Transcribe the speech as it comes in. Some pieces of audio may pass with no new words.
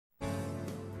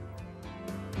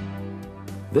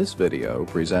This video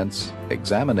presents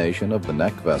examination of the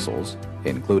neck vessels,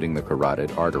 including the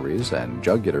carotid arteries and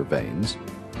jugular veins,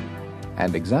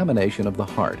 and examination of the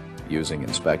heart using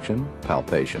inspection,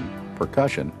 palpation,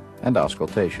 percussion, and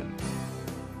auscultation.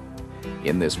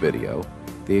 In this video,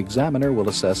 the examiner will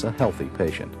assess a healthy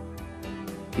patient.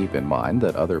 Keep in mind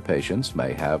that other patients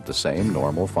may have the same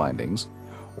normal findings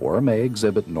or may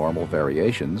exhibit normal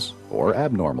variations or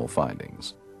abnormal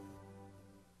findings.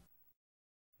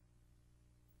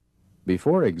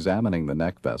 Before examining the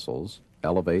neck vessels,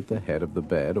 elevate the head of the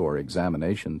bed or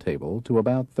examination table to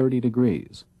about 30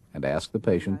 degrees and ask the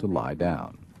patient to lie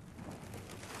down.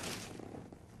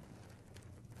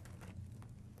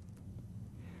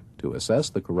 To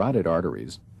assess the carotid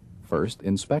arteries, first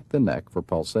inspect the neck for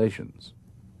pulsations.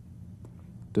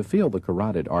 To feel the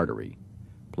carotid artery,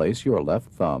 place your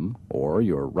left thumb or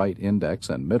your right index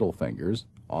and middle fingers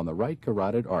on the right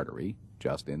carotid artery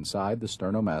just inside the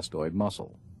sternomastoid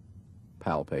muscle.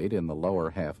 Palpate in the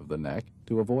lower half of the neck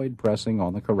to avoid pressing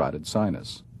on the carotid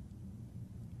sinus.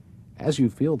 As you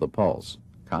feel the pulse,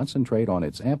 concentrate on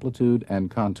its amplitude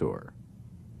and contour.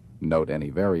 Note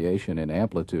any variation in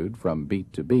amplitude from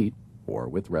beat to beat or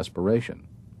with respiration.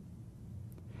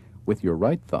 With your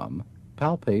right thumb,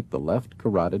 palpate the left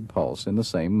carotid pulse in the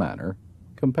same manner,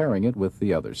 comparing it with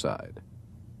the other side.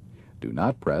 Do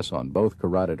not press on both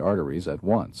carotid arteries at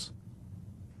once.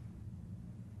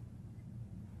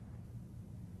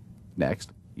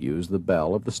 Next, use the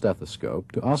bell of the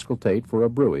stethoscope to auscultate for a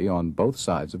bruit on both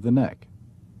sides of the neck.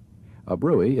 A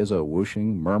bruit is a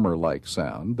whooshing, murmur-like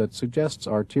sound that suggests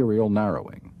arterial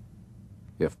narrowing.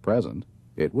 If present,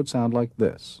 it would sound like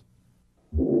this.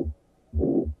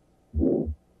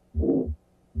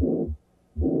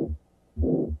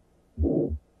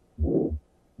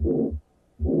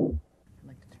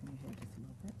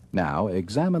 Now,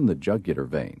 examine the jugular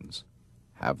veins.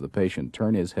 Have the patient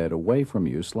turn his head away from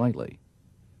you slightly.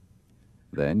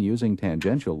 Then, using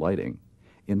tangential lighting,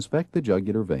 inspect the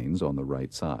jugular veins on the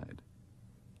right side.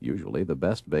 Usually, the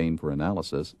best vein for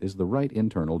analysis is the right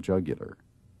internal jugular.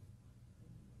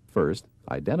 First,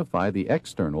 identify the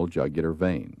external jugular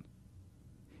vein.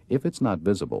 If it's not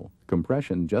visible,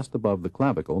 compression just above the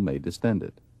clavicle may distend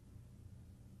it.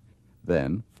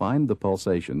 Then, find the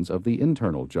pulsations of the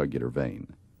internal jugular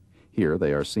vein. Here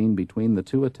they are seen between the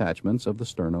two attachments of the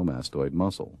sternomastoid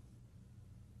muscle.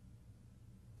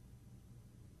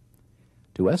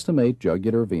 To estimate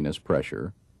jugular venous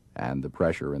pressure and the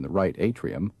pressure in the right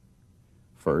atrium,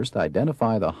 first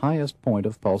identify the highest point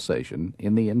of pulsation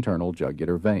in the internal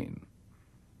jugular vein.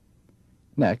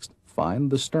 Next, find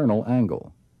the sternal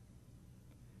angle.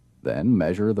 Then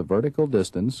measure the vertical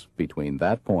distance between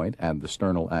that point and the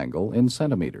sternal angle in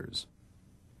centimeters.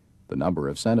 The number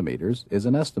of centimeters is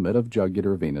an estimate of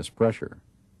jugular venous pressure.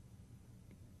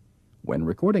 When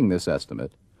recording this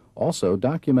estimate, also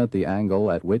document the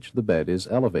angle at which the bed is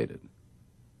elevated.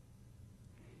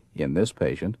 In this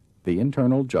patient, the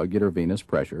internal jugular venous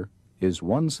pressure is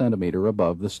 1 centimeter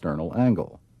above the sternal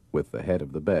angle, with the head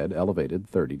of the bed elevated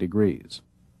 30 degrees.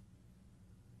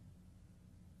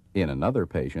 In another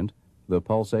patient, the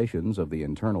pulsations of the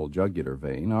internal jugular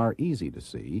vein are easy to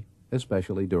see,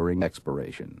 especially during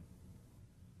expiration.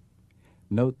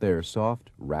 Note their soft,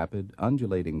 rapid,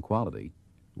 undulating quality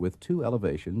with 2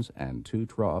 elevations and 2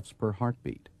 troughs per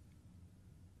heartbeat.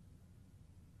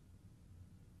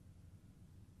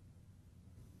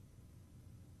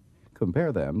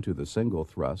 Compare them to the single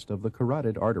thrust of the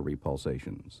carotid artery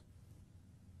pulsations.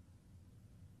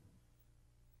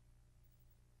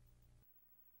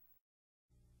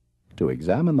 To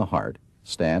examine the heart,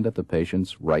 stand at the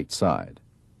patient's right side.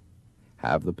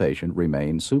 Have the patient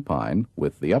remain supine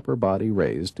with the upper body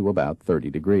raised to about 30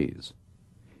 degrees.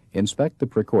 Inspect the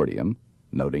precordium,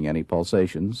 noting any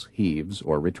pulsations, heaves,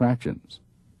 or retractions.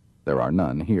 There are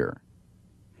none here.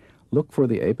 Look for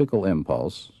the apical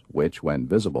impulse, which, when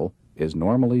visible, is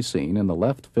normally seen in the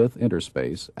left fifth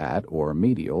interspace at or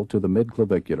medial to the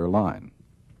midclavicular line.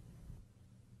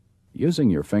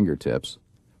 Using your fingertips,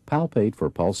 palpate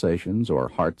for pulsations or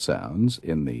heart sounds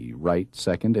in the right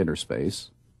second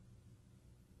interspace,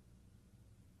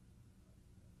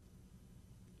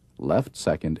 left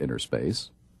second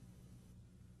interspace,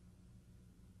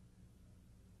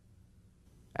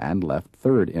 and left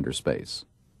third interspace.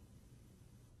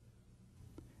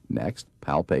 Next,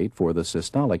 palpate for the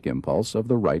systolic impulse of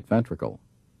the right ventricle.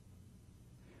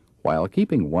 While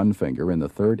keeping one finger in the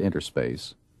third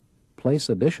interspace, place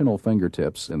additional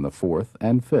fingertips in the fourth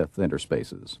and fifth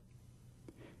interspaces.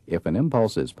 If an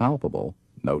impulse is palpable,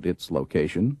 note its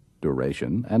location,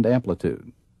 duration, and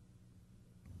amplitude.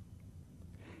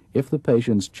 If the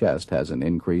patient's chest has an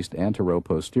increased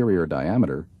anteroposterior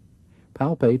diameter,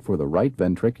 palpate for the right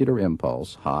ventricular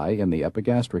impulse high in the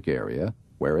epigastric area,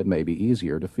 where it may be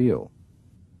easier to feel.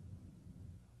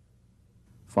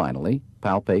 Finally,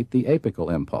 palpate the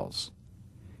apical impulse.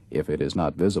 If it is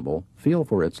not visible, feel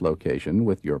for its location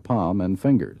with your palm and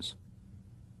fingers.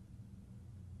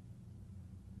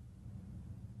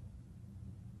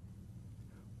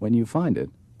 When you find it,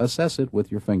 assess it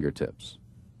with your fingertips.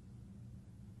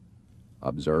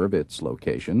 Observe its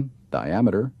location,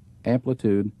 diameter,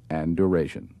 amplitude, and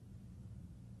duration.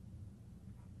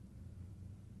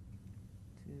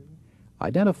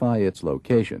 Identify its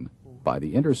location by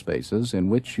the interspaces in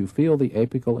which you feel the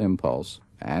apical impulse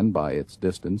and by its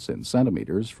distance in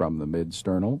centimeters from the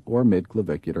mid-sternal or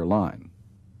mid-clavicular line.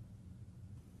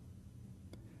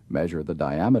 Measure the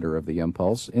diameter of the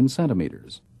impulse in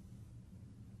centimeters.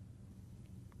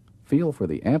 Feel for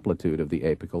the amplitude of the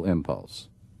apical impulse.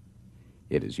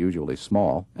 It is usually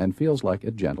small and feels like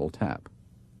a gentle tap.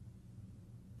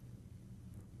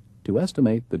 To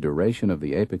estimate the duration of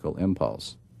the apical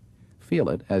impulse, feel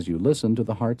it as you listen to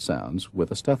the heart sounds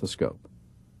with a stethoscope.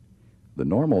 The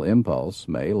normal impulse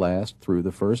may last through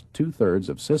the first 2/3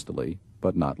 of systole,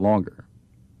 but not longer.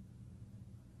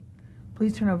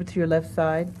 Please turn over to your left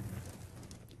side.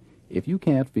 If you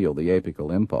can't feel the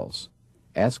apical impulse,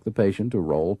 ask the patient to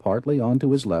roll partly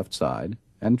onto his left side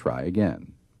and try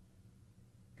again.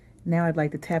 Now I'd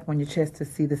like to tap on your chest to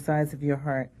see the size of your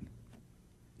heart.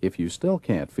 If you still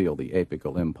can't feel the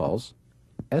apical impulse,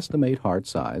 estimate heart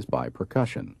size by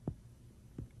percussion.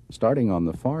 Starting on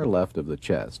the far left of the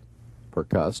chest,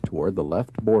 percuss toward the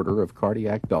left border of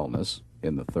cardiac dullness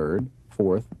in the 3rd,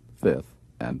 4th, 5th,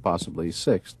 and possibly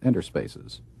 6th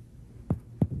interspaces.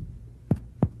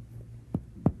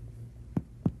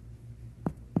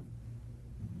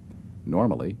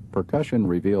 Normally, percussion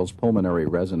reveals pulmonary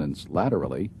resonance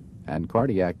laterally and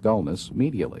cardiac dullness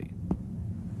medially.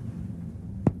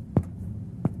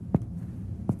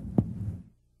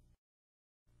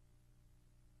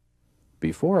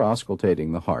 Before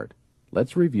auscultating the heart,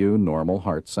 let's review normal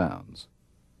heart sounds.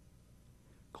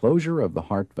 Closure of the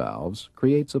heart valves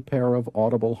creates a pair of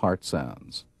audible heart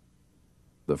sounds.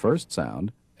 The first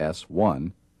sound,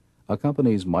 S1,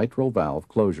 accompanies mitral valve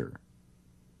closure.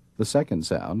 The second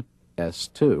sound,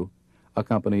 S2,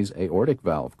 accompanies aortic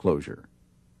valve closure.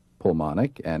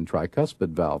 Pulmonic and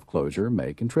tricuspid valve closure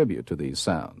may contribute to these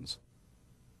sounds.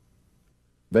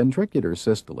 Ventricular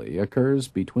systole occurs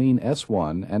between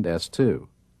S1 and S2.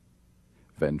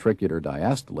 Ventricular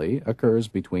diastole occurs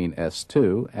between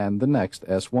S2 and the next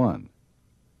S1.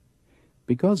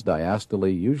 Because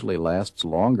diastole usually lasts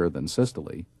longer than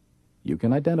systole, you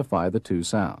can identify the two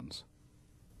sounds.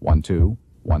 1-2,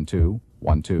 1-2,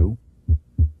 1-2.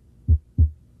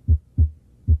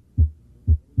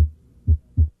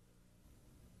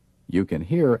 You can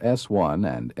hear S1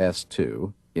 and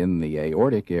S2 in the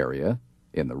aortic area,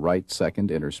 in the right second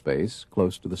interspace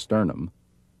close to the sternum,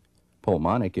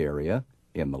 pulmonic area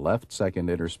in the left second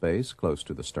interspace close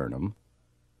to the sternum,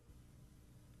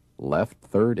 left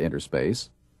third interspace,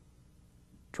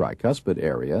 tricuspid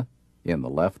area in the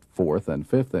left fourth and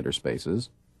fifth interspaces,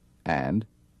 and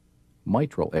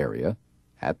mitral area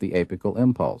at the apical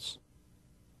impulse.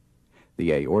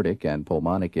 The aortic and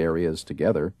pulmonic areas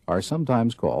together are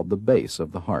sometimes called the base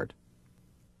of the heart.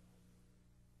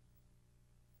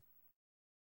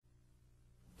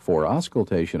 For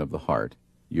auscultation of the heart,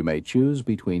 you may choose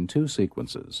between two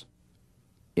sequences.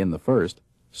 In the first,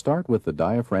 start with the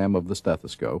diaphragm of the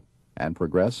stethoscope and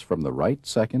progress from the right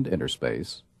second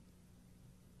interspace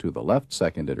to the left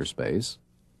second interspace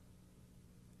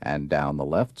and down the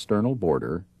left sternal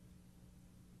border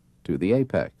to the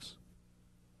apex.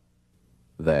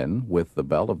 Then, with the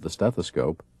bell of the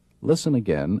stethoscope, listen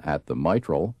again at the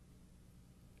mitral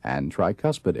and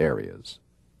tricuspid areas.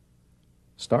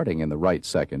 Starting in the right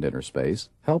second interspace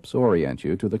helps orient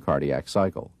you to the cardiac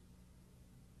cycle.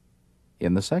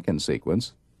 In the second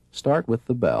sequence, start with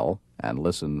the bell and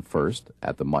listen first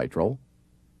at the mitral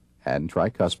and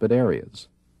tricuspid areas.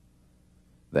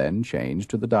 Then change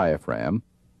to the diaphragm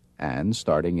and,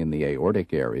 starting in the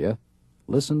aortic area,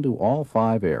 listen to all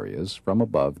 5 areas from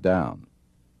above down.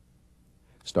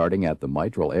 Starting at the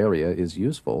mitral area is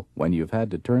useful when you've had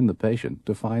to turn the patient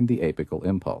to find the apical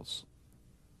impulse.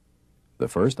 The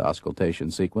first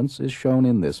auscultation sequence is shown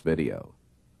in this video.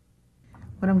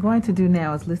 What I'm going to do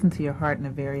now is listen to your heart in the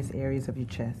various areas of your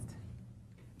chest.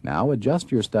 Now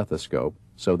adjust your stethoscope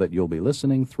so that you'll be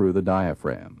listening through the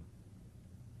diaphragm.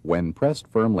 When pressed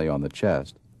firmly on the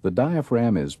chest, the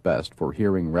diaphragm is best for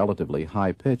hearing relatively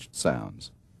high-pitched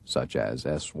sounds, such as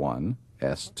S1,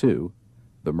 S2,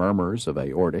 the murmurs of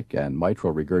aortic and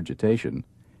mitral regurgitation,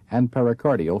 and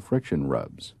pericardial friction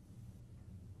rubs.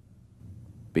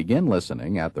 Begin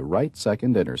listening at the right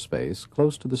second interspace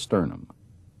close to the sternum.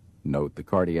 Note the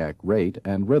cardiac rate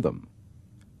and rhythm.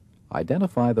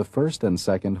 Identify the first and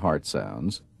second heart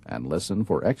sounds and listen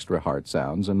for extra heart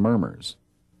sounds and murmurs.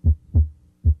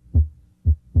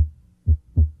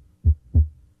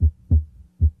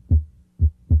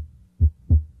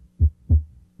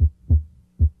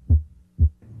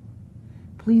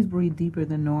 Please breathe deeper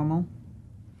than normal.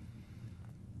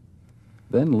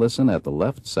 Then listen at the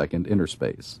left second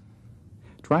interspace.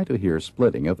 Try to hear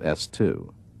splitting of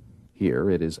S2. Here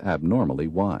it is abnormally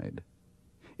wide.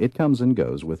 It comes and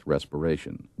goes with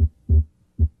respiration.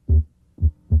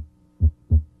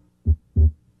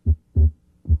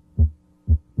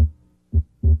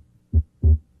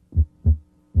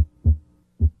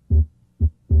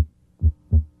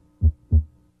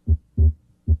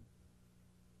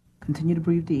 Continue to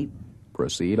breathe deep.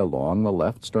 Proceed along the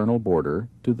left sternal border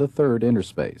to the third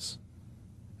interspace.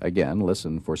 Again,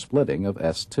 listen for splitting of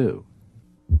S2.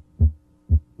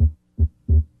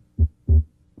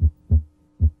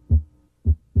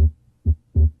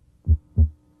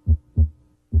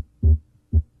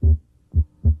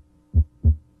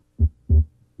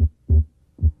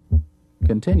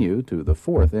 Continue to the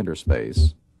fourth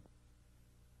interspace.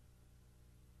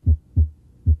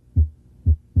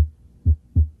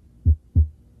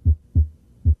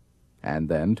 And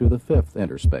then to the fifth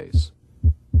interspace.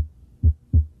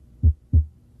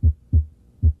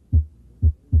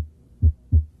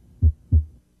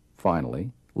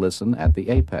 Finally, listen at the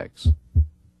apex.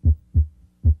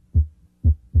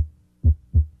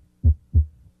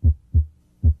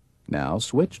 Now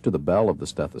switch to the bell of the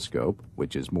stethoscope,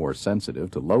 which is more sensitive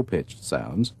to low-pitched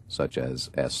sounds, such as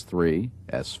S3,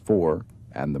 S4,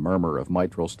 and the murmur of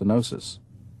mitral stenosis.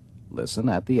 Listen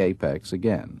at the apex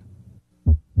again.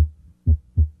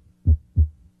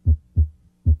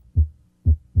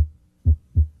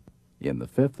 In the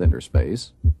fifth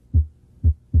interspace,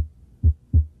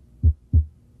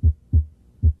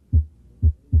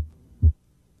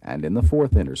 and in the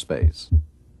fourth interspace.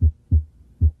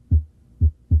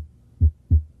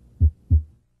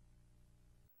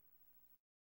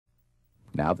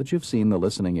 Now that you've seen the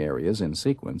listening areas in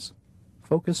sequence,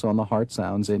 focus on the heart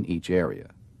sounds in each area.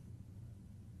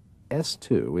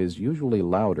 S2 is usually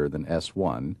louder than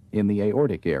S1 in the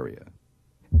aortic area.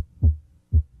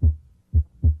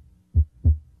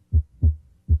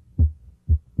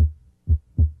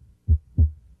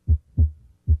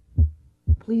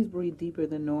 Please breathe deeper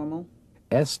than normal.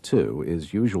 S2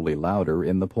 is usually louder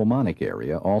in the pulmonic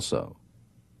area also.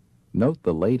 Note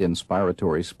the late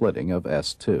inspiratory splitting of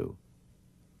S2.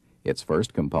 Its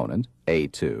first component,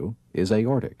 A2, is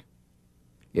aortic.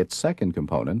 Its second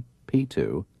component,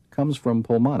 P2, comes from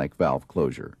pulmonic valve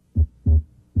closure.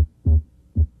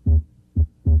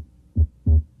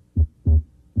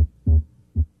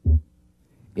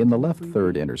 In the left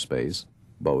third interspace,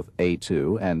 both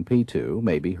A2 and P2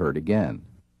 may be heard again.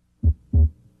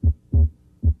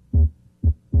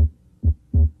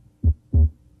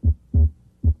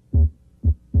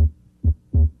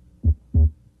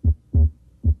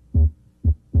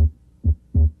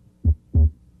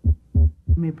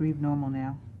 You may breathe normal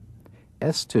now.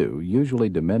 S2 usually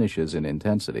diminishes in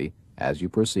intensity as you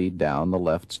proceed down the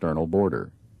left sternal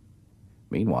border.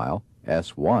 Meanwhile,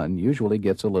 S1 usually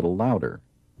gets a little louder.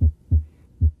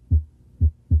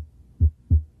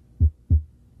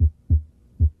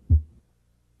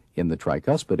 In the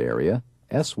tricuspid area,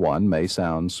 S1 may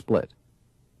sound split.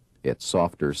 Its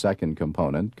softer second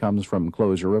component comes from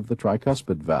closure of the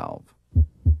tricuspid valve.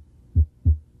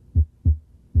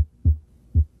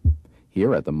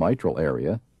 Here at the mitral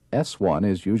area, S1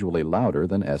 is usually louder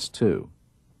than S2.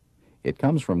 It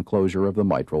comes from closure of the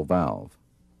mitral valve.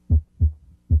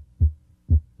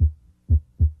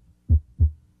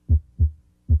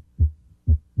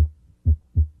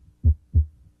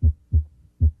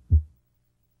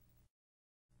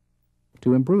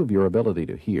 To improve your ability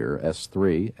to hear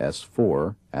S3,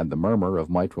 S4, and the murmur of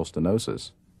mitral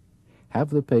stenosis, have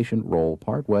the patient roll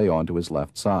partway onto his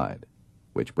left side,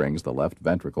 which brings the left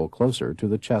ventricle closer to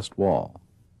the chest wall.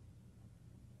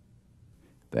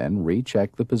 Then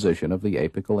recheck the position of the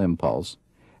apical impulse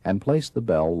and place the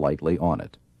bell lightly on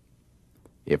it.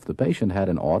 If the patient had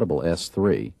an audible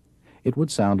S3, it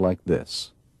would sound like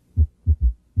this.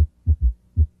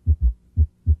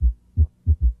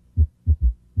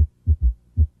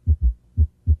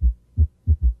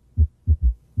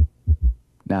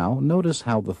 Now, notice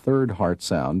how the third heart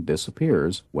sound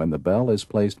disappears when the bell is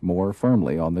placed more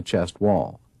firmly on the chest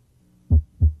wall.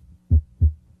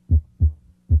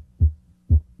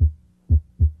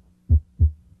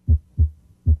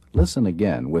 listen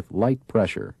again with light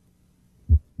pressure.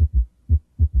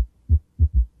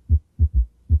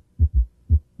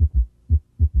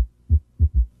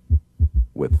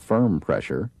 With firm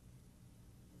pressure.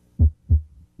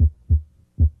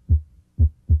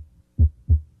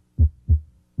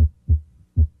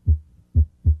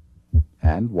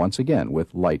 And once again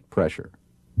with light pressure.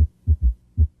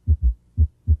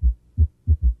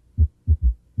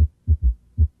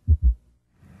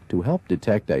 To help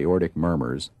detect aortic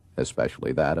murmurs,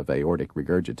 especially that of aortic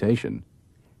regurgitation,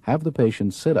 have the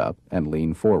patient sit up and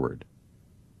lean forward.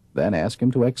 Then ask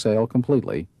him to exhale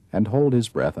completely and hold his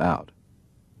breath out.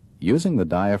 Using the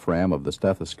diaphragm of the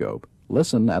stethoscope,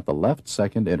 listen at the left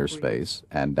second interspace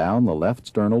and down the left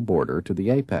sternal border to the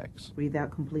apex. Breathe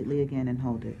out completely again and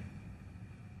hold it.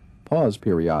 Pause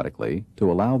periodically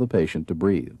to allow the patient to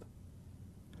breathe.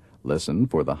 Listen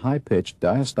for the high-pitched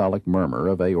diastolic murmur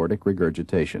of aortic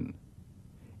regurgitation.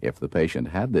 If the patient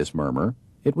had this murmur,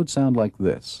 it would sound like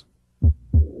this.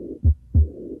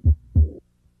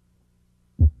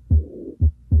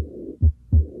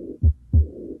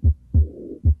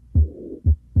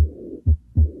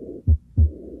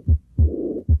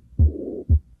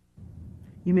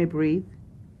 You may breathe.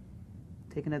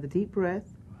 Take another deep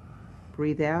breath.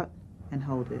 Breathe out and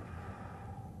hold it.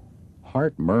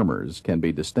 Heart murmurs can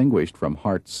be distinguished from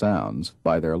heart sounds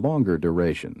by their longer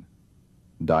duration.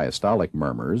 Diastolic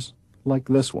murmurs, like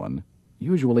this one,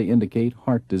 usually indicate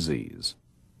heart disease.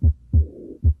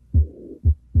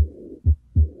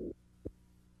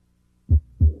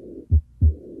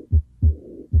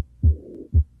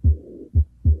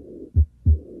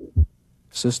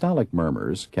 Systolic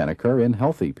murmurs can occur in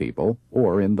healthy people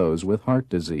or in those with heart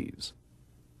disease.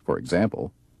 For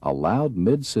example, a loud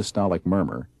mid-systolic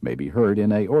murmur may be heard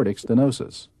in aortic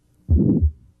stenosis.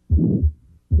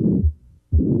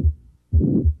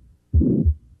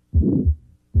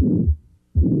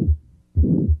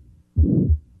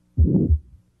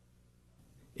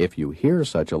 If you hear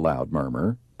such a loud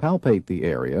murmur, palpate the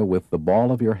area with the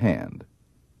ball of your hand.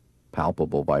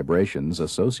 Palpable vibrations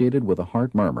associated with a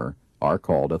heart murmur are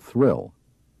called a thrill.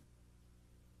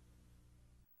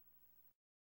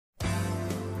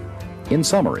 In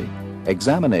summary,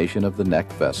 examination of the neck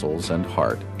vessels and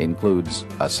heart includes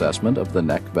assessment of the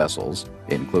neck vessels,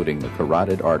 including the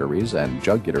carotid arteries and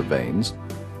jugular veins,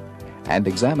 and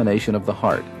examination of the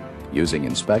heart using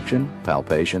inspection,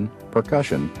 palpation,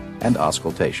 percussion, and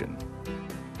auscultation.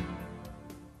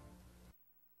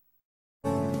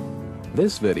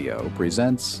 This video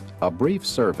presents a brief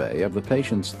survey of the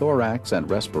patient's thorax and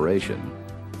respiration,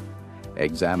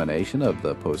 examination of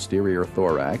the posterior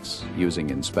thorax using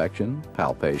inspection,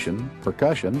 palpation,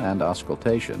 percussion, and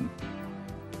auscultation,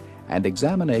 and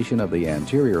examination of the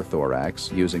anterior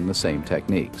thorax using the same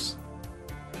techniques.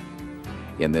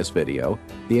 In this video,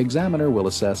 the examiner will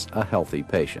assess a healthy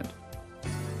patient.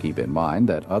 Keep in mind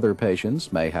that other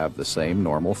patients may have the same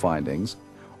normal findings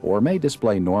or may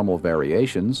display normal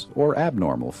variations or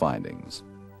abnormal findings.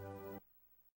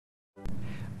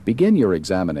 Begin your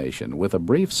examination with a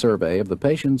brief survey of the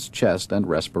patient's chest and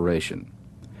respiration.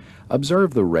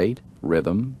 Observe the rate,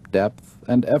 rhythm, depth,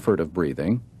 and effort of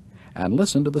breathing, and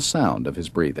listen to the sound of his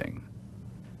breathing.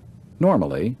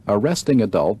 Normally, a resting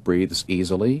adult breathes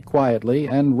easily, quietly,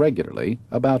 and regularly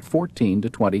about 14 to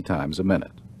 20 times a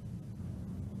minute.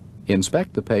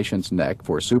 Inspect the patient's neck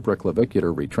for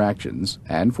supraclavicular retractions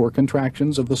and for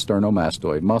contractions of the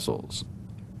sternomastoid muscles.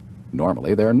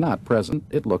 Normally, they're not present.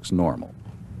 It looks normal.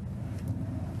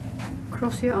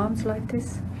 Cross your arms like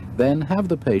this. Then have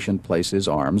the patient place his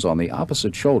arms on the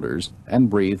opposite shoulders and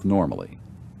breathe normally.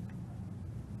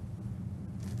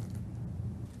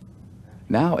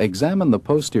 Now examine the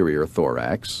posterior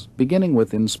thorax, beginning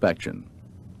with inspection.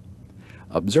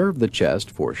 Observe the chest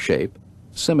for shape,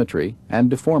 symmetry, and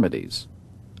deformities.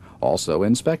 Also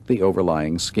inspect the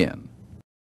overlying skin.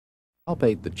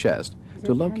 Palpate the chest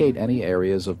to locate any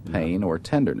areas of pain or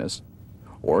tenderness,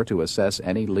 or to assess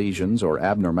any lesions or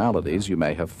abnormalities you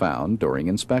may have found during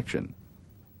inspection.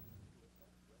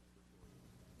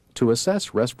 To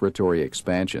assess respiratory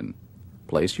expansion,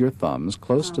 place your thumbs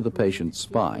close to the patient's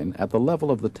spine at the level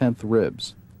of the 10th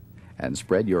ribs and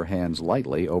spread your hands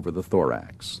lightly over the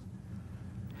thorax.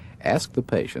 Ask the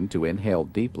patient to inhale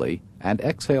deeply and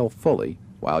exhale fully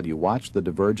while you watch the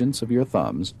divergence of your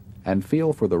thumbs and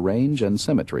feel for the range and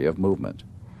symmetry of movement.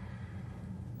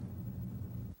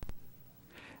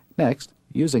 Next,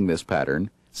 using this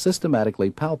pattern, systematically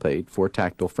palpate for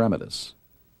tactile fremitus.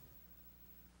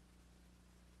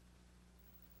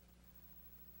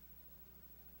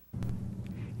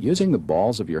 Using the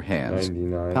balls of your hands,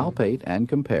 99, palpate and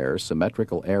compare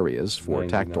symmetrical areas for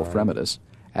tactile 99, fremitus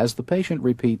as the patient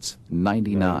repeats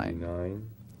 99.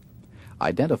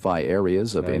 Identify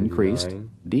areas of increased,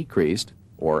 decreased,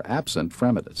 or absent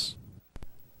fremitus.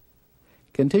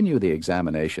 Continue the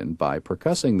examination by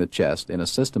percussing the chest in a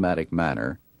systematic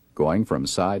manner, going from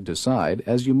side to side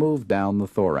as you move down the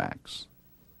thorax.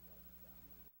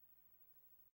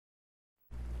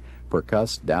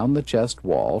 Percuss down the chest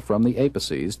wall from the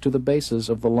apices to the bases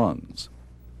of the lungs.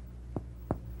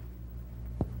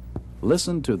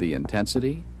 Listen to the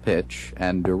intensity, pitch,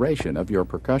 and duration of your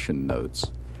percussion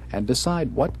notes and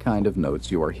decide what kind of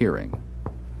notes you are hearing.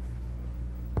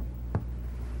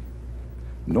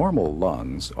 Normal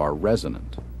lungs are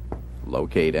resonant.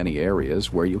 Locate any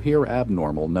areas where you hear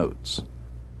abnormal notes.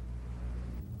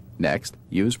 Next,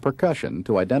 use percussion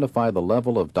to identify the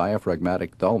level of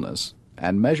diaphragmatic dullness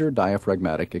and measure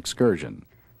diaphragmatic excursion.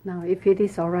 Now, if it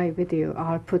is all right with you,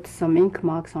 I'll put some ink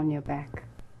marks on your back.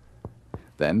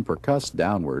 Then percuss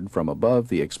downward from above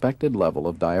the expected level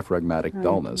of diaphragmatic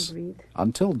dullness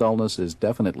until dullness is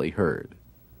definitely heard.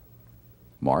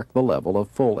 Mark the level of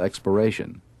full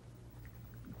expiration.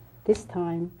 This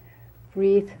time,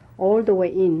 breathe all the way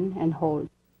in and hold.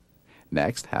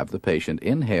 Next, have the patient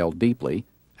inhale deeply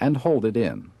and hold it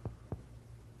in.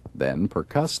 Then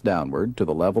percuss downward to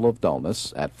the level of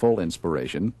dullness at full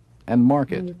inspiration and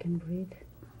mark it. Now you can breathe.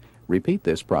 Repeat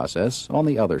this process on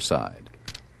the other side.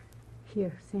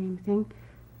 Here, same thing.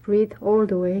 Breathe all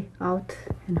the way out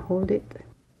and hold it.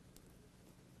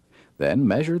 Then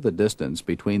measure the distance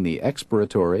between the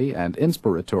expiratory and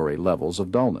inspiratory levels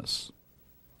of dullness.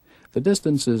 The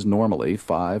distance is normally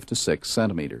 5 to 6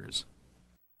 centimeters.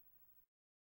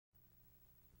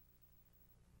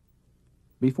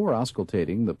 Before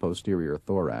auscultating the posterior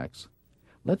thorax,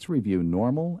 let's review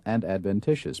normal and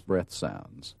adventitious breath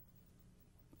sounds.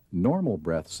 Normal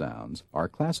breath sounds are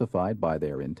classified by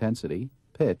their intensity,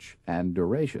 pitch, and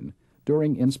duration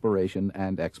during inspiration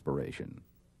and expiration.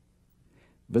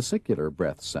 Vesicular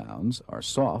breath sounds are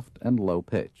soft and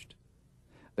low-pitched.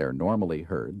 They're normally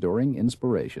heard during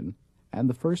inspiration and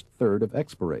the first third of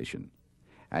expiration,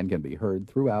 and can be heard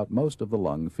throughout most of the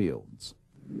lung fields.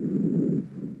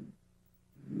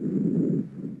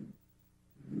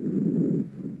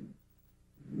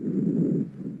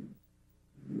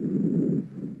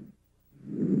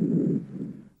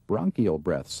 Bronchial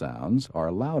breath sounds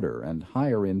are louder and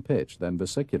higher in pitch than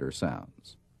vesicular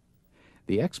sounds.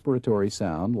 The expiratory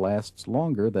sound lasts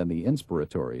longer than the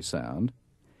inspiratory sound,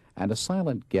 and a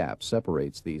silent gap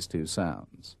separates these two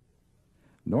sounds.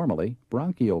 Normally,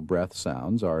 bronchial breath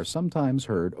sounds are sometimes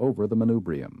heard over the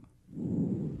manubrium.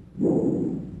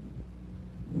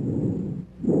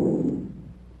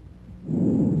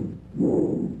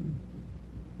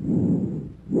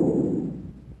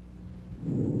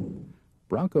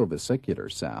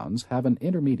 Bronchovesicular sounds have an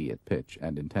intermediate pitch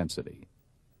and intensity.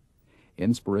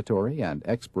 Inspiratory and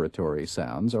expiratory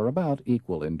sounds are about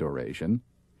equal in duration,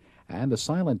 and a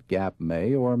silent gap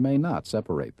may or may not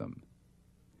separate them.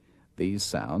 These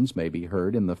sounds may be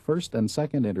heard in the first and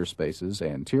second interspaces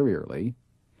anteriorly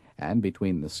and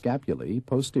between the scapulae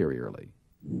posteriorly.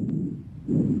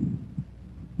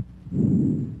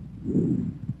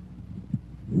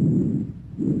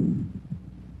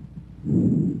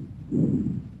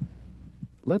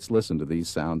 Let's listen to these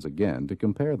sounds again to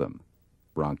compare them.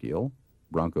 Bronchial,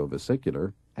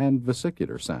 bronchovesicular, and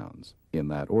vesicular sounds, in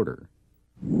that order.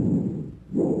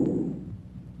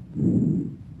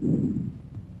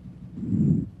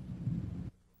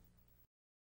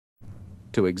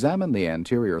 To examine the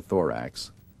anterior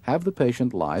thorax, have the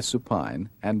patient lie supine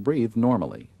and breathe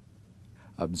normally.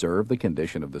 Observe the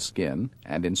condition of the skin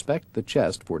and inspect the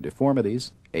chest for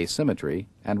deformities, asymmetry,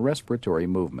 and respiratory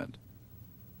movement.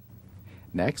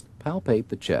 Next, palpate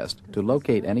the chest to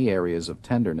locate any areas of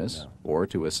tenderness or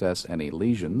to assess any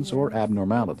lesions or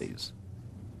abnormalities.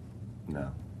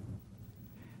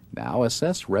 Now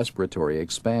assess respiratory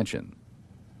expansion.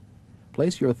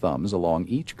 Place your thumbs along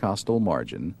each costal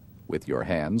margin with your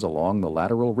hands along the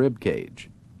lateral rib cage.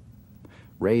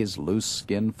 Raise loose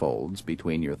skin folds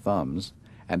between your thumbs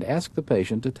and ask the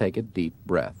patient to take a deep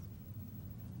breath.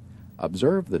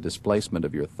 Observe the displacement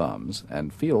of your thumbs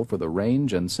and feel for the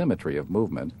range and symmetry of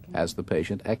movement as the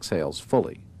patient exhales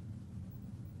fully.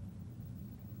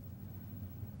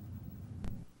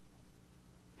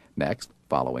 Next,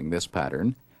 following this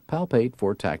pattern, palpate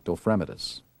for tactile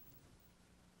fremitus.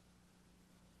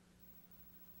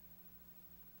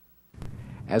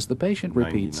 As the patient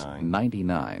repeats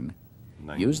 99,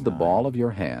 use the ball of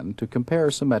your hand to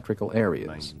compare symmetrical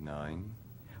areas.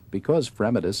 Because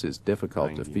fremitus is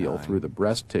difficult to feel through the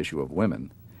breast tissue of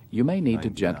women, you may need to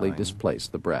gently displace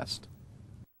the breast.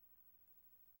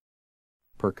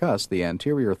 Percuss the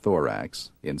anterior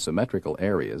thorax in symmetrical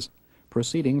areas,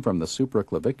 proceeding from the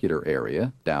supraclavicular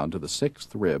area down to the 6th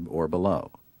rib or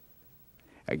below.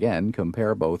 Again,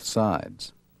 compare both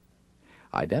sides.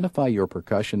 Identify your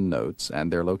percussion notes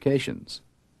and their locations.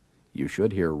 You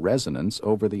should hear resonance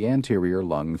over the anterior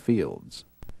lung fields.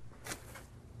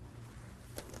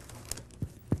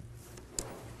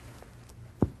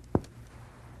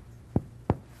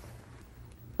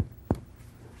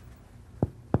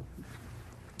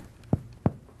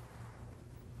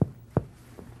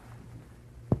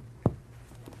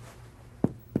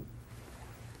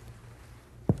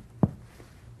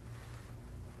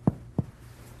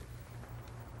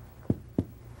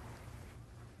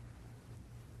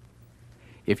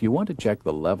 If you want to check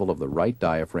the level of the right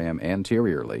diaphragm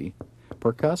anteriorly,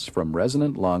 percuss from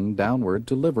resonant lung downward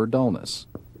to liver dullness.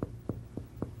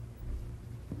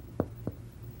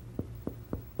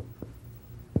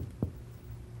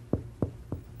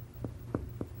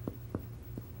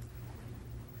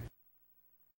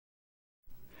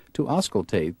 To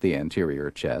auscultate the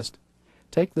anterior chest,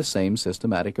 take the same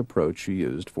systematic approach you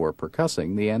used for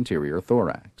percussing the anterior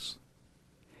thorax.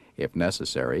 If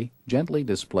necessary, gently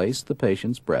displace the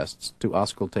patient's breasts to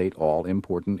auscultate all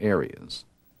important areas.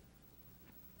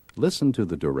 Listen to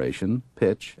the duration,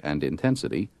 pitch, and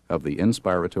intensity of the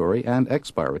inspiratory and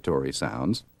expiratory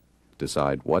sounds,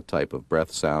 decide what type of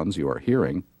breath sounds you are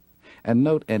hearing, and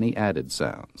note any added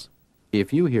sounds.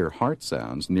 If you hear heart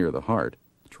sounds near the heart,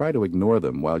 try to ignore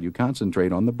them while you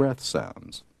concentrate on the breath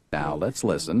sounds. Now let's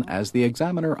listen as the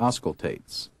examiner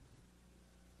auscultates.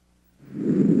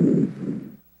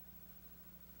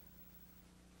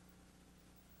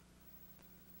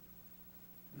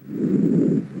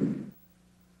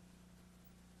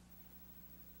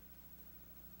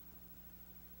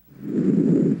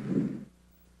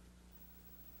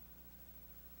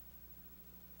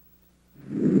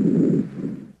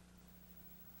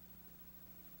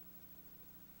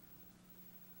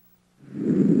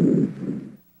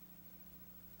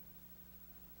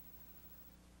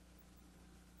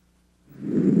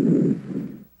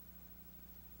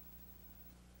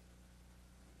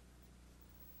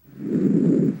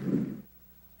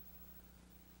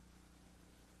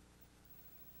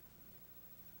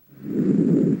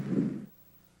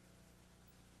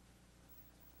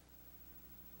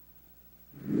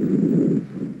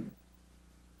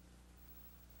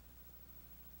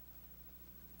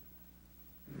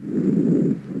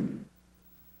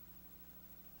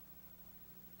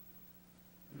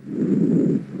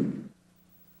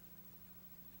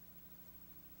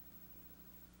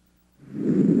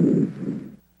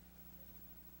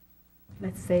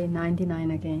 Let's say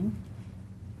 99 again.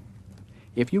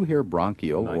 If you hear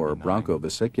bronchial or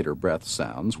bronchovesicular breath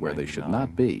sounds where they should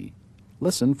not be,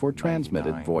 listen for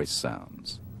transmitted voice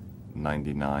sounds.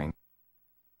 99.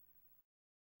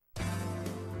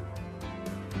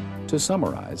 To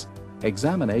summarize,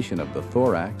 examination of the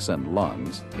thorax and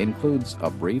lungs includes a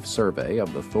brief survey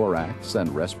of the thorax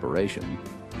and respiration,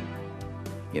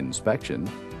 inspection,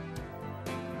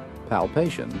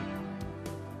 palpation,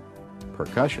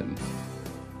 percussion,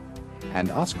 and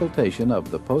auscultation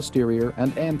of the posterior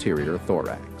and anterior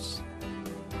thorax.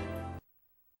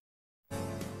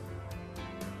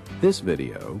 This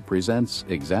video presents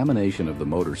examination of the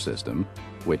motor system,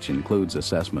 which includes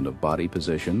assessment of body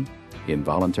position,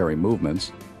 involuntary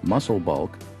movements, muscle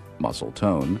bulk, muscle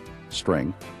tone,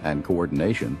 strength, and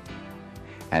coordination,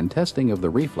 and testing of the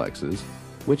reflexes,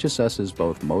 which assesses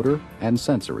both motor and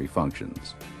sensory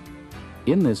functions.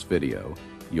 In this video,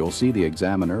 you'll see the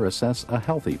examiner assess a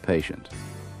healthy patient.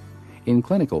 In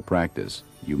clinical practice,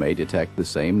 you may detect the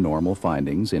same normal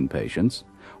findings in patients,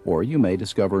 or you may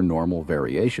discover normal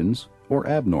variations or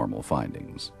abnormal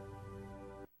findings.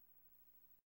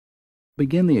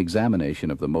 Begin the examination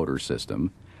of the motor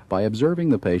system by observing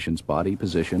the patient's body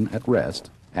position at rest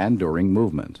and during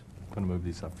movement. I'm going to move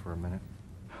these up for a minute.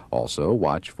 Also,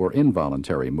 watch for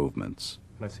involuntary movements.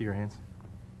 Can I see your hands?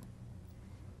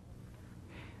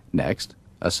 Next,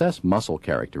 assess muscle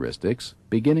characteristics,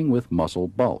 beginning with muscle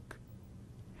bulk.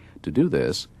 To do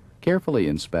this, carefully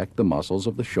inspect the muscles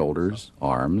of the shoulders,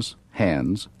 arms,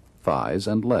 hands, thighs,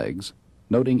 and legs,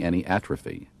 noting any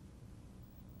atrophy.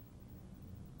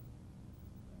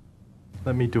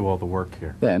 Let me do all the work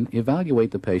here. Then,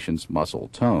 evaluate the patient's muscle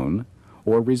tone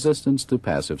or resistance to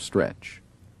passive stretch.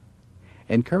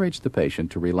 Encourage the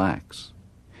patient to relax.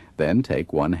 Then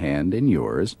take one hand in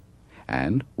yours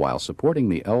and, while supporting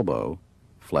the elbow,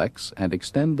 flex and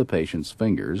extend the patient's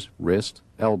fingers, wrist,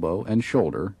 elbow, and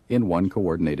shoulder in one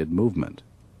coordinated movement.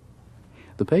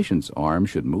 The patient's arm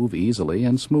should move easily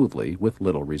and smoothly with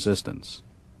little resistance.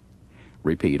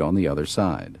 Repeat on the other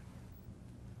side.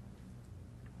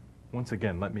 Once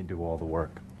again, let me do all the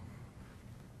work.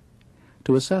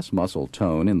 To assess muscle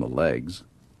tone in the legs,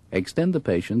 extend the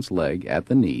patient's leg at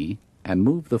the knee and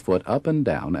move the foot up and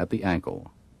down at the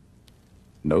ankle.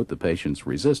 Note the patient's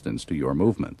resistance to your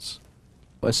movements.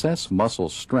 Assess muscle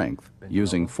strength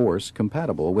using force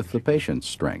compatible with the patient's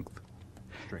strength.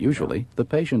 Usually, the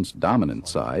patient's dominant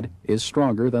side is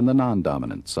stronger than the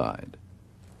non-dominant side.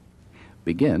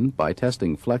 Begin by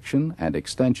testing flexion and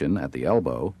extension at the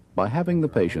elbow by having the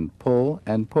patient pull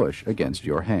and push against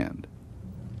your hand.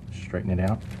 Straighten it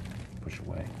out, push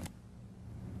away.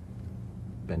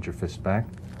 Bend your fist back.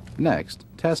 Next,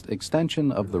 test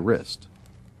extension of the wrist.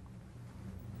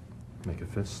 Make a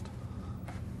fist.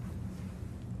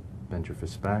 Bend your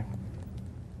fist back.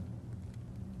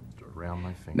 Around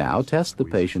my fingers. Now test the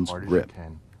Squeeze as patient's hard as grip. you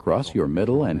can. Cross your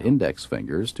middle and index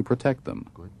fingers to protect them.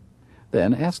 Good.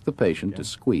 Then ask the patient to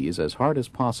squeeze as hard as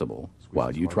possible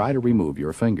while you try to remove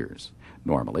your fingers.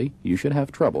 Normally, you should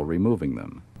have trouble removing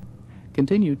them.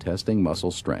 Continue testing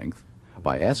muscle strength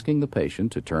by asking the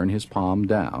patient to turn his palm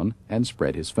down and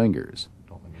spread his fingers.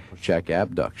 Don't let me push. Check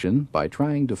abduction by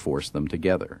trying to force them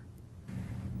together.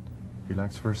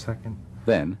 Relax for a second.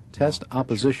 Then test Now, touch your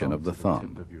opposition of the to tip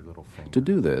thumb. of your little finger. To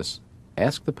do this,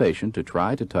 ask the patient to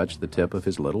try to touch the tip of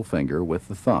his little finger with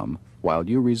the thumb while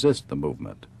you resist the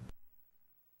movement.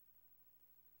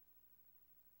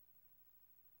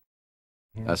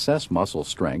 Assess muscle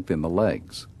strength in the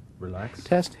legs. Relax.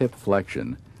 Test hip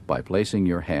flexion by placing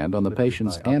your hand on the Lift your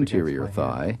patient's thigh up against anterior my hand.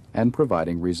 thigh and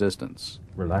providing resistance.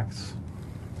 Relax.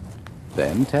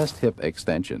 Then test hip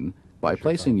extension by Push your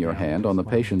placing thigh your down hand on the against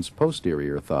my hand. patient's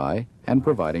posterior thigh and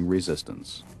providing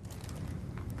resistance.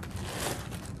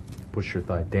 Push your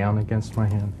thigh down against my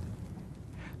hand.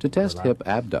 To test Relax. hip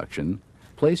abduction,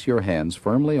 place your hands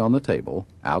firmly on the table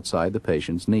outside the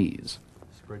patient's knees.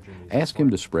 Spread your knees Ask him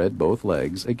to apart. spread both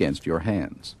legs against your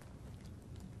hands.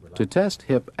 To test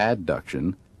hip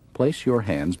adduction, place your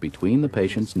hands between the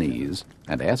patient's knees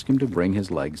and ask him to bring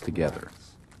his legs together.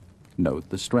 Note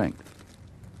the strength.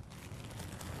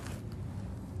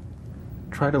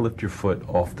 Try to lift your foot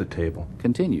off the table.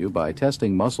 Continue by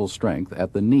testing muscle strength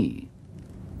at the knee.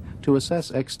 To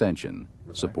assess extension,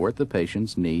 support the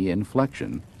patient's knee in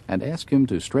flexion and ask him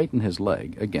to straighten his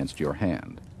leg against your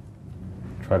hand.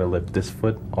 Try to lift this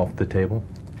foot off the table.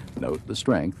 Note the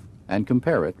strength and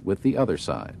compare it with the other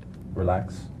side.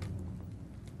 Relax.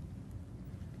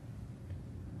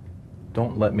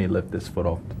 Don't let me lift this foot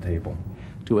off the table.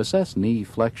 To assess knee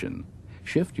flexion,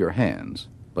 shift your hands,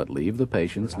 but leave the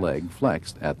patient's leg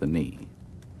flexed at the knee.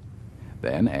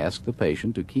 Then ask the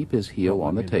patient to keep his heel Don't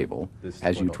on the let me lift table this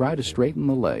as foot you off try the to table. straighten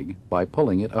the leg by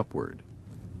pulling it upward.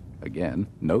 Again,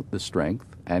 note the strength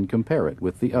and compare it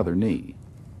with the other knee.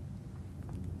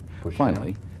 Push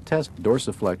Finally, down. test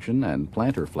dorsiflexion and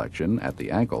plantar flexion at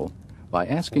the ankle by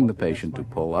asking the patient to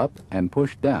pull up and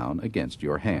push down against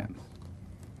your hand.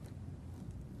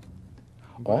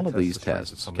 I'm gonna All of test these the strength of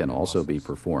tests some of can your also be muscles.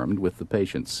 performed with the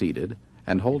patient seated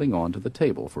and holding on to the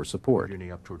table for Move support. your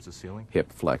knee up towards the ceiling.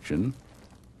 Hip flexion,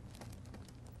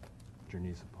 Put your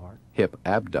knees apart. hip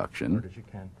Hard abduction, as you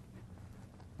can.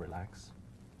 Relax.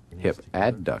 Your knees hip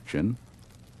together. adduction,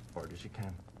 Hard as you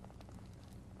can.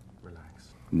 Relax.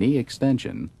 knee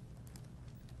extension,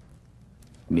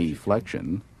 knee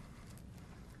flexion,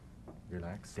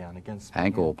 Relax. Down against my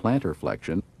ankle hand. plantar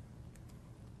flexion,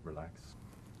 Relax.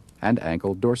 and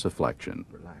ankle dorsiflexion.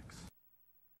 Relax.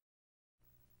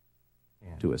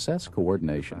 And To assess back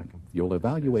coordination, and forth you'll as fast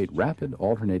evaluate as you rapid can.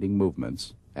 alternating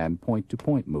movements and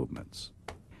point-to-point movements.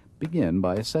 Begin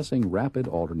by assessing rapid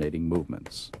alternating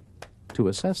movements. To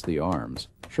assess the arms,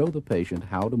 show the patient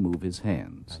how to move his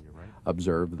hands. Now you're right.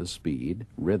 Observe the speed,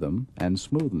 rhythm, and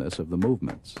smoothness of the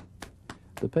movements.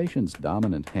 The patient's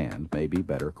dominant hand may be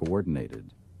better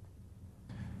coordinated.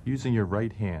 Using your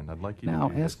right hand, I'd like you Now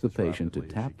to do ask this the as patient to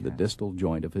rapidly as tap you the can. distal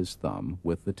joint of his thumb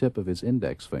with the tip of his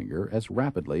index finger as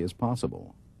rapidly as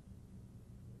possible.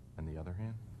 And the other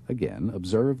hand? Again,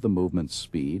 observe the movement's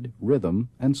speed, rhythm,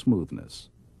 and smoothness.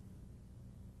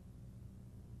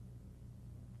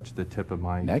 Touch the tip of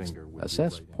my Next, finger with your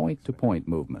assess right index point-to-point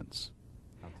movements.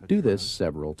 finger. Now touch Do your this eyes.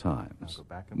 several Now times, go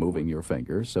back and moving forth. your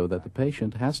finger so that the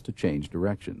patient has to change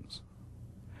directions.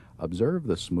 Observe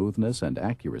the smoothness and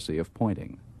accuracy of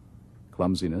pointing.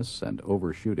 Clumsiness and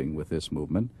overshooting with this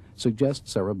movement suggest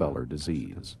cerebellar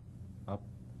disease. Up,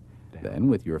 down. Then,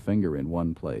 with your finger in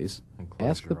one place, And close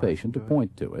ask the your eyes. patient to Good.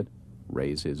 point to it,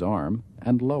 raise his arm,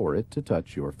 and lower it to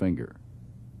touch your finger.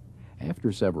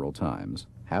 After several times,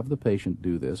 have the patient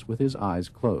do this with his eyes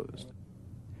closed.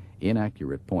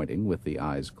 Inaccurate pointing with the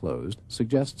eyes closed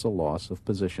suggests a loss of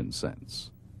position sense.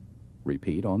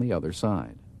 Repeat on the other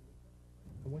side.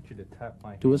 I want you to tap my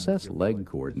hand To with assess your leg foot as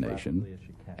coordination, rapidly as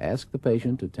you can. ask the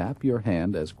patient to tap your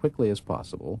hand as quickly as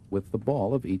possible with the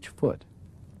ball of each foot.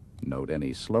 Note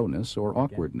any slowness or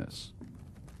awkwardness.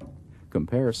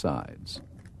 Compare sides.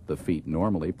 The feet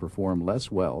normally perform less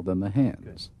well than the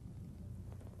hands.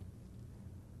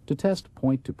 To test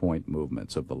point-to-point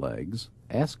movements of the legs,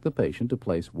 ask the patient to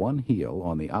place one heel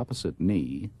on the opposite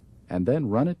knee and then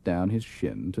run it down his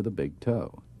shin to the big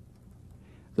toe.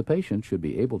 The patient should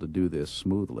be able to do this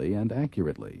smoothly and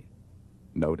accurately.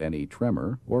 Note any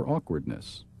tremor or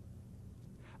awkwardness.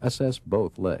 Assess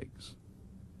both legs.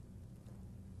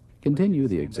 Continue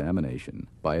the examination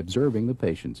by observing the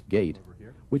patient's gait,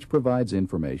 which provides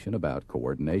information about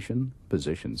coordination,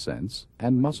 position sense,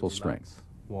 and muscle strength.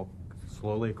 Walk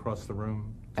slowly across the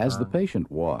room. As the turn, patient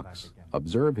back walks, again.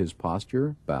 observe his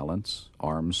posture, balance,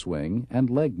 arm swing, and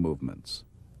leg movements.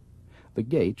 The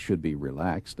gait should be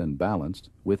relaxed and balanced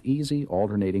with easy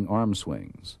alternating arm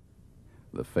swings.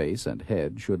 The face and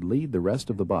head should lead the rest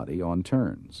of the body on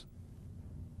turns.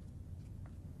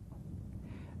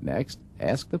 Next,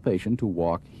 ask the patient to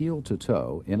walk heel to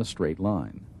toe in a straight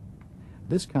line.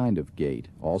 This kind of gait,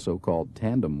 also called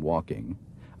tandem walking,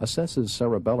 assesses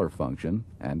cerebellar function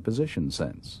and position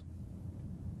sense.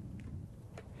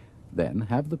 Then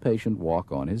have the patient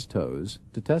walk on his toes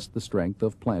to test the strength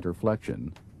of plantar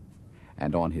flexion,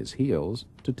 and on his heels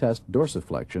to test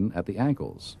dorsiflexion at the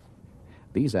ankles.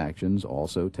 These actions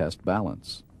also test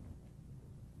balance.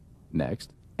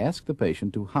 Next, ask the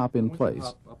patient to hop in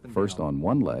place, first on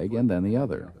one leg and then the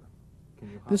other.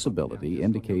 This ability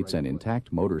indicates an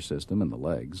intact motor system in the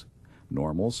legs,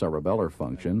 normal cerebellar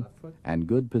function, and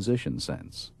good position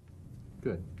sense.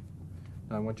 Good.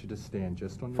 Now I want you to stand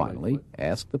just on your Finally, right foot.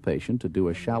 ask the patient to do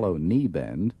a shallow knee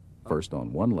bend, first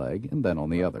on one leg and then on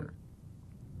the other.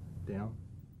 Down.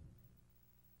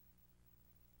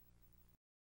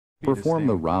 Perform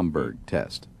the Romberg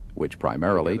test, which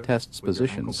primarily Together, tests with your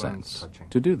position ankle bones sense. touching.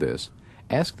 To do this,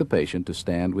 ask the patient to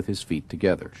stand with his feet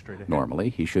together. Straight ahead. Normally,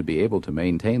 he should be able to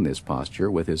maintain this posture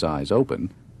with his eyes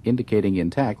open, indicating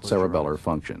intact Close your cerebellar eyes.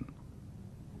 function.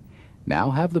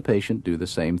 Now have the patient do the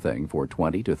same thing for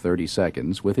 20 to 30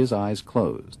 seconds with his eyes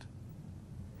closed.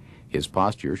 His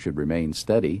posture should remain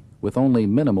steady with only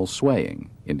minimal swaying,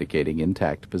 indicating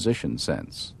intact position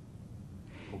sense.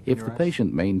 Open If your the eyes.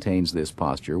 patient maintains this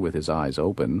posture with his eyes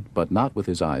open, but not with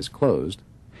his eyes closed,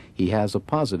 he has a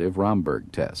positive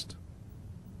Romberg test.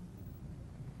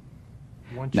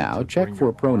 I want you Now to check bring for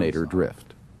your pronator arms up,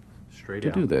 drift. Straight To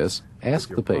out. do this, ask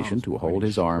your the patient palms to hold pointing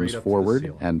his arms straight up to the forward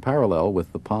ceiling. and parallel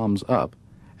with the palms up,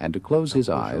 and to close Now his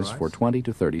close your eyes for eyes. 20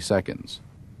 to 30 seconds.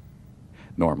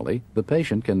 Normally, the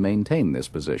patient can maintain this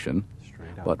position,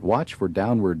 Straight out. but watch for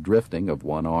downward drifting of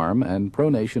one arm and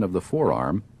pronation of the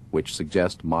forearm, which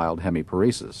suggest mild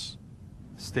hemiparesis.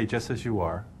 Stay just as you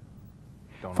are.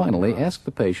 Don't Finally, open your eyes. ask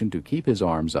the patient to keep his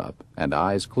arms up and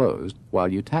eyes closed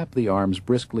while you tap the arms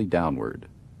briskly downward.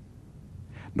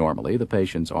 Normally, the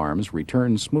patient's arms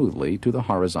return smoothly to the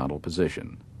horizontal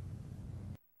position.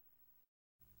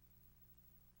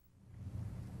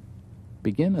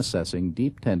 Begin assessing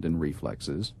deep tendon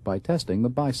reflexes by testing the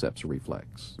biceps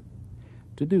reflex.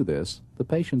 To do this, the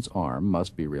patient's arm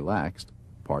must be relaxed,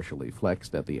 partially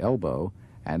flexed at the elbow,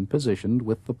 and positioned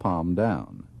with the palm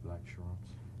down. Relax your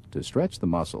arms. To stretch the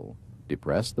muscle,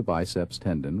 depress the biceps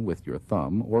tendon with your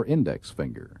thumb or index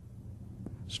finger.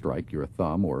 Strike your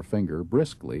thumb or finger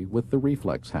briskly with the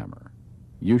reflex hammer.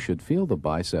 You should feel the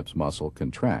biceps muscle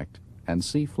contract and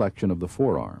see flexion of the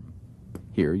forearm.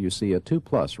 Here you see a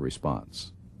 2+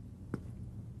 response.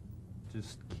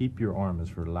 Just keep your arm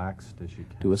as relaxed as you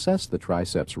can. To assess the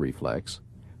triceps reflex,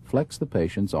 flex the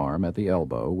patient's arm at the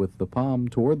elbow with the palm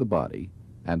toward the body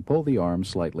and pull the arm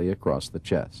slightly across the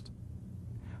chest.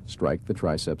 Strike the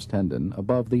triceps tendon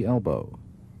above the elbow.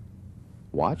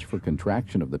 Watch for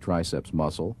contraction of the triceps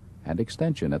muscle and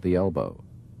extension at the elbow.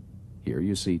 Here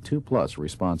you see 2+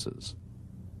 responses.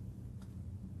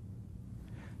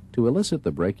 To elicit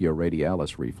the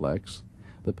brachioradialis reflex,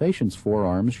 the patient's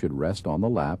forearms should rest on the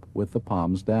lap with the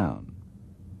palms down.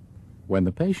 When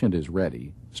the patient is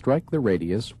ready, strike the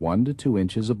radius 1 to 2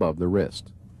 inches above the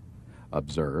wrist.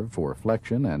 Observe for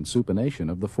flexion and supination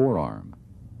of the forearm.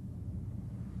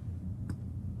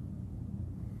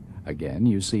 Again,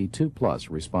 you see 2+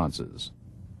 responses.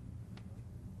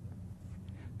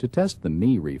 To test the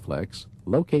knee reflex,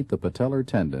 locate the patellar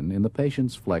tendon in the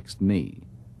patient's flexed knee.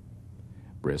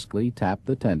 Briskly tap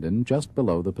the tendon just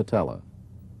below the patella.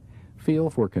 Feel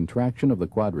for contraction of the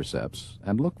quadriceps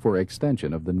and look for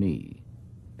extension of the knee.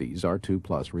 These are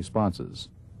 2+ responses.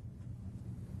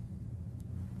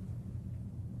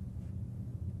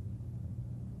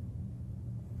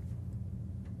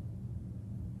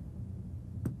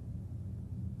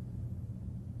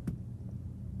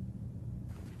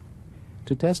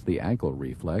 To test the ankle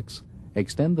reflex,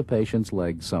 extend the patient's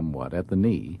leg somewhat at the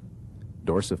knee,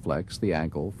 dorsiflex the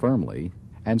ankle firmly,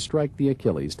 and strike the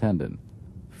Achilles tendon.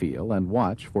 Feel and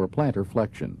watch for plantar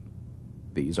flexion.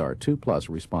 These are 2+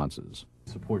 responses.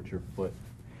 Support your foot.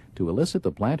 To elicit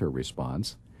the plantar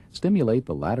response, stimulate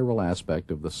the lateral aspect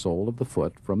of the sole of the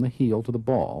foot from the heel to the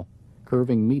ball,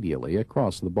 curving medially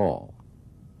across the ball.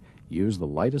 Use the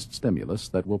lightest stimulus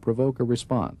that will provoke a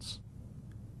response.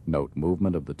 Note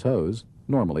movement of the toes,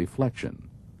 normally flexion.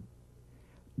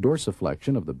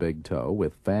 Dorsiflexion of the big toe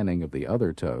with fanning of the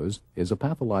other toes is a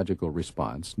pathological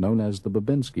response known as the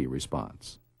Babinski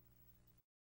response.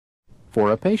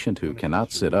 For a patient who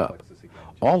cannot sit up,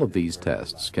 all of these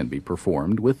tests can be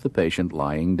performed with the patient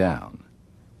lying down.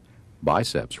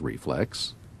 Biceps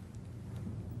reflex,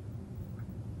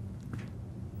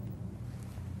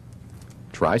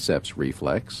 triceps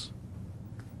reflex,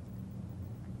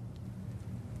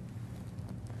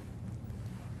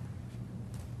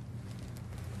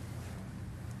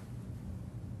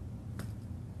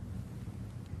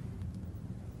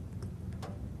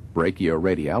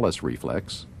 brachioradialis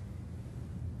reflex,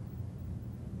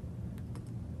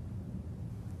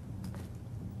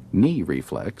 knee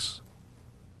reflex,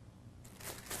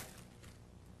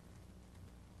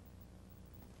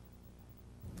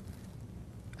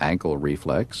 ankle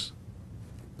reflex,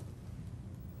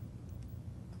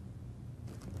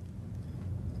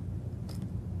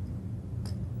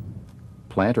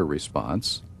 plantar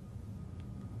response,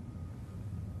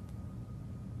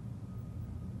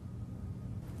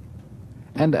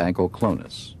 and ankle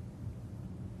clonus.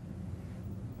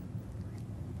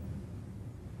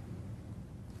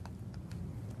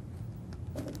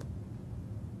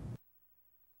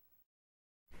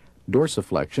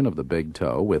 Dorsiflexion of the big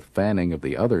toe with fanning of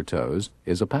the other toes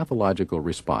is a pathological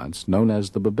response known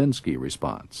as the Babinski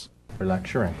response.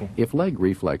 Relax your ankle. If leg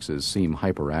reflexes seem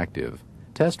hyperactive,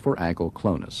 test for ankle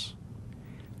clonus.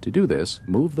 To do this,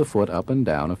 move the foot up and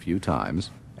down a few times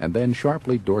and then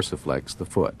sharply dorsiflex the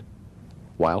foot.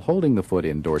 While holding the foot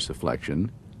in dorsiflexion,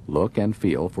 look and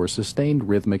feel for sustained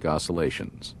rhythmic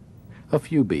oscillations. A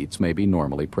few beats may be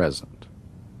normally present.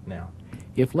 Now.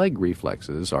 If leg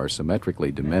reflexes are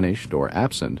symmetrically diminished or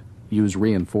absent, use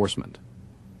reinforcement.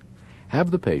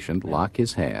 Have the patient lock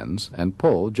his hands and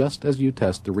pull just as you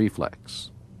test the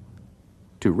reflex.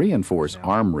 To reinforce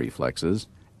arm reflexes,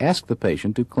 ask the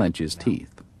patient to clench his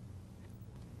teeth.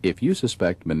 If you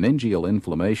suspect meningeal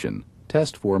inflammation,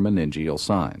 test for meningeal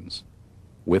signs.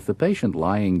 With the patient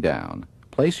lying down,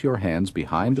 place your hands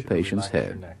behind the patient's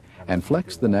head and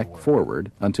flex the neck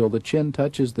forward until the chin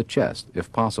touches the chest if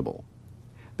possible.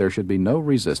 There should be no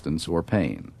resistance or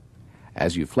pain.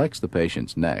 As you flex the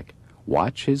patient's neck,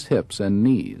 watch his hips and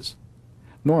knees.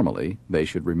 Normally, they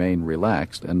should remain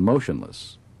relaxed and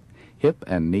motionless. Hip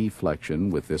and knee flexion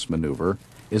with this maneuver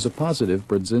is a positive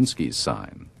Brudzinski's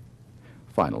sign.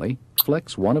 Finally,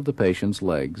 flex one of the patient's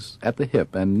legs at the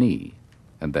hip and knee,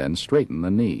 and then straighten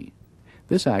the knee.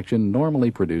 This action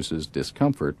normally produces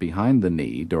discomfort behind the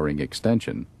knee during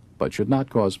extension, but should not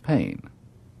cause pain.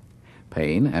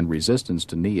 Pain and resistance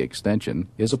to knee extension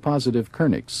is a positive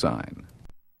Kernick's sign.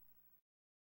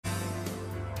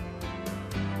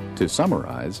 To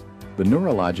summarize, the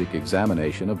neurologic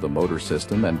examination of the motor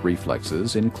system and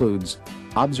reflexes includes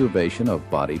observation of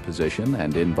body position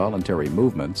and involuntary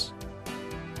movements,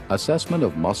 assessment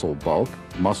of muscle bulk,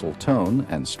 muscle tone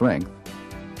and strength,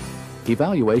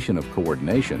 evaluation of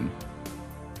coordination,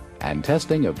 and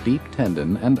testing of deep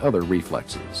tendon and other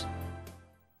reflexes.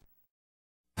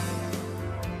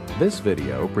 This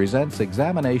video presents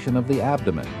examination of the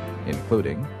abdomen,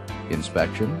 including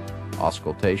inspection,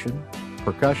 auscultation,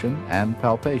 percussion and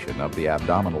palpation of the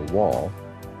abdominal wall,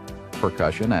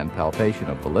 percussion and palpation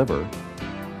of the liver,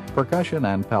 percussion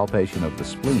and palpation of the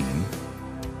spleen,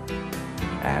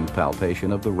 and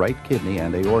palpation of the right kidney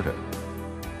and aorta.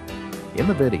 In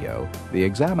the video, the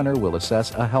examiner will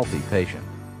assess a healthy patient.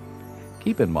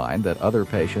 Keep in mind that other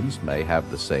patients may have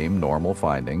the same normal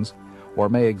findings or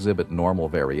may exhibit normal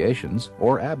variations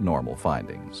or abnormal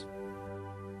findings.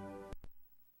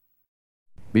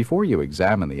 Before you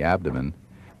examine the abdomen,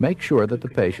 make sure that the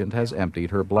patient has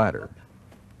emptied her bladder.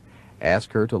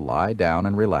 Ask her to lie down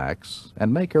and relax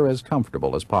and make her as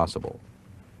comfortable as possible.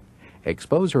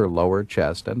 Expose her lower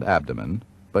chest and abdomen,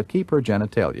 but keep her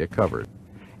genitalia covered.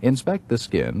 Inspect the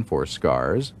skin for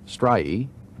scars, striae,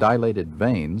 dilated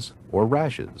veins, or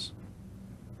rashes.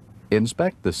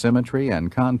 Inspect the symmetry and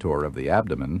contour of the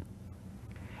abdomen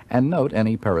and note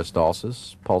any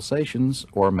peristalsis, pulsations,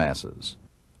 or masses.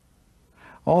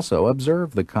 Also,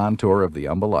 observe the contour of the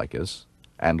umbilicus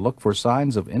and look for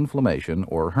signs of inflammation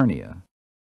or hernia.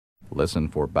 Listen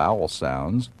for bowel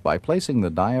sounds by placing the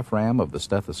diaphragm of the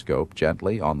stethoscope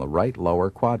gently on the right lower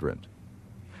quadrant.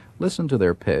 Listen to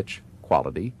their pitch,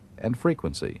 quality, and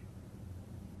frequency.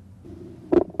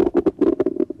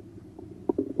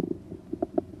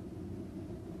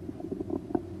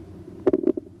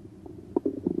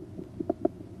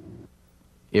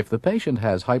 If the patient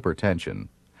has hypertension,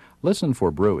 listen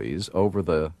for bruits over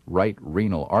the right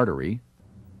renal artery,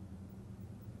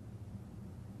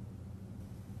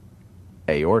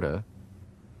 aorta,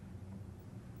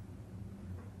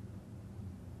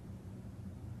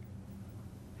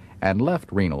 and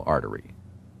left renal artery.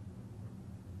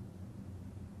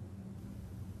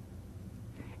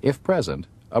 If present,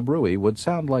 a bruit would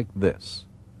sound like this.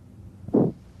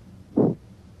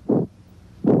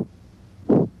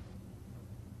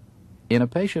 In a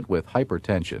patient with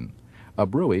hypertension, a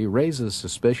bruit raises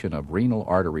suspicion of renal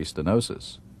artery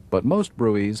stenosis, but most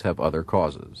bruits have other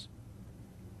causes.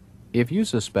 If you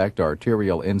suspect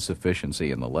arterial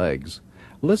insufficiency in the legs,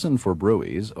 listen for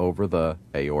bruits over the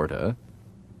aorta,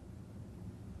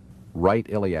 right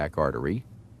iliac artery,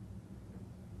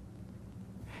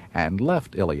 and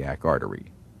left iliac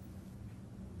artery.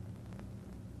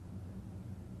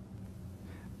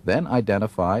 Then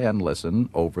identify and listen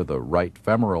over the right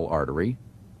femoral artery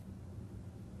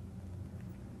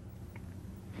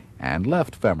and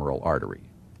left femoral artery.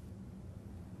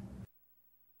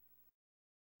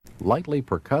 Lightly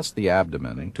percuss the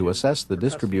abdomen to assess the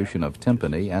distribution of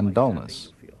tympany and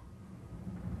dullness.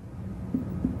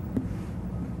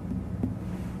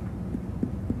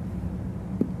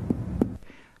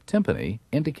 Tympany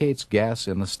indicates gas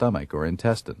in the stomach or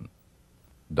intestine.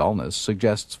 Dullness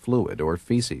suggests fluid or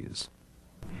feces.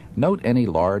 Note any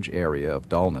large area of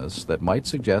dullness that might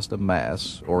suggest a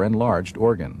mass or enlarged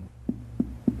organ.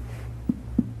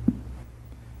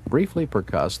 Briefly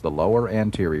percuss the lower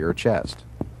anterior chest.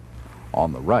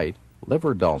 On the right,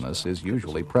 liver dullness is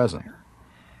usually present.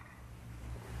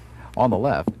 On the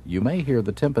left, you may hear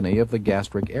the tympany of the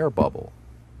gastric air bubble.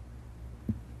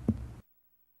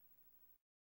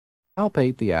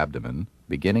 Palpate the abdomen,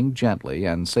 beginning gently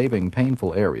and saving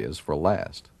painful areas for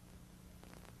last.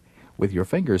 With your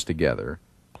fingers together,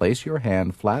 place your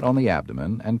hand flat on the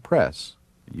abdomen and press,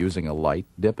 using a light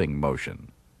dipping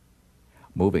motion.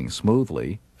 Moving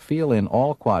smoothly, feel in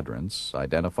all quadrants,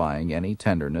 identifying any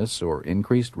tenderness or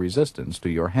increased resistance to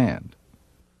your hand.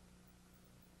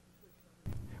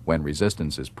 When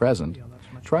resistance is present,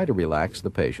 try to relax the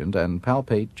patient and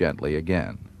palpate gently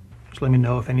again. Just let me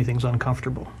know if anything's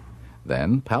uncomfortable.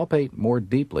 Then palpate more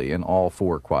deeply in all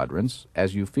four quadrants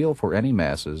as you feel for any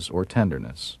masses or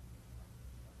tenderness.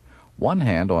 One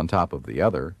hand on top of the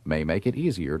other may make it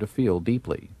easier to feel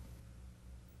deeply.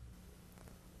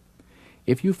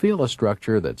 If you feel a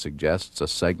structure that suggests a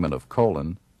segment of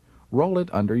colon, roll it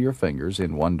under your fingers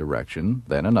in one direction,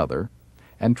 then another,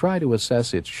 and try to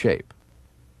assess its shape.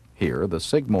 Here, the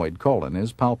sigmoid colon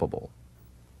is palpable.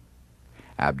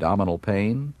 Abdominal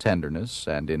pain, tenderness,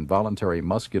 and involuntary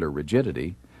muscular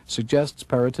rigidity suggests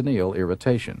peritoneal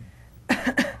irritation.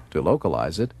 To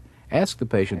localize it, ask the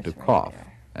patient to cough,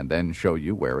 and then show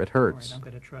you where it hurts.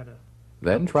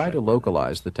 Then try to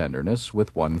localize the tenderness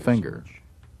with one finger.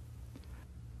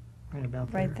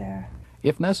 Right there.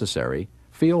 If necessary,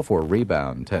 feel for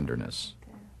rebound tenderness.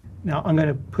 Now I'm going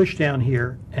to push down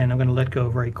here, and I'm going to let go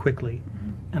very quickly.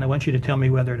 And I want you to tell me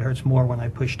whether it hurts more when I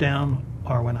push down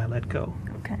or when I let go.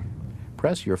 Okay.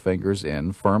 Press your fingers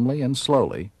in firmly and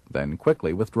slowly, then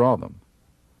quickly withdraw them.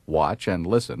 Watch and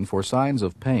listen for signs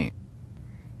of pain.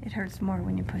 It hurts more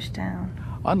when you push down.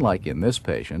 Unlike in this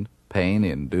patient, pain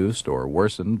induced or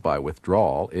worsened by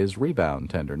withdrawal is rebound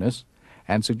tenderness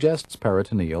and suggests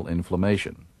peritoneal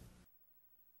inflammation.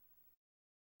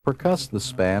 Percuss the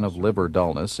span of liver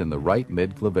dullness in the right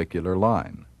midclavicular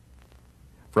line.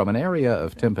 From an area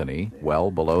of tympany well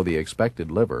below the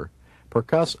expected liver,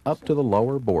 percuss up to the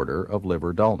lower border of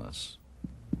liver dullness.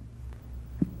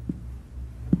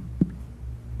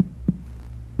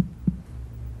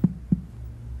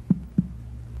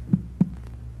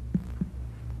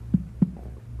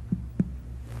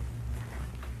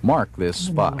 Mark this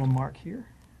spot. A little mark here.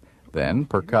 Then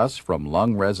percuss from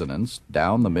lung resonance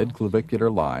down the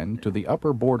midclavicular line to the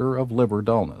upper border of liver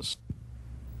dullness.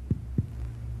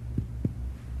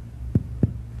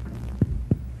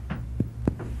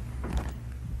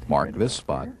 Mark this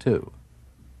spot too.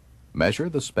 Measure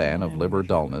the span of liver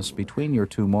dullness between your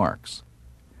two marks.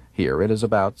 Here it is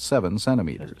about 7 Just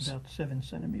centimeters. about 7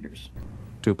 centimeters.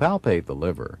 To palpate the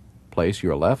liver, place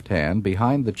your left hand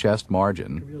behind the chest Take a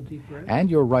margin real deep breath. and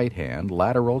your right hand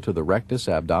lateral to the rectus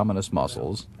abdominis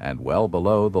muscles and well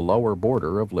below the lower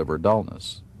border of liver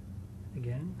dullness.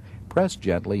 Again. Press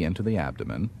gently into the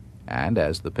abdomen, and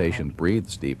as the patient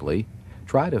breathes deeply,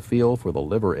 try to feel for the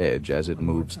liver edge as it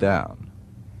moves down.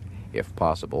 If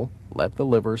possible, let the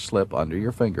liver slip under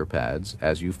your finger pads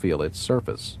as you feel its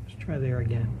surface. Let's try there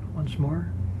again. Once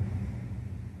more.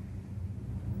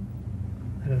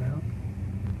 Let it out.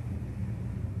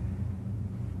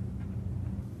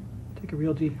 Take a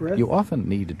real deep breath. You often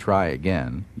need to try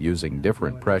again, using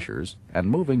different pressures and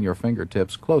moving your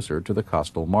fingertips closer to the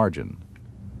costal margin.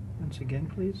 Once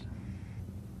again, please.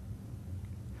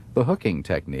 The hooking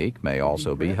technique may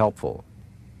also be helpful.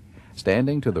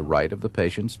 Standing to the right of the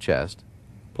patient's chest,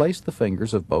 place the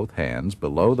fingers of both hands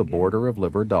below the border of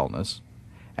liver dullness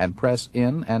and press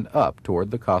in and up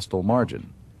toward the costal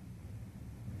margin.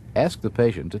 Ask the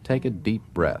patient to take a deep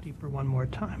breath. Deeper one more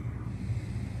time.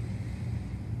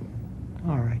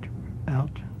 All right.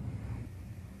 Out.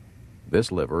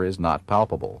 This liver is not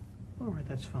palpable. All right,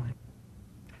 that's fine.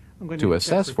 I'm going To check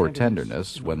assess for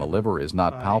tenderness in when the liver liver is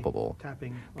not by palpable,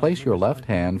 tapping on place the your liver left side.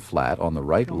 hand flat on the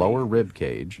right lower rib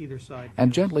cage Either side and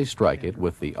feels gently strike it tender.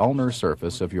 with the ulnar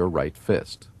surface of your right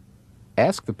fist.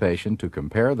 Ask the patient to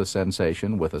compare the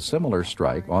sensation with a similar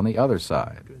strike on the other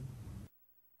side. Good.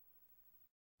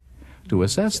 To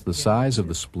assess the size of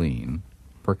the spleen,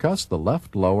 percuss the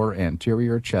left lower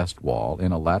anterior chest wall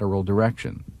in a lateral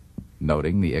direction,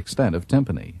 noting the extent of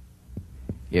tympany.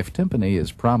 If tympany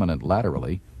is prominent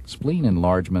laterally, spleen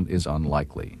enlargement is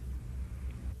unlikely.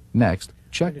 Next,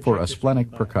 check for a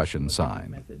splenic percussion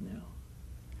sign. Method now.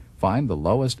 Find the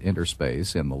lowest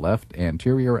interspace in the left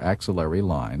anterior axillary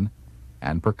line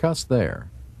and percuss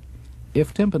there.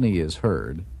 If tympany is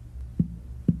heard,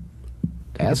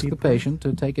 ask the patient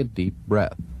to take a deep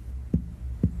breath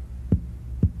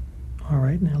All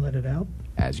right, now let it out.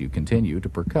 as you continue to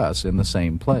percuss in the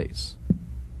same place.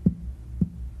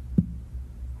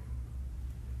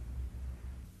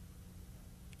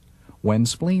 When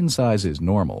spleen size is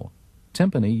normal,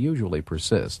 tympany usually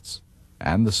persists,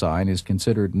 and the sign is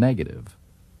considered negative.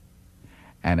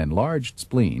 An enlarged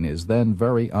spleen is then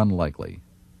very unlikely.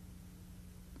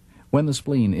 When the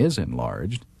spleen is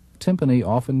enlarged, tympany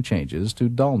often changes to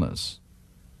dullness.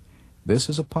 This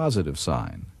is a positive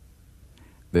sign.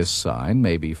 This sign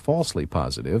may be falsely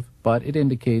positive, but it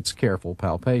indicates careful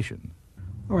palpation.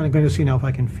 All right, I'm going to see now if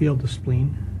I can feel the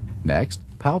spleen. Next,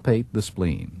 palpate the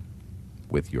spleen.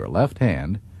 With your left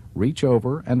hand, reach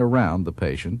over and around the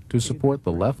patient to support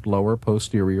the left lower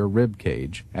posterior rib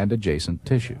cage and adjacent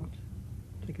tissue.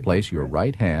 Take a Place deep your breath.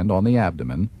 right hand on the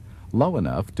abdomen, low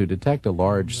enough to detect a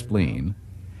large spleen,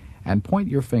 and point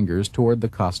your fingers toward the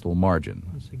costal margin.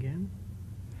 Once again.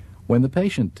 When the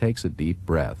patient takes a deep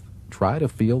breath, try to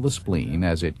feel the spleen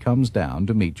as it comes down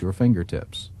to meet your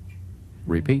fingertips.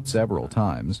 Repeat several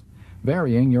times,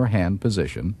 varying your hand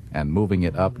position and moving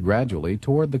it up gradually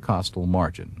toward the costal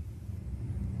margin.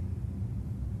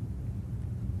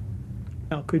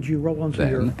 Now, could you roll onto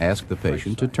your... Then ask the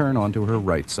patient to side. turn onto her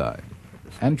right side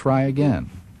and try again.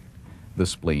 The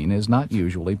spleen is not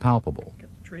usually palpable. Get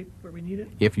the drape where we need it.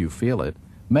 If you feel it,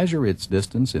 measure its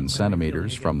distance in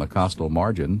centimeters from the costal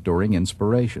margin during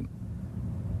inspiration.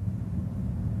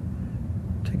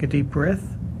 Take a deep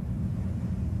breath.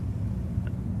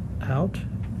 Out.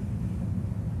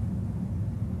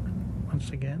 Once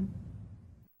again.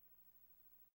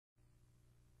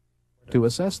 To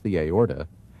assess the aorta,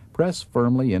 press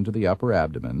firmly into the upper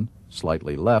abdomen,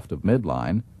 slightly left of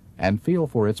midline, and feel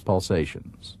for its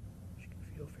pulsations. You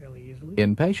can feel fairly easily.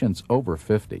 In patients over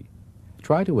 50,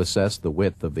 try to assess the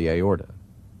width of the aorta.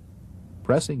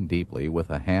 Pressing deeply with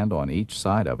a hand on each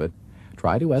side of it,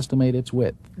 try to estimate its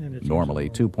width, And it's normally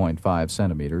also 2.5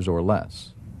 centimeters or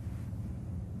less.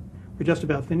 We're just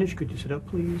about finished. Could you sit up,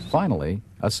 please? Finally,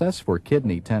 assess for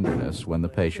kidney tenderness when the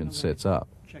patient sits up.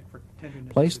 Check for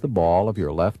tenderness. Place the ball of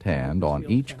your left hand on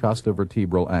each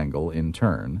costovertebral angle in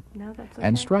turn No, that's okay.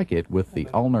 and strike it with the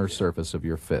ulnar surface of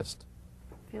your fist.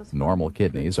 Feels Normal fine.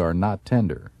 kidneys are not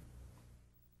tender.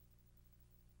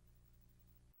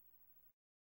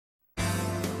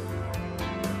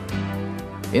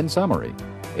 In summary,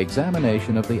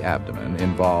 examination of the abdomen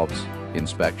involves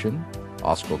inspection,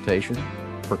 auscultation,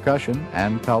 percussion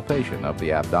and palpation of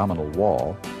the abdominal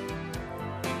wall,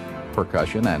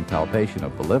 percussion and palpation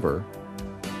of the liver,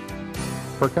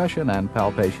 percussion and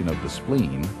palpation of the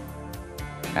spleen,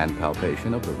 and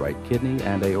palpation of the right kidney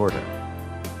and aorta.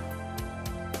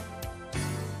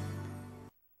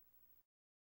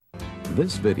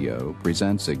 This video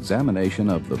presents examination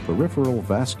of the peripheral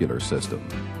vascular system,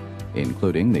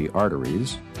 including the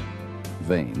arteries,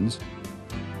 veins,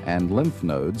 and lymph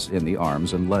nodes in the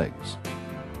arms and legs.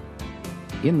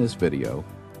 In this video,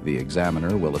 the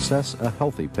examiner will assess a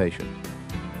healthy patient.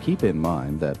 Keep in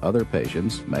mind that other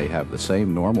patients may have the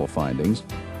same normal findings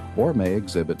or may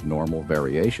exhibit normal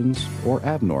variations or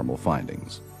abnormal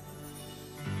findings.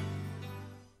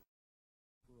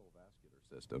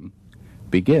 System.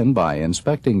 Begin by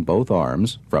inspecting both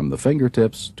arms from the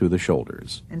fingertips to the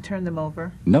shoulders. And turn them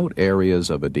over. Note areas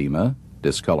of edema,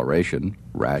 discoloration,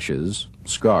 rashes,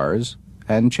 scars,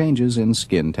 and changes in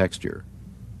skin texture.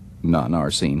 None are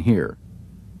seen here.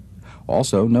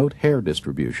 Also note hair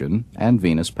distribution and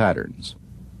venous patterns.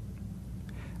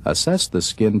 Assess the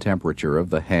skin temperature of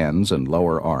the hands and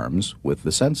lower arms with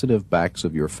the sensitive backs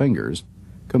of your fingers,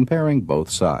 comparing both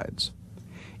sides.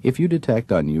 If you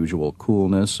detect unusual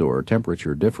coolness or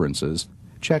temperature differences,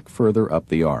 check further up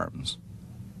the arms.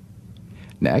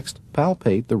 Next,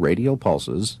 palpate the radial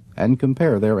pulses and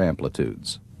compare their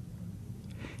amplitudes.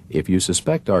 If you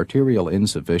suspect arterial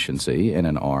insufficiency in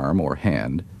an arm or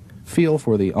hand, feel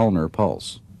for the ulnar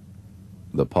pulse.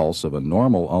 The pulse of a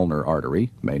normal ulnar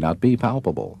artery may not be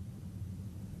palpable.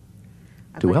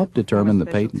 To help determine the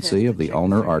patency of the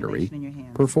ulnar artery,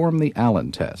 perform the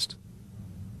Allen test.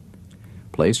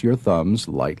 Place your thumbs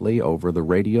lightly over the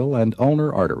radial and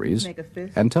ulnar arteries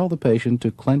and tell the patient to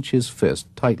clench his fist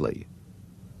tightly.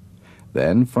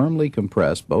 Then firmly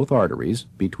compress both arteries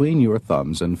between your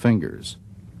thumbs and fingers.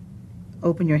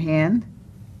 Open your hand.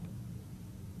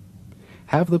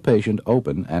 Have the patient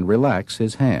open and relax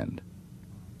his hand.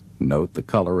 Note the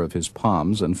color of his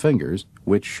palms and fingers,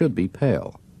 which should be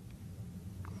pale.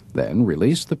 Then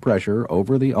release the pressure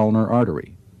over the ulnar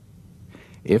artery.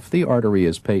 If the artery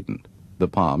is patent, the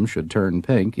palm should turn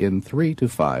pink in 3 to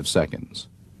 5 seconds.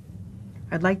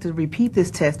 I'd like to repeat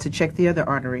this test to check the other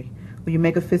artery. Will you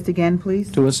make a fist again,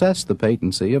 please? To assess the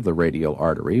patency of the radial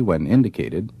artery when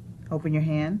indicated, Open your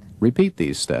hand. repeat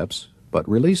these steps, but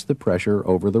release the pressure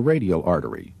over the radial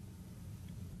artery.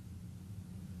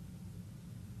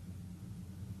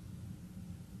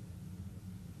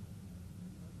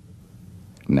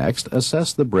 Next,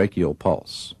 assess the brachial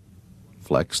pulse.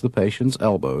 Flex the patient's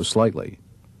elbow slightly.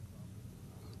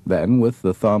 Then, with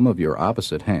the thumb of your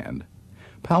opposite hand,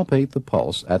 palpate the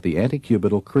pulse at the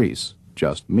antecubital crease,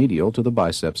 just medial to the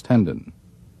biceps tendon.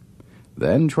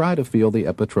 Then try to feel the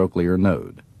epitrochlear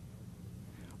node.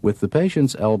 With the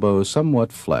patient's elbow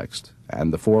somewhat flexed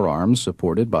and the forearms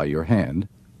supported by your hand,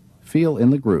 feel in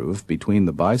the groove between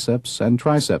the biceps and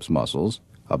triceps muscles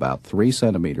about 3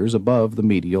 centimeters above the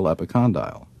medial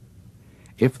epicondyle.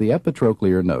 If the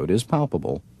epitrochlear node is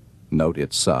palpable, note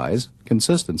its size,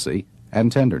 consistency, and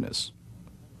tenderness.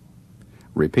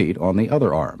 Repeat on the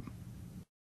other arm.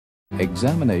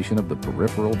 Examination of the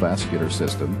peripheral vascular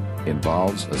system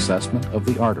involves assessment of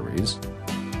the arteries,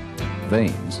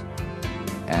 veins,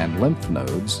 and lymph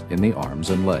nodes in the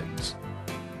arms and legs.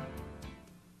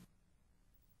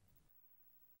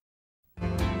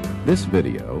 This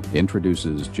video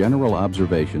introduces general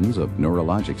observations of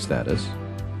neurologic status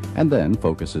and then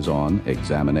focuses on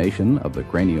examination of the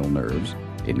cranial nerves,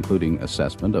 including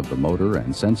assessment of the motor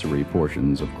and sensory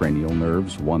portions of cranial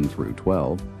nerves 1 through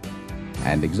 12,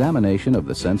 and examination of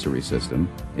the sensory system,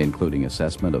 including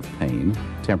assessment of pain,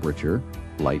 temperature,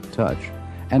 light touch,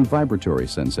 and vibratory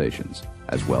sensations,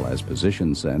 as well as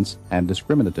position sense and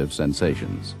discriminative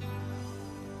sensations.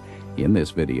 In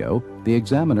this video, the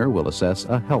examiner will assess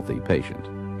a healthy patient.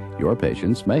 Your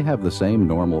patients may have the same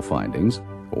normal findings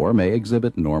or may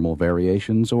exhibit normal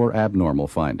variations or abnormal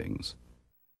findings.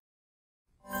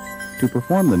 To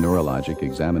perform the neurologic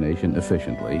examination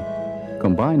efficiently,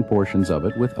 combine portions of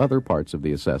it with other parts of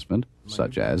the assessment,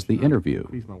 such as the interview.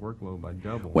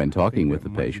 When talking with the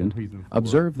patient,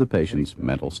 observe the patient's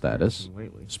mental status,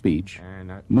 speech,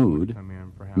 mood,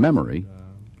 memory,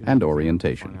 and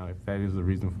orientation. If that is the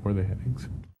reason for the headaches.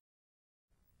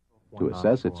 To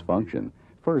assess its function,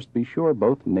 first be sure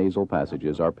both nasal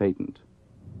passages are patent.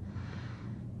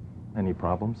 Any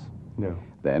problems? No.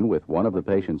 Then, with one of the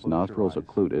patient's nostrils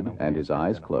occluded and his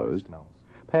eyes closed,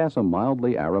 pass a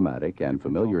mildly aromatic and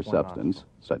familiar substance,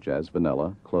 such as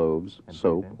vanilla, cloves,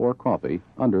 soap, or coffee,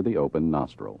 under the open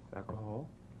nostril. Alcohol?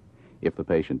 If the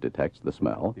patient detects the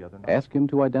smell, ask him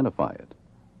to identify it.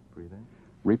 Breathe in.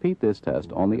 Repeat this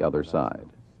test on the other side.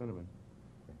 Cinnamon.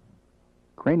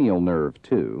 Cranial nerve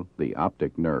 2, the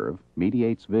optic nerve,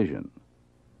 mediates vision.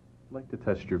 I'd like to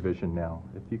test your vision now.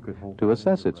 If you could hold. To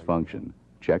assess its function,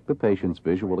 Check the patient's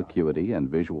visual acuity and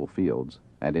visual fields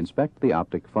and inspect the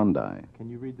optic fundi. Can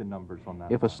you read the numbers on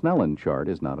that? If a Snellen chart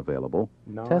is not available,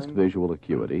 test visual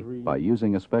acuity by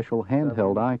using a special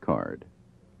handheld eye card.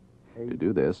 To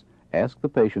do this, ask the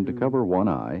patient to cover one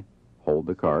eye, hold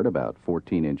the card about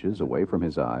 14 inches away from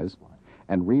his eyes,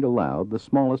 and read aloud the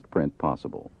smallest print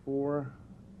possible. 4.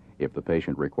 If the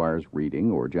patient requires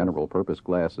reading or general-purpose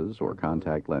glasses or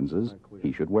contact lenses,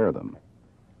 he should wear them.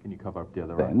 Can you cover up the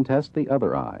other Then eye? test the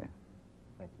other eye.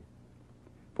 Thank you.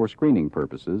 For screening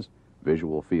purposes,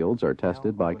 visual fields are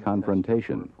tested by Now I'm gonna test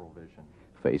confrontation. peripheral vision.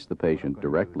 Face the What I'm patient gonna do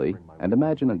is directly bring my and weight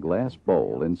imagine a to glass the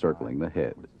bowl outside encircling the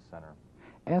head. towards the center.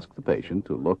 Ask the patient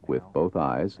to look with both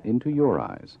eyes into your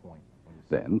eyes. Point when you see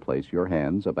Then place your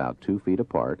hands about 2 feet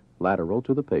apart, lateral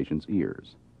to the patient's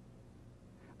ears.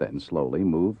 Then slowly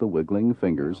move the wiggling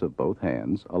fingers of both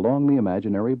hands along the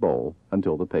imaginary bowl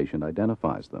until the patient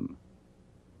identifies them.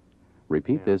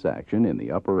 Repeat this action in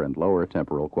the upper and lower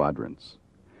temporal quadrants.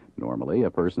 Normally, a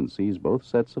person sees both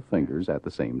sets of fingers at the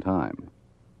same time.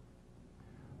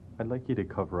 I'd like you to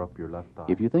cover up your left eye.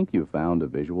 If you think you've found a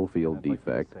visual field I'd like you to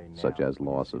defect, say such now, as when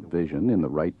you loss see of the vision in the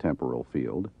right temporal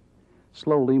field,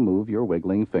 slowly move your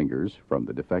wiggling fingers from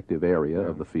the defective area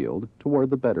of the field toward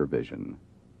the better vision.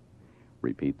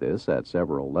 Repeat this at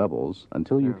several levels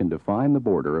until you can define the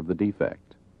border of the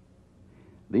defect.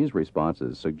 These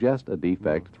responses suggest a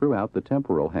defect throughout the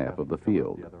temporal half of the Cover up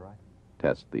field. the other eye.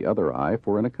 Test the other eye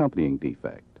for an accompanying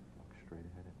defect. Look straight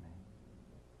ahead at me.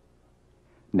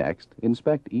 Next,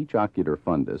 inspect each ocular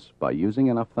fundus by using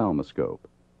an ophthalmoscope.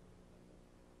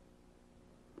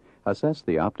 Assess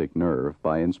the optic nerve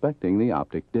by inspecting the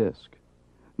optic disc.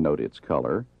 Note its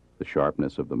color, the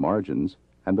sharpness of the margins,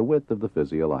 and the width of the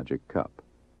physiologic cup.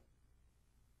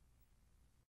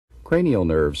 Cranial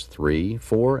nerves 3,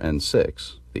 4, and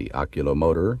 6, the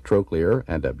oculomotor, trochlear,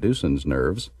 and abducens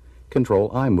nerves,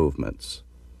 control eye movements.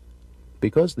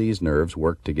 Because these nerves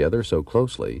work together so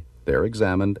closely, they're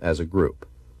examined as a group.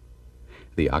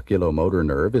 The oculomotor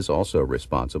nerve is also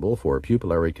responsible for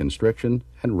pupillary constriction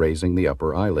and raising the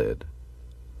upper eyelid.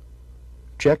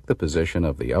 Check the position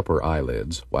of the upper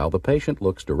eyelids while the patient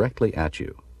looks directly at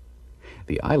you.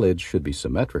 The eyelids should be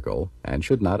symmetrical and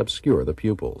should not obscure the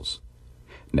pupils.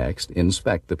 Next,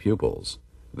 inspect the pupils.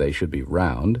 They should be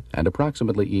round and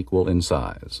approximately equal in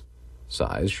size.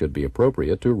 Size should be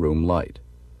appropriate to room light.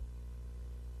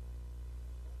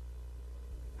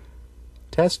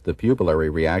 Test the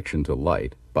pupillary reaction to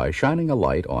light by shining a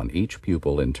light on each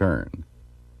pupil in turn.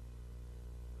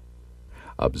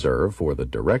 Observe for the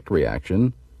direct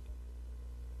reaction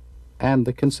and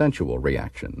the consensual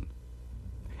reaction.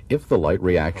 If the light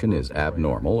reaction is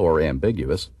abnormal or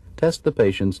ambiguous, test the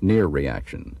patient's near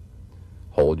reaction.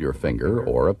 Hold your finger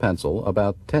or a pencil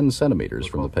about 10 centimeters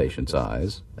from the patient's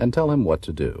eyes and tell him what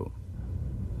to do.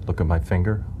 Look at my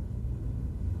finger.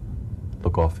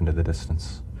 Look off into the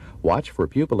distance. Watch for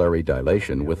pupillary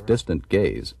dilation with distant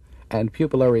gaze and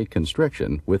pupillary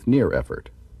constriction with near effort.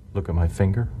 Look at my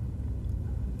finger.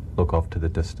 Look off to the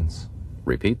distance.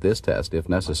 Repeat this test if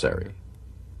necessary.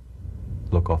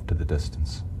 Look off to the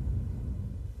distance.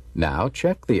 Now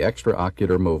check the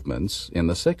extraocular movements in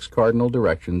the 6 cardinal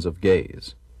directions of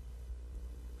gaze.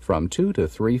 From 2 to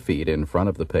 3 feet in front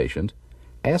of the patient,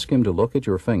 ask him to look at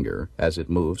your finger as it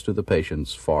moves to the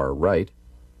patient's far right,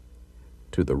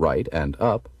 to the right and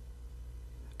up,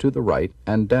 to the right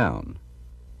and down.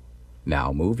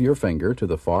 Now move your finger to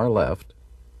the far left,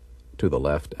 to the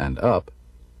left and up,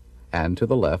 and to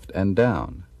the left and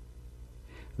down.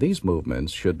 These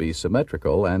movements should be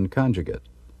symmetrical and conjugate.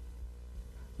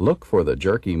 Look for the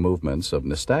jerky movements of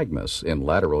nystagmus in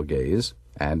lateral gaze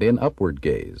and in upward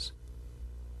gaze.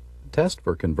 Test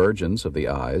for convergence of the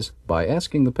eyes by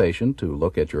asking the patient to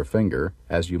look at your finger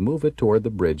as you move it toward the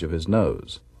bridge of his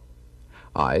nose.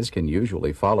 Eyes can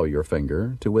usually follow your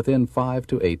finger to within 5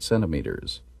 to 8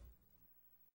 centimeters.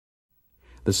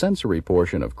 The sensory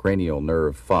portion of cranial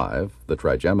nerve 5, the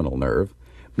trigeminal nerve,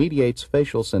 mediates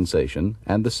facial sensation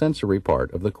and the sensory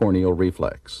part of the corneal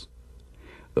reflex.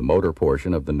 The motor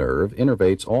portion of the nerve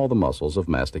innervates all the muscles of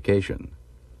mastication.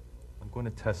 I'm going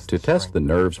to test To test the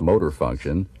nerve's motor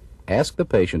function, ask the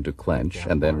patient to clench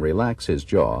and then relax his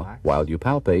jaw while you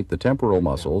palpate the temporal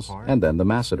muscles and then the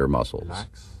masseter muscles.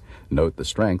 Relax. Note the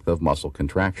strength of muscle Down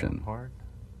contraction. hard.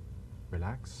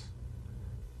 Relax.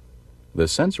 The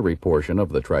sensory portion of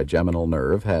the trigeminal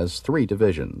nerve has 3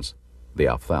 divisions: the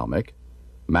ophthalmic,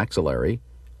 maxillary,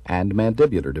 and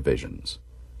mandibular divisions.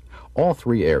 All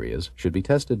 3 areas should be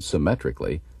tested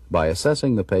symmetrically by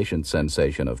assessing the patient's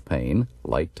sensation of pain,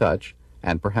 light touch,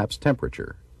 and perhaps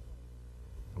temperature.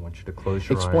 I want you to close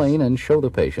your eyes. Explain and show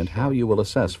the patient how you will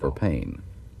assess for pain.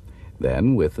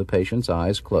 Then, with the patient's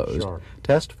eyes closed, Sharp.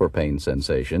 test for pain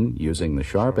sensation using the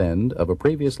sharp end of a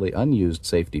previously unused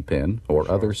safety pin or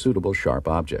other suitable sharp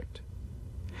object.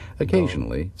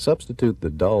 Occasionally, substitute the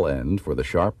dull end for the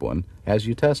sharp one as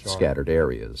you test Sharp. scattered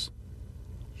areas.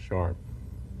 Sharp.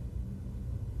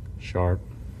 Sharp.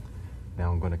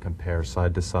 Now I'm going to compare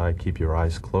side to side. Keep your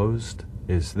eyes closed.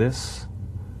 Is this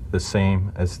the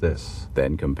same as this?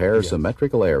 Then compare Yes.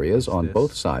 symmetrical areas Is on this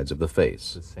both sides of the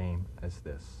face. the same as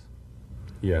this?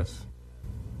 Yes.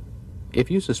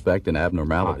 If you suspect an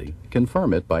abnormality,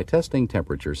 confirm it by testing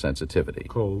temperature sensitivity.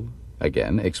 Cold.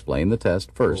 Again, explain the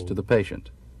test first to the patient.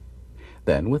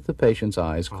 Then, with the patient's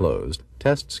eyes closed,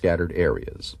 test scattered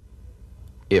areas.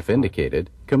 If indicated,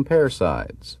 compare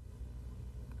sides.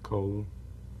 Cold.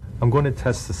 I'm going to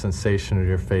test the sensation of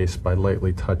your face by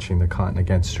lightly touching the cotton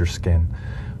against your skin.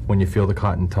 When you feel the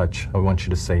cotton touch, I want you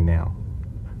to say now.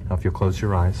 Now if you'll close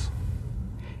your eyes.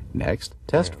 Next,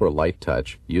 test for light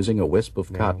touch using a wisp of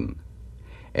Now. cotton.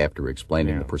 After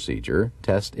explaining the Now. procedure,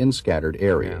 test in scattered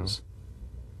areas.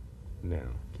 Now.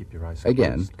 Keep your eyes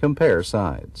Again, closed. compare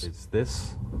sides. Is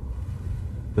this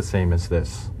the same as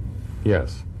this? To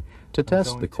Yes. I'm test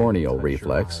going the to corneal touch your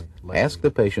reflex, eye lightly ask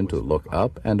the patient to with look cotton.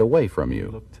 up and away from You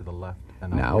you. look to the left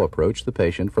and Now upward. approach the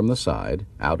patient from the side,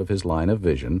 out of his line of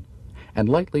vision, and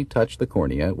lightly touch the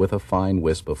cornea with a fine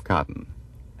wisp of cotton.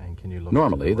 And can you look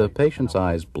Normally, to the right and patient's upward?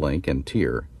 eyes blink and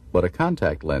tear, but a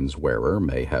contact lens wearer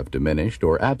may have diminished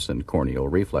or absent corneal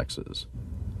reflexes.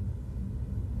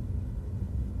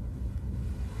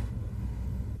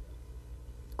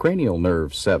 Cranial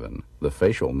nerve 7, the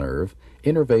facial nerve,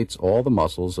 innervates all the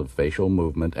muscles of facial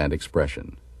movement and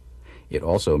expression. It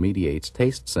also mediates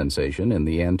taste sensation in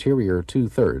the anterior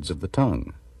two-thirds of the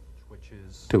tongue. Which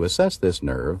is To assess this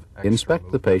nerve, Extra inspect the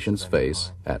movements of patient's any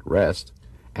face kind. at rest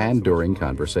and during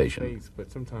conversation.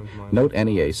 Note Note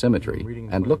any asymmetry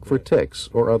and look for tics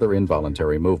or other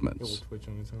involuntary movements.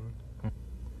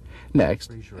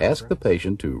 Next, Raise your ask the eyebrows.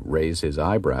 patient to raise his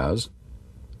eyebrows,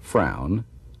 frown,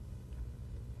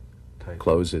 tight.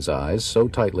 close his eyes so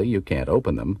tightly you can't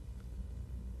open them,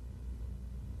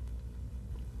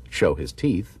 show his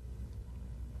teeth,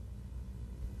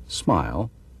 smile,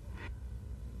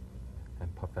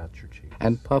 And puff out your cheeks.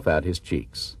 and puff out his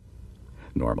cheeks.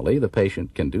 Normally, the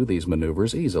patient can do these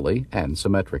maneuvers easily and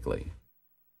symmetrically.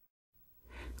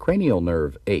 Cranial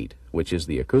nerve 8, which is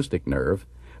the acoustic nerve,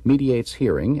 mediates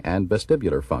hearing and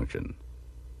vestibular function.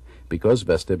 Because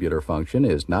vestibular function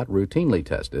is not routinely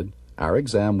tested, our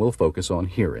exam will focus on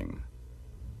hearing.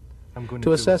 I'm going To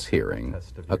do a assess simple hearing,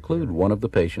 test of your occlude hearing. one of the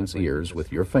patient's I'd like you ears to with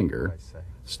just your repeat what finger, I say.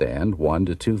 stand 1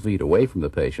 to 2 feet away from the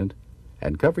patient,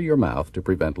 and cover your mouth to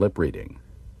prevent lip reading.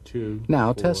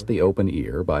 Now test the open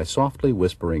ear by softly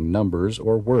whispering numbers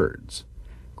or words.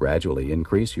 Gradually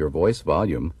increase your voice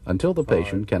volume until the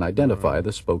patient can identify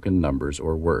the spoken numbers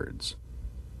or words.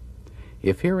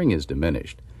 If hearing is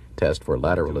diminished, test for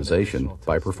lateralization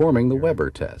by performing the Weber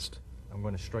test. I'm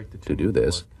going to strike the To do tuning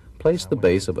this, fork. place I the want you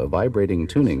base to of a tell me what vibrating your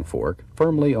ears tuning say. fork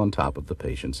firmly on top of the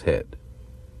patient's head.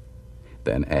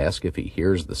 Then ask if he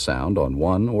hears the sound on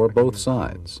one or both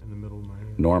sides.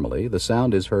 Normally, the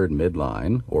sound is heard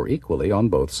midline or equally on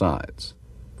both sides.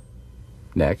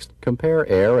 Next, compare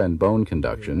air and bone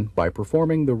conduction by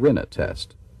performing the Rinna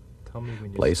test. Tell me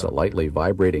when you Place a stop lightly hearing.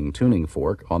 vibrating tuning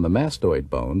fork on the mastoid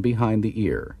bone behind the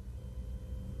ear.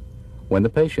 When the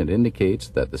patient indicates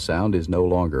that the sound is no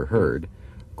longer heard,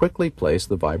 quickly place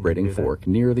the vibrating hear that? fork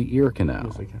near the ear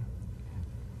canal.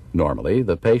 Normally,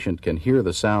 the patient can hear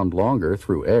the sound longer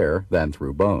through air than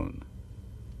through bone.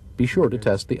 Be sure to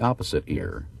test the opposite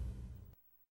ear.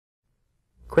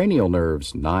 Cranial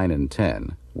nerves 9 and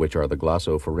 10, which are the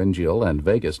glossopharyngeal and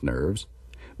vagus nerves,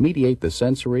 mediate the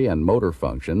sensory and motor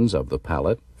functions of the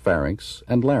palate, pharynx,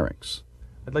 and larynx.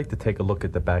 I'd like to take a look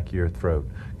at the back of your throat.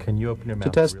 Can you open your mouth To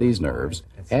test really these wide nerves,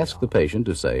 and say, ask the "Ah"? patient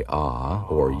to say ah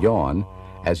or yawn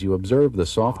as you observe the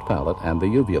soft palate and the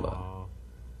uvula.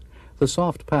 The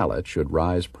soft palate should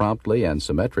rise promptly and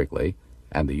symmetrically,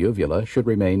 and the uvula should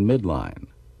remain midline.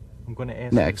 I'm going to ask you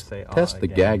to Next, say, "Ah," test the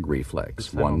again. gag This reflex,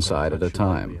 time I'm one gonna side at a touch you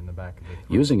lightly time. in the back of the throat.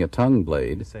 Using a tongue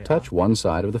blade, Say, touch "Ah." one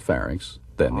side of the pharynx,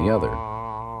 then the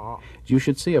other. You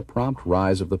should see a prompt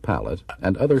rise of the palate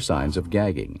and other signs of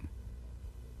gagging.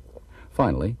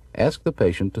 Finally, ask the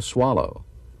patient to swallow.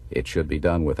 It should be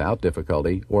done without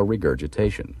difficulty or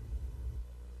regurgitation.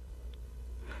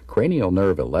 Cranial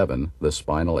nerve 11, the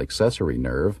spinal accessory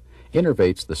nerve,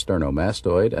 innervates the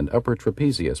sternomastoid and upper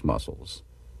trapezius muscles.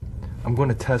 I'm going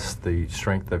to test the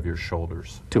strength of your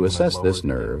shoulders. To I'm gonna assess lower this the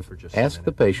ear nerve, for just a ask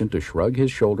the minute. patient to shrug his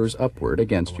shoulders upward I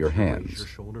against want your you to raise hands. your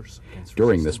shoulders against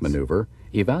During this resistance. maneuver,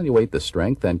 evaluate the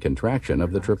strength and contraction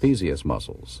of the trapezius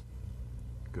muscles.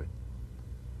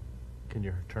 Can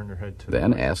you turn your head to the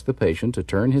Then right ask the patient to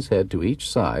turn his head to each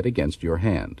side against your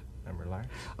hand. and relax?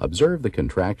 Observe the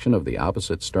contraction of the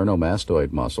opposite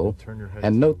sternomastoid muscle Turn your head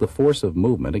and to note the left. force of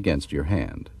movement against your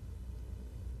hand.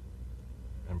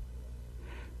 And-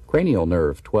 Cranial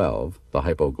nerve 12, the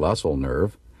hypoglossal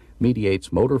nerve,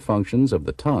 mediates motor functions of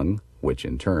the tongue, which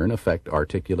in turn affect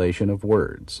articulation of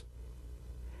words.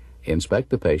 Inspect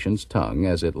the patient's tongue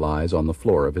as it lies on the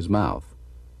floor of his mouth.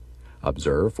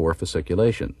 Observe for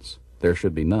fasciculations. There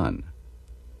should be none.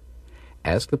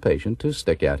 Ask the patient to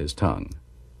stick out his tongue.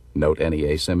 Note any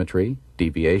asymmetry,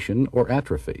 deviation, or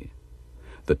atrophy.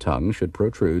 The tongue should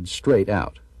protrude straight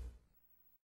out.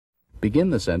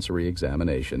 Begin the sensory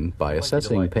examination by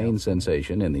assessing pain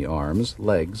sensation in the arms,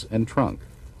 legs, and trunk.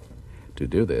 To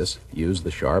do this, use the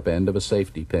sharp end of a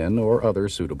safety pin or other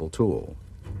suitable tool.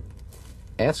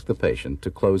 Ask the patient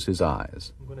to close his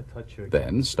eyes. I'm going to touch you again.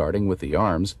 Then, starting with the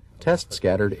arms, test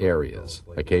scattered areas,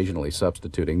 occasionally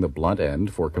substituting the blunt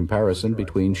end for comparison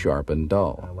between sharp and And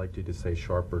dull. I'd like you to say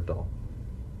sharp or dull.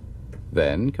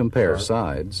 Then compare Sharp.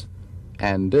 sides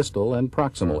and distal and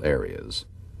proximal areas.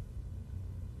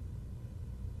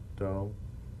 Dull.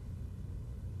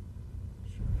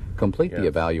 Complete the Yes.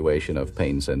 evaluation of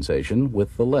pain sensation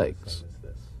with the legs. Same as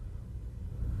this.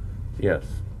 Yes.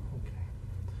 Okay.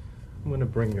 I'm going to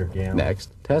bring your gown.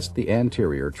 Next, test the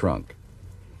anterior trunk.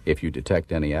 If you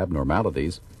detect any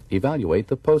abnormalities, evaluate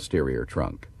the posterior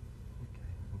trunk.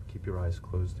 Okay. Keep your eyes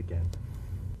closed again.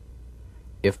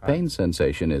 If pain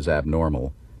sensation is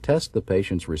abnormal, test the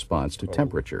patient's response to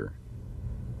temperature.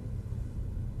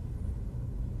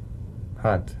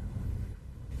 Hot.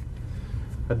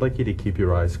 I'd like you to keep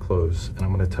your eyes closed, and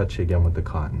I'm going to touch you again with the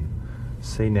cotton.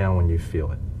 Say now when you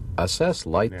feel it. Assess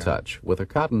light Now. touch with a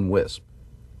cotton wisp.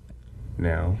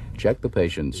 Now. Check the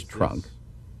patient's Is this trunk.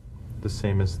 the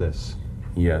same as this?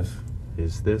 Yes.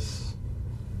 Is this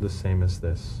the same as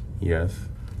this? Yes.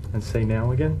 And say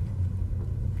now again.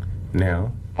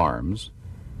 Now. Arms,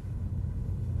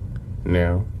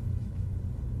 Now.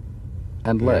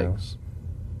 and Now. legs.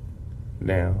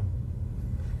 Now.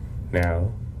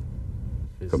 Now.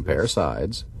 Is Compare this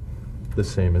sides the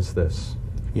same as this?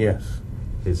 Yes.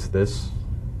 Is this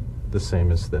the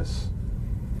same as this?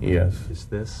 Yes. Is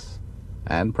this?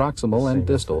 and proximal Same and as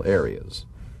distal this. areas.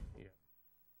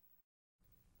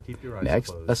 Keep your eyes Next,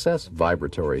 closed. assess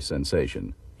vibratory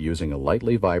sensation using a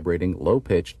lightly vibrating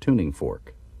low-pitched tuning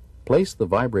fork. Place the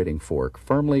vibrating fork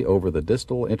firmly over the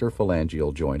distal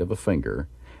interphalangeal joint of a finger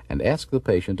and ask the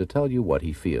patient to tell you what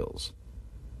he feels.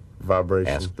 Vibration.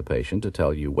 Ask the patient to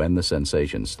tell you when the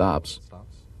sensation stops,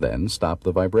 Stops. then stop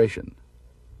the vibration.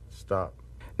 Stop.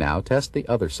 Now test the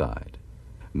other side.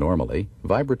 Normally,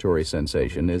 vibratory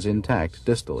sensation is intact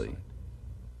distally.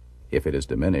 If it is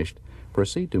diminished,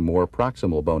 proceed to more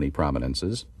proximal bony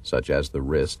prominences, such as the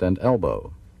wrist and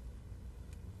elbow.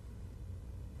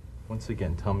 Once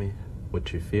again, tell me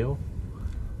what you feel.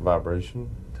 Vibration.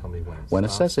 Tell me when it When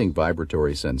stops. assessing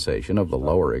vibratory sensation of the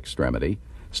lower extremity,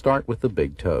 start with the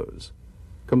big toes.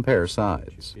 Compare What you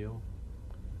sides. feel.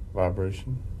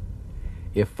 Vibration.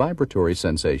 If vibratory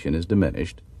sensation is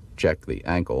diminished, check the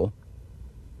ankle,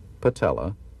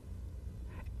 patella,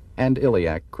 and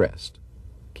iliac crest.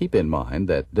 Keep in mind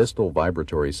that distal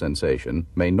vibratory sensation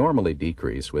may normally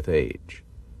decrease with age.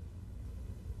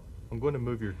 I'm going to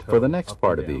move your toe For the next up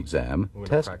part and of the down. exam, I'm gonna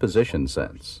test practice position one first.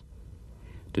 sense.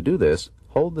 To do this,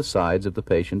 hold the sides of the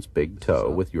patient's big This is toe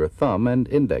up. with your thumb and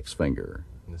index finger.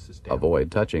 And this is down.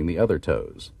 Avoid touching the other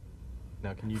toes.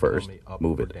 Now, can you First, tell me up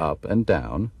move or it down? up and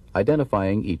down,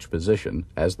 identifying each position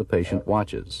as the patient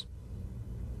watches.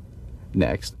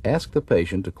 Next, ask the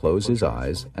patient to close his Close your eyes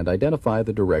eyes for me. and identify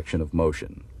the direction of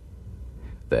motion.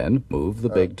 Then, move the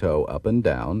big toe up and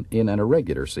down in an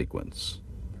irregular sequence.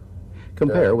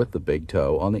 Compare Down. with the big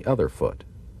toe on the other foot.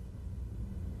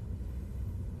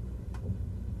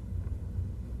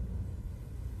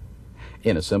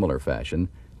 In a similar fashion,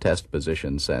 test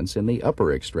position sense in the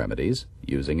upper extremities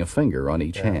using a finger on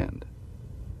each Down. hand.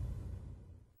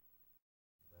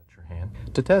 That's your hand.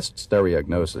 To test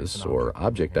stereognosis or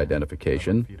object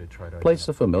identification, For you to try to place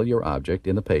a identify. familiar object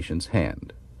in the patient's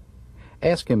hand.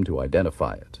 Ask him to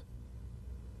identify it.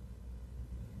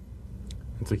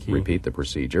 It's a key. Repeat the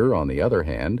procedure on the other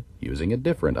hand using a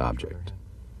different object.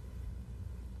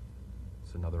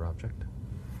 It's another object.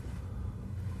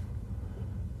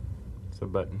 It's a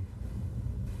button.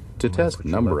 To I'm gonna test put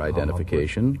your number left palm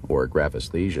identification or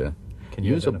graphesthesia, Can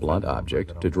you use a identify blunt the number object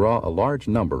that to I'm draw talking a large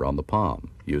number on the palm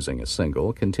using a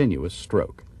single continuous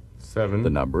stroke. 7. The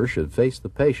number should face the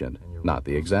patient, And your not right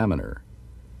the palm. examiner.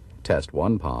 Test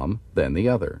one palm, then the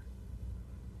other.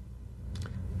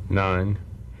 9.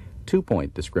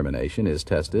 Two-point discrimination is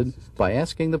tested by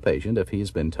asking the patient if he's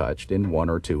been touched in one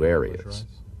or two areas.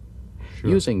 Sure.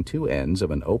 Using two ends of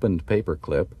an opened paper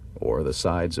clip or the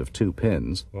sides of two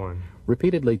pins, 1,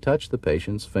 repeatedly touch the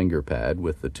patient's finger pad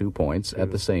with the 2 points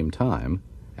at the same time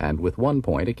and with 1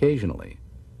 point occasionally.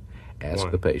 Ask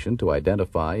 1. the patient to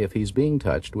identify if he's being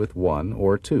touched with 1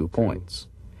 or 2 points.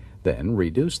 Then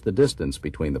reduce the distance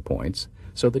between the points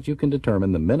so that you can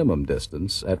determine the minimum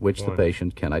distance at which the 1.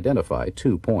 patient can identify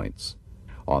 2 points.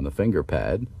 On the finger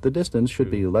pad, the distance should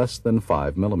be less than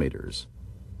 5 millimeters.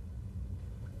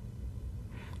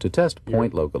 To test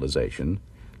point localization,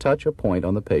 touch a point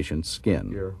on the patient's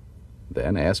skin. Here.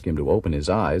 Then ask him to open his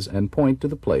eyes and point to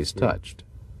the place touched.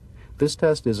 This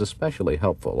test is especially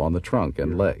helpful on the trunk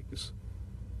and legs.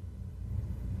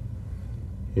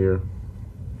 Here.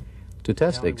 To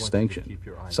test Now I want you to extinction, keep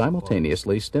your eyes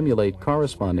simultaneously stimulate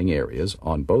corresponding areas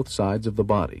on both sides of the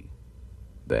body.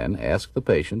 Then ask the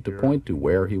patient to point to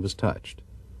where he was touched.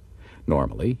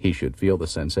 Normally, he should feel the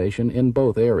sensation in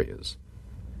both areas.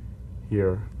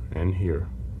 Here and here.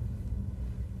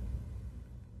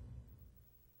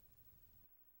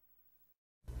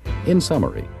 In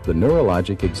summary, the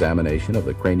neurologic examination of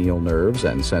the cranial nerves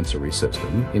and sensory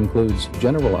system includes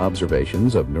general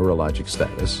observations of neurologic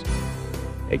status,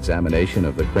 examination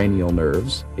of the cranial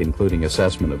nerves, including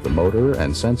assessment of the motor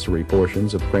and sensory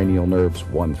portions of cranial nerves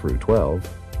 1 through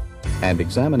 12, and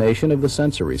examination of the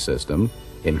sensory system,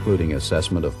 including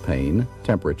assessment of pain,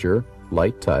 temperature,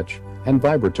 light touch, and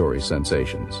vibratory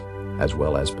sensations, as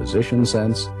well as position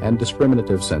sense and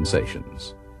discriminative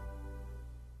sensations.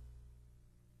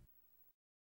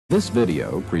 This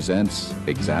video presents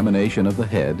examination of the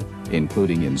head,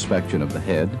 including inspection of the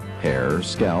head, hair,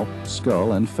 scalp,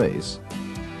 skull, and face,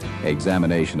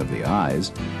 examination of the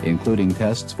eyes, including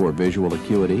tests for visual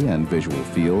acuity and visual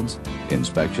fields,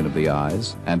 inspection of the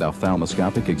eyes, and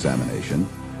ophthalmoscopic examination,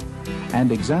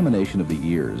 and examination of the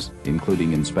ears,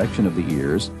 including inspection of the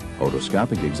ears,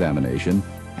 otoscopic examination,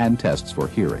 and tests for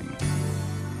hearing.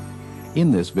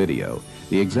 In this video,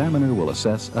 the examiner will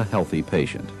assess a healthy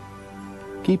patient.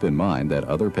 Keep in mind that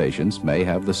other patients may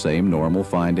have the same normal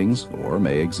findings or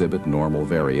may exhibit normal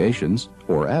variations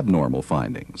or abnormal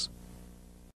findings.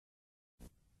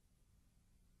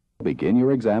 Begin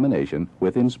your examination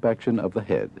with inspection of the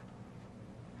head.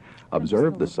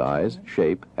 Observe the size,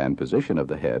 shape, and position of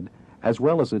the head, as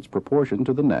well as its proportion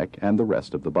to the neck and the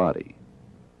rest of the body.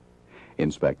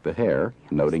 Inspect the hair,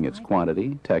 noting its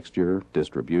quantity, texture,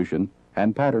 distribution,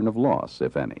 and pattern of loss,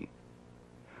 if any.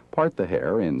 Part the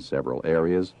hair in several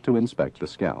areas to inspect the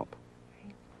scalp.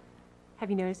 Have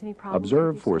you noticed any problems?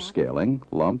 Observe for scaling,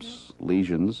 lumps,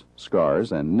 lesions,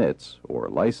 scars, and nits, or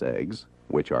lice eggs,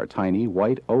 which are tiny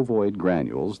white ovoid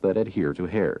granules that adhere to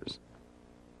hairs.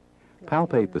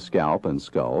 Palpate the scalp and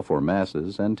skull for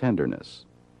masses and tenderness.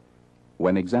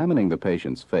 When examining the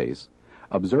patient's face,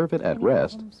 observe it at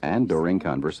rest and during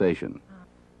conversation.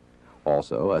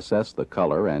 Also, assess the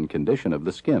color and condition of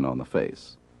the skin on the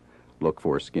face. Look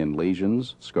for skin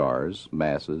lesions, scars,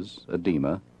 masses,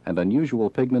 edema, and unusual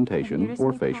pigmentation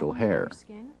or facial hair.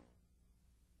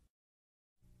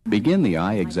 Begin the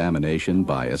eye examination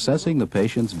by assessing the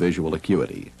patient's visual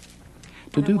acuity.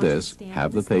 To do this,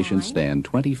 have the patient stand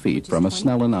 20 feet from a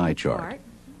Snellen eye chart.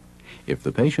 If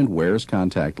the patient wears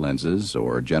contact lenses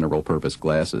or general-purpose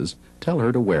glasses, tell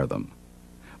her to wear them.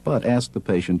 But ask the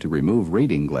patient to remove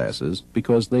reading glasses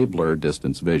because they blur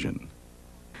distance vision.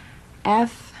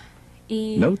 F,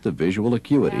 E, Note the visual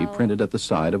acuity printed at the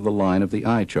side of the line of the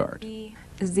eye chart. E,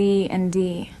 Z, and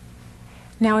D.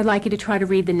 Now I'd like you to try to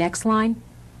read the next line.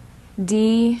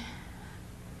 D,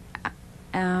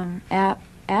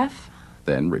 F.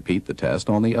 Then repeat the test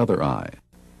on the other eye.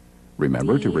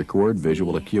 Remember to record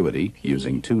visual acuity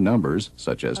using two numbers,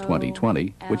 such as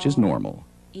 20/20, which is normal.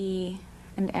 E,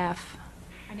 and F.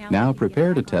 Now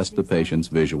prepare to test the patient's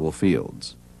visual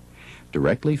fields.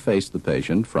 Directly face the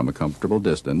patient from a comfortable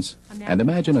distance and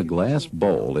imagine a glass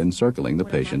bowl encircling the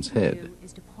patient's head.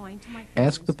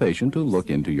 Ask the patient to look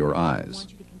into your eyes.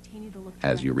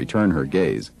 As you return her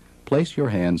gaze, place your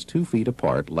hands 2 feet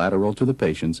apart lateral to the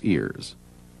patient's ears.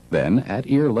 Then, at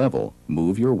ear level,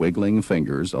 move your wiggling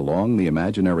fingers along the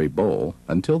imaginary bowl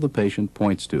until the patient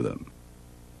points to them.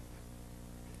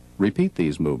 Repeat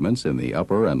these movements in the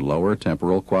upper and lower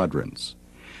temporal quadrants.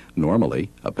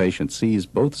 Normally, a patient sees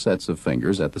both sets of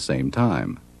fingers at the same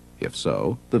time. If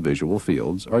so, the visual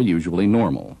fields are usually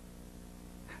normal.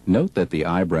 Note that the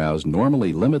eyebrows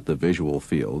normally limit the visual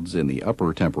fields in the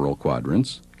upper temporal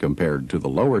quadrants compared to the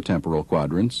lower temporal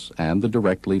quadrants and the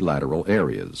directly lateral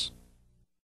areas.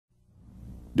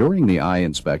 During the eye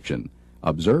inspection,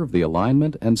 observe the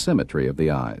alignment and symmetry of the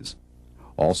eyes.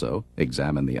 Also,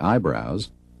 examine the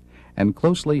eyebrows and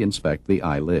closely inspect the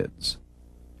eyelids.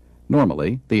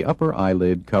 Normally, the upper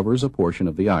eyelid covers a portion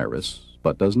of the iris,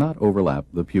 but does not overlap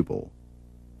the pupil.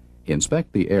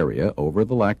 Inspect the area over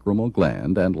the lacrimal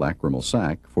gland and lacrimal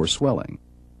sac for swelling.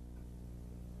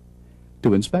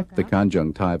 To inspect the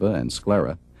conjunctiva and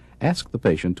sclera, ask the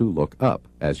patient to look up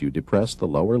as you depress the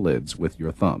lower lids with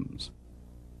your thumbs.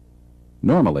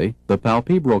 Normally, the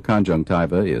palpebral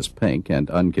conjunctiva is pink and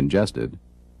uncongested.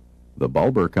 The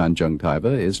bulbar conjunctiva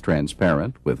is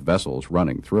transparent with vessels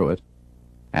running through it,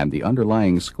 and the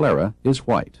underlying sclera is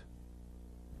white.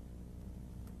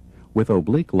 With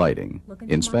oblique lighting,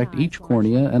 inspect each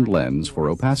cornea and lens for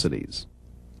opacities.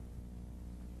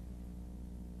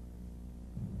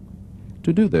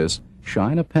 To do this,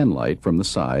 shine a pen light from the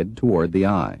side toward the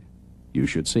eye. You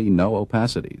should see no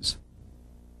opacities.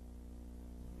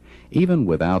 Even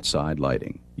without side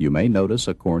lighting, you may notice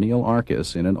a corneal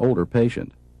arcus in an older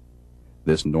patient.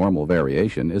 This normal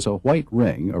variation is a white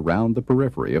ring around the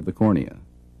periphery of the cornea.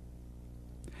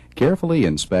 Carefully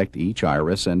inspect each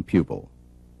iris and pupil.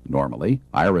 Normally,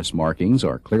 iris markings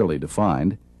are clearly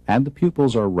defined, and the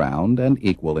pupils are round and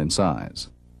equal in size.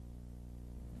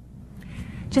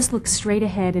 Just look straight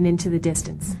ahead and into the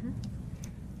distance.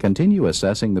 Continue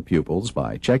assessing the pupils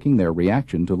by checking their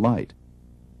reaction to light.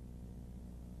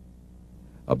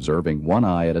 Observing one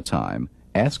eye at a time,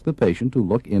 ask the patient to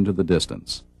look into the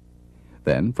distance.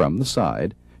 Then, from the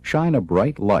side, shine a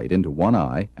bright light into one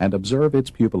eye and observe its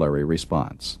pupillary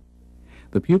response.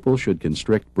 The pupil should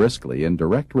constrict briskly in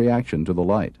direct reaction to the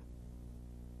light.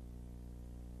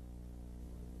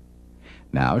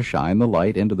 Now shine the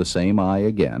light into the same eye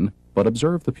again, but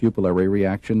observe the pupillary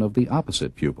reaction of the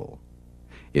opposite pupil.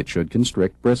 It should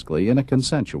constrict briskly in a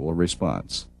consensual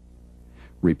response.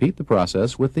 Repeat the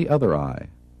process with the other eye.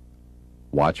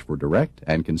 Watch for direct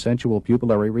and consensual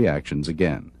pupillary reactions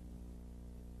again.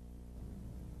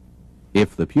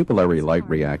 If the pupillary light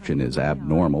reaction is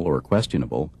abnormal or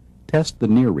questionable, test the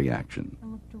near reaction.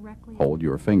 Hold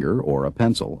your finger or a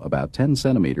pencil about 10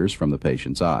 centimeters from the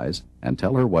patient's eyes and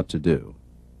tell her what to do.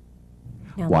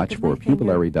 Watch for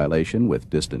pupillary dilation with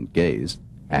distant gaze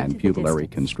and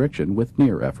pupillary constriction with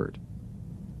near effort.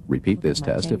 Repeat this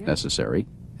test if necessary,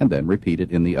 and then repeat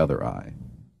it in the other eye.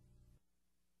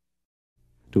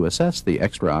 To assess the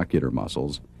extraocular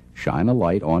muscles, shine a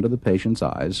light onto the patient's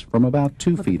eyes from about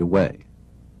 2 feet away.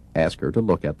 Ask her to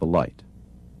look at the light.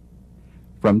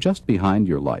 From just behind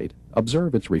your light,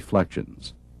 observe its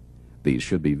reflections. These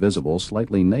should be visible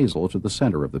slightly nasal to the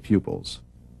center of the pupils.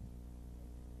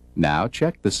 Now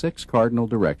check the 6 cardinal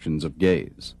directions of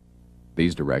gaze.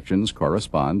 These directions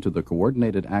correspond to the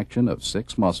coordinated action of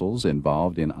 6 muscles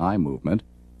involved in eye movement,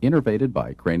 innervated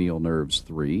by cranial nerves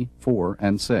 3, 4,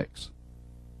 and 6.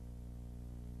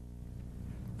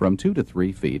 From 2 to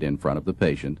 3 feet in front of the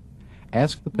patient,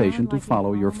 ask the patient to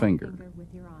follow your finger.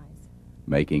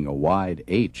 Making a wide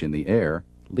H in the air,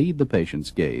 lead the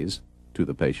patient's gaze to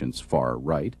the patient's far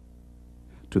right,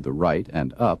 to the right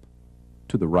and up,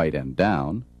 to the right and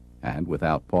down, and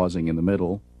without pausing in the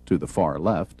middle, to the far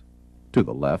left, to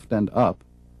the left and up,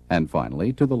 and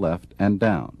finally to the left and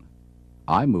down.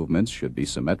 Eye movements should be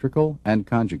symmetrical and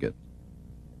conjugate.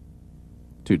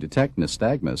 To detect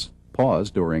nystagmus,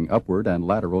 pause during upward and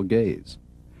lateral gaze.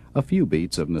 A few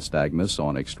beats of nystagmus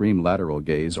on extreme lateral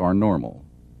gaze are normal.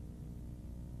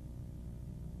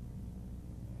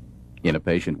 In a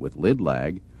patient with lid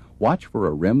lag, watch for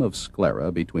a rim of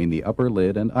sclera between the upper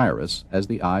lid and iris as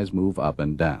the eyes move up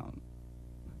and down.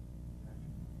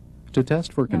 To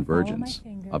test for convergence,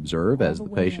 observe as the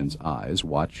patient's eyes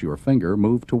watch your finger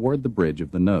move toward the bridge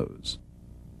of the nose.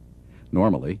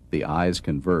 Normally, the eyes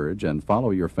converge and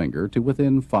follow your finger to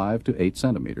within 5 to 8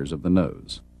 centimeters of the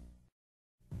nose.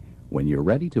 When you're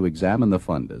ready to examine the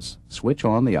fundus, switch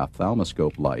on the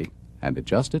ophthalmoscope light and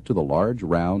adjust it to the large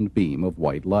round beam of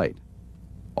white light.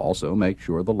 Also, make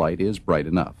sure the light is bright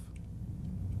enough.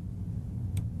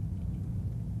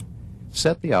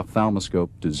 Set the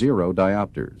ophthalmoscope to 0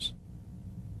 diopters.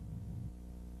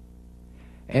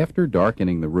 After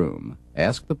darkening the room,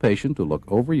 ask the patient to look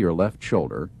over your left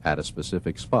shoulder at a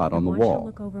specific spot on the wall.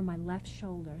 Look over my left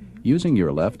shoulder. Using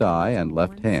your left eye and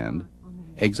left hand,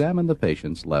 examine the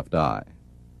patient's left eye.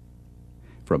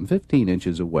 From 15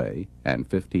 inches away and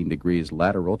 15 degrees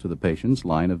lateral to the patient's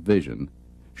line of vision,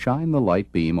 shine the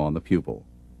light beam on the pupil.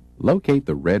 Locate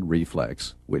the red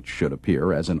reflex, which should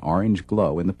appear as an orange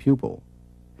glow in the pupil.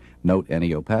 Note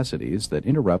any opacities that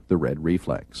interrupt the red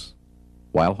reflex.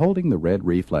 While holding the red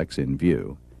reflex in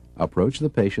view, approach the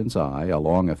patient's eye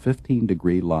along a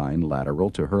 15-degree line lateral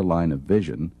to her line of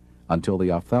vision until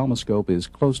the ophthalmoscope is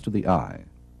close to the eye.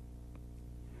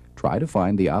 Try to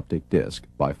find the optic disc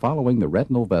by following the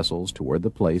retinal vessels toward the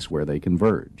place where they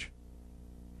converge.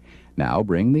 Now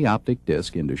bring the optic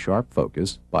disc into sharp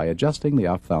focus by adjusting the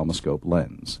ophthalmoscope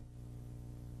lens.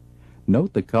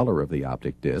 Note the color of the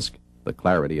optic disc, the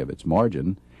clarity of its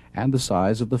margin, and the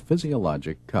size of the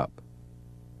physiologic cup.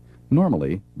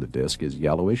 Normally, the disc is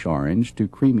yellowish-orange to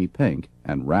creamy pink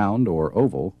and round or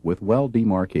oval with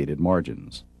well-demarcated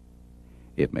margins.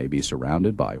 It may be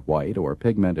surrounded by white or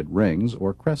pigmented rings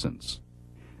or crescents.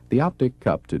 The optic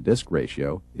cup to disc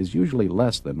ratio is usually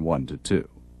less than 1:2.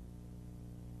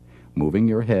 Moving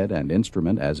your head and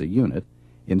instrument as a unit,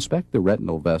 inspect the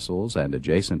retinal vessels and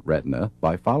adjacent retina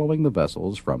by following the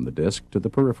vessels from the disc to the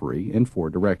periphery in 4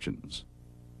 directions.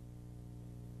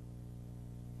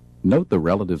 Note the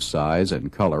relative size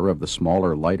and color of the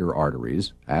smaller, lighter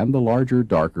arteries and the larger,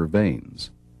 darker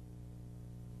veins.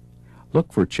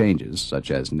 Look for changes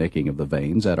such as nicking of the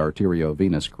veins at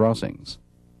arteriovenous crossings.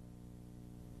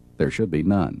 There should be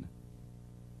none.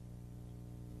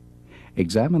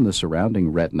 Examine the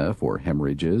surrounding retina for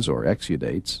hemorrhages or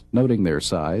exudates, noting their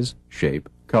size, shape,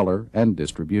 color, and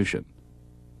distribution.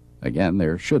 Again,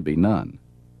 there should be none.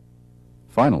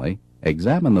 Finally,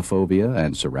 examine the fovea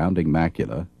and surrounding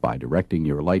macula by directing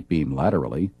your light beam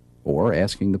laterally or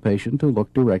asking the patient to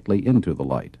look directly into the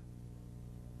light.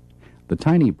 The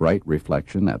tiny bright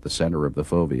reflection at the center of the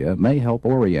fovea may help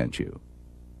orient you.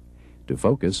 To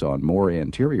focus on more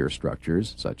anterior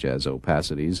structures, such as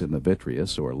opacities in the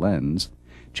vitreous or lens,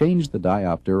 change the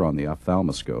diopter on the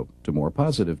ophthalmoscope to more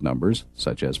positive numbers,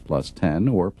 such as +10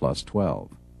 or +12.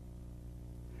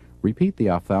 Repeat the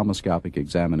ophthalmoscopic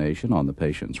examination on the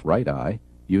patient's right eye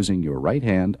using your right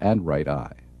hand and right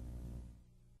eye.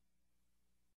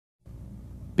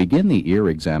 Begin the ear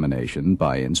examination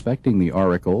by inspecting the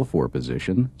auricle for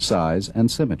position, size,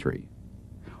 and symmetry.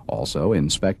 Also,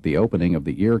 inspect the opening of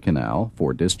the ear canal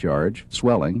for discharge,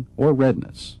 swelling, or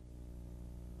redness.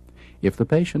 If the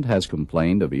patient has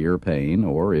complained of ear pain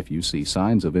or if you see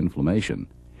signs of inflammation,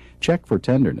 check for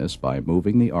tenderness by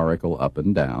moving the auricle up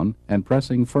and down and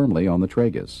pressing firmly on the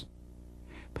tragus.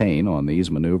 Pain on these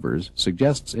maneuvers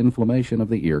suggests inflammation of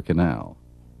the ear canal.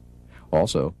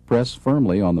 Also, press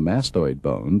firmly on the mastoid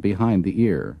bone behind the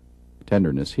ear.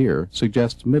 Tenderness here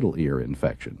suggests middle ear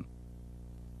infection.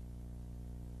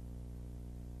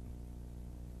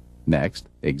 Next,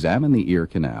 examine the ear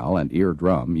canal and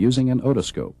eardrum using an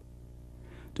otoscope.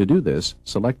 To do this,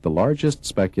 select the largest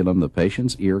speculum the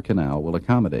patient's ear canal will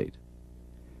accommodate.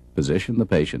 Position the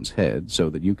patient's head so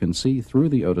that you can see through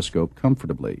the otoscope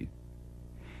comfortably.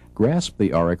 Grasp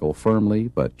the auricle firmly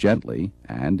but gently,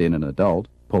 and in an adult,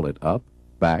 pull it up,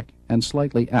 back, and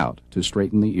slightly out to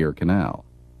straighten the ear canal.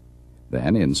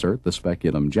 Then insert the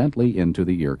speculum gently into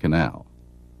the ear canal.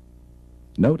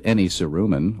 Note any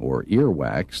cerumen or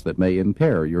earwax that may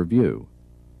impair your view.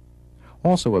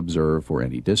 Also observe for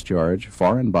any discharge,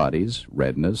 foreign bodies,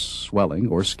 redness, swelling,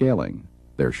 or scaling.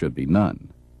 There should be none.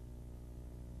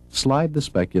 Slide the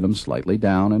speculum slightly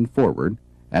down and forward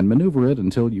and maneuver it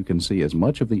until you can see as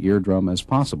much of the eardrum as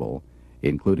possible,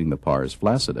 including the pars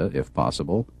flaccida, if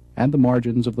possible, and the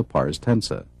margins of the pars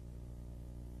tensa.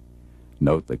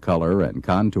 Note the color and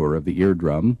contour of the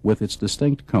eardrum with its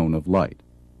distinct cone of light.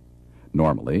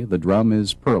 Normally, the drum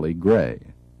is pearly gray.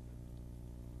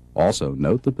 Also,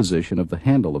 note the position of the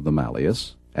handle of the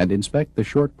malleus and inspect the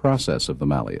short process of the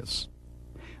malleus.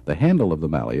 The handle of the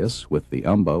malleus, with the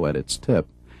umbo at its tip,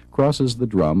 crosses the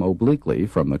drum obliquely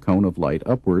from the cone of light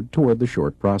upward toward the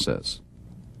short process.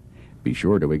 Be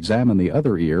sure to examine the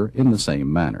other ear in the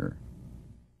same manner.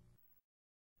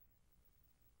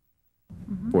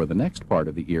 For the next part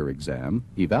of the ear exam,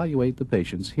 evaluate the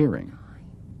patient's hearing.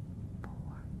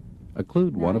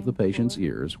 Occlude one of the patient's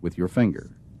ears with your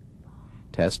finger.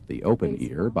 Test the open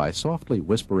ear by softly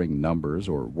whispering numbers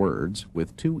or words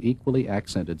with 2 equally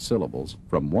accented syllables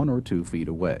from 1 or 2 feet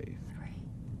away.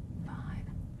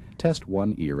 Test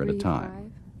one ear at a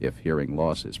time. If hearing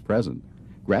loss is present,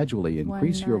 gradually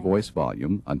increase your voice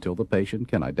volume until the patient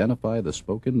can identify the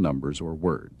spoken numbers or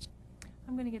words.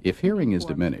 If hearing is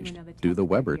diminished, do the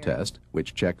Weber test,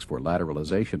 which checks for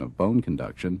lateralization of bone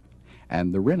conduction,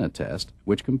 and the Rinna test,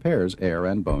 which compares air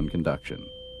and bone conduction.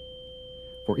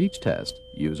 For each test,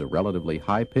 use a relatively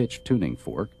high-pitched tuning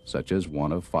fork, such as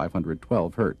one of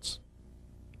 512 Hertz.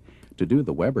 To do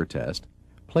the Weber test,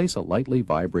 place a lightly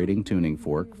vibrating tuning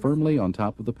fork firmly on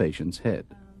top of the patient's head.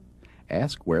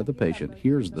 Ask where the patient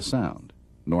hears the sound,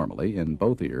 normally in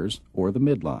both ears or the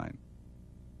midline.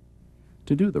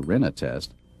 To do the Rinna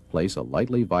test, place a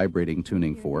lightly vibrating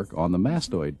tuning fork on the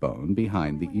mastoid bone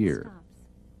behind the ear.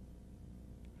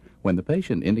 When the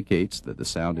patient indicates that the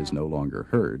sound is no longer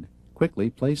heard,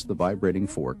 quickly place the vibrating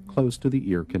fork close to the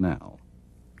ear canal.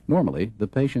 Normally, the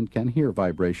patient can hear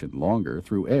vibration longer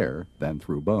through air than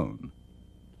through bone.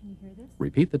 Can you hear this?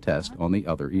 Repeat the test on the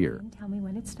other ear. Tell me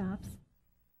when it stops.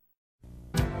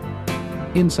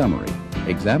 In summary,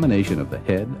 examination of the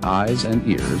head, eyes, and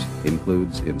ears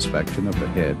includes inspection of the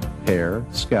head, hair,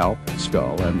 scalp,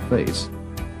 skull, and face,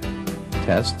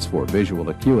 tests for visual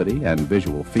acuity and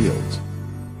visual fields,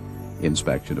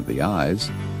 inspection of the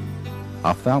eyes,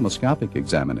 ophthalmoscopic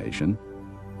examination,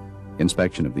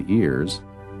 inspection of the ears,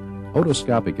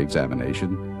 otoscopic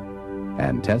examination,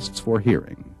 and tests for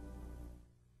hearing.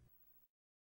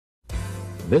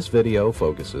 This video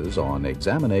focuses on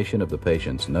examination of the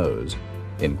patient's nose,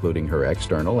 including her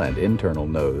external and internal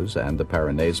nose and the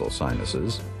paranasal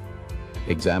sinuses,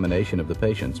 examination of the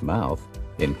patient's mouth,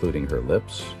 including her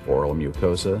lips, oral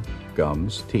mucosa,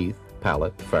 gums, teeth,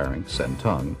 palate, pharynx, and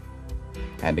tongue,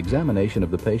 and examination of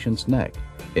the patient's neck,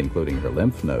 including her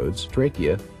lymph nodes,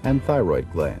 trachea, and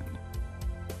thyroid gland.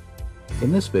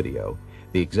 In this video,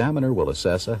 the examiner will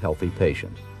assess a healthy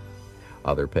patient.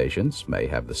 Other patients may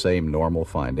have the same normal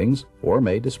findings or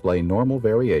may display normal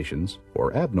variations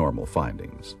or abnormal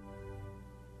findings.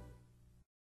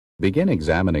 Begin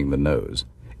examining the nose.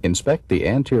 Inspect the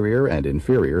anterior and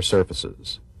inferior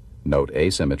surfaces. Note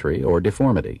asymmetry or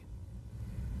deformity.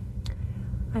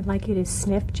 I'd like you to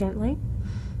sniff gently.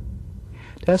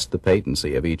 Test the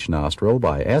patency of each nostril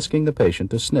by asking the patient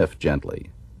to sniff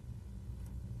gently.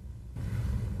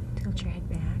 Tilt your head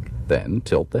back. Then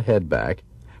tilt the head back,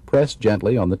 press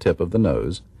gently on the tip of the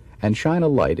nose, and shine a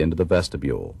light into the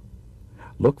vestibule.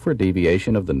 Look for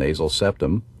deviation of the nasal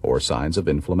septum or signs of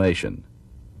inflammation.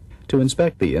 To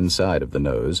inspect the inside of the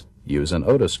nose, use an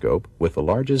otoscope with the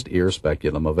largest ear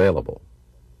speculum available.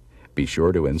 Be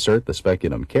sure to insert the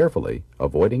speculum carefully,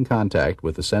 avoiding contact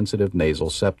with the sensitive nasal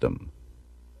septum.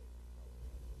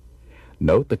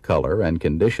 Note the color and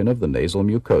condition of the nasal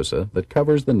mucosa that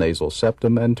covers the nasal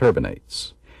septum and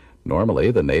turbinates. Normally,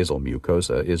 the nasal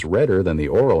mucosa is redder than the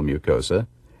oral mucosa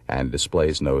and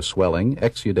displays no swelling,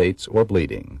 exudates, or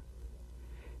bleeding.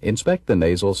 Inspect the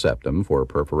nasal septum for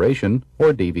perforation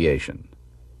or deviation.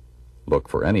 Look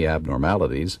for any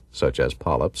abnormalities, such as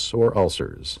polyps or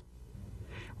ulcers.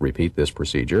 Repeat this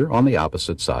procedure on the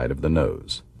opposite side of the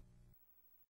nose.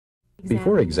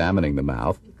 Before examining the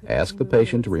mouth, ask the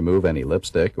patient to remove any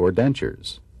lipstick or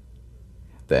dentures.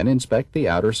 Then inspect the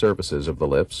outer surfaces of the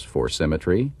lips for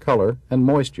symmetry, color, and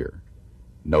moisture.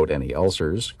 Note any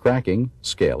ulcers, cracking,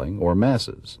 scaling, or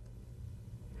masses.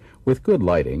 With good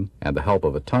lighting and the help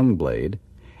of a tongue blade,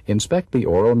 inspect the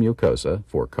oral mucosa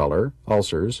for color,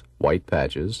 ulcers, white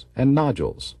patches, and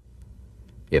nodules.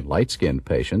 In light-skinned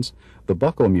patients, the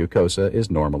buccal mucosa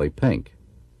is normally pink.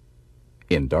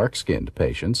 In dark-skinned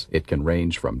patients, it can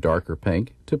range from darker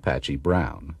pink to patchy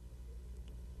brown.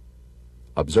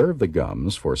 Observe the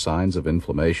gums for signs of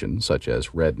inflammation such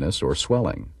as redness or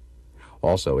swelling.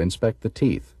 Also inspect the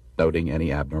teeth, noting any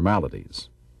abnormalities.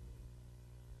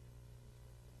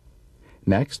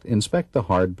 Next, inspect the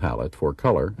hard palate for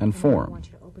color and form.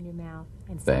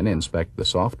 Then inspect the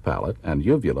soft palate and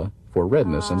uvula for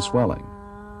redness and swelling.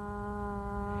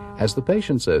 As the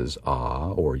patient says ah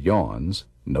or yawns,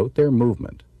 note their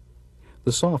movement.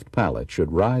 The soft palate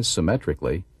should rise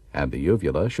symmetrically and the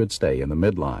uvula should stay in the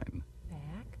midline.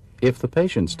 If the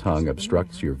patient's tongue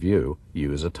obstructs your view,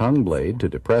 use a tongue blade to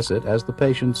depress it as the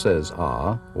patient says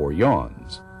ah or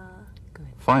yawns.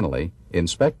 Finally,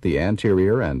 inspect the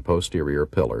anterior and posterior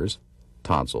pillars,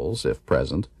 tonsils if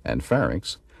present, and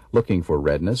pharynx, looking for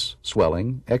redness,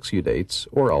 swelling, exudates,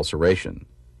 or ulceration.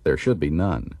 There should be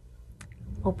none.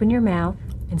 Open your mouth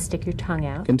and stick your tongue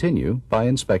out. Continue by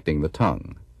inspecting the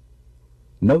tongue.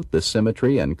 Note the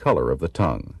symmetry and color of the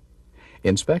tongue.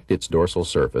 Inspect its dorsal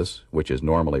surface, which is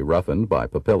normally roughened by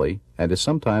papillae and is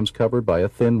sometimes covered by a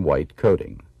thin white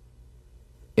coating.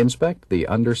 Inspect the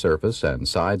undersurface and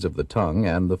sides of the tongue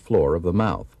and the floor of the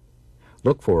mouth.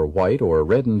 Look for white or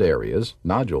reddened areas,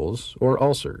 nodules, or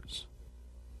ulcers.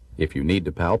 If you need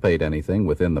to palpate anything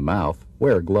within the mouth,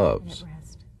 wear gloves.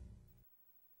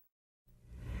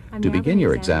 To begin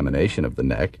your examination of the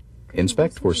neck,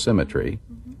 inspect for symmetry,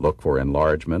 look for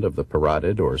enlargement of the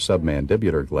parotid or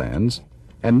submandibular glands,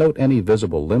 and note any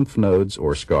visible lymph nodes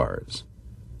or scars.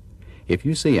 If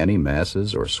you see any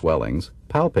masses or swellings,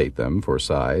 palpate them for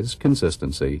size,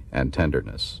 consistency, and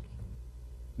tenderness.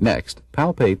 Next,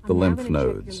 palpate the lymph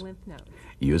nodes.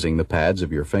 Using the pads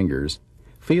of your fingers,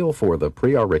 feel for the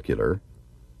preauricular,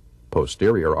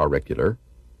 posterior auricular,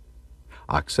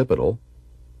 occipital,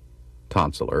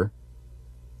 tonsillar,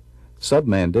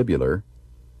 submandibular,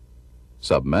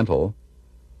 submental,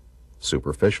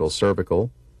 superficial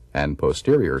cervical, and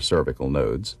posterior cervical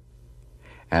nodes,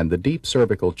 and the deep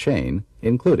cervical chain,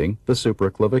 including the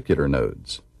supraclavicular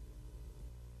nodes.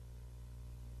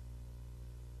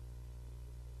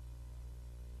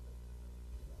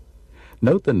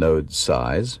 Note the node's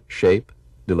size, shape,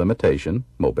 delimitation,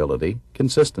 mobility,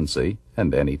 consistency,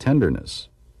 and any tenderness.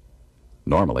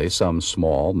 Normally, some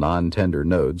small, non-tender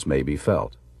nodes may be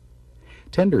felt.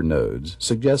 Tender nodes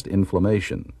suggest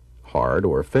inflammation. Hard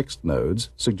or fixed nodes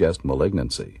suggest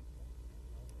malignancy.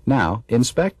 Now,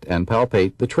 inspect and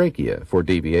palpate the trachea for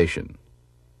deviation.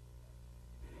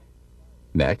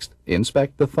 Next,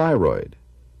 inspect the thyroid.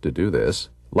 To do this,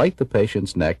 light the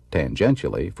patient's neck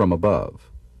tangentially from above.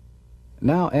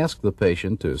 Now ask the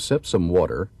patient to sip some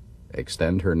water,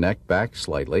 extend her neck back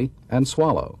slightly, and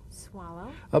swallow. Swallow.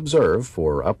 Observe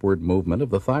for upward movement of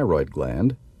the thyroid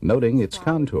gland, noting its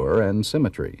contour and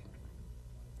symmetry.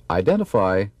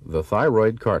 Identify the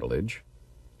thyroid cartilage,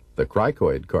 the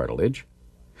cricoid cartilage,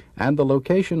 and the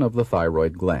location of the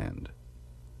thyroid gland.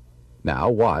 Now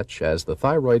watch as the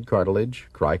thyroid cartilage,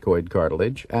 cricoid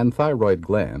cartilage, and thyroid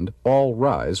gland all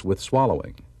rise with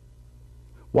swallowing.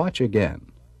 Watch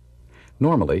again.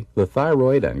 Normally, the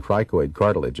thyroid and cricoid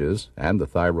cartilages and the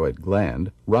thyroid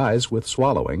gland rise with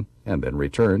swallowing and then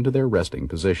return to their resting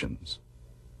positions.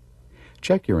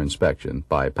 Check your inspection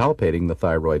by palpating the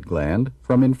thyroid gland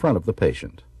from in front of the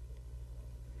patient.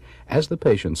 As the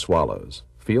patient swallows,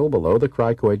 feel below the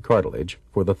cricoid cartilage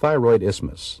for the thyroid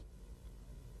isthmus.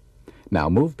 Now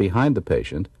move behind the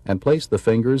patient and place the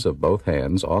fingers of both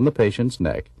hands on the patient's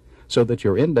neck so that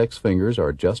your index fingers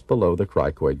are just below the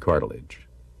cricoid cartilage.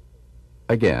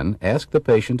 Again, ask the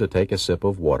patient to take a sip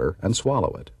of water and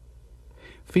swallow it.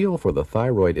 Feel for the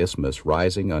thyroid isthmus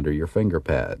rising under your finger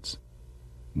pads.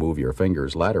 Move your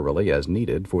fingers laterally as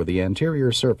needed for the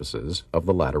anterior surfaces of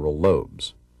the lateral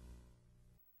lobes.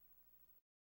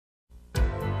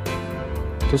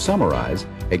 To summarize,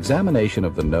 examination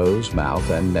of the nose, mouth,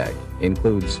 and neck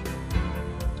includes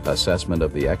assessment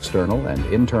of the external and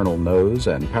internal nose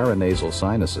and paranasal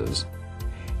sinuses,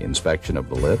 inspection of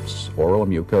the lips, oral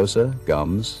mucosa,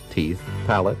 gums, teeth,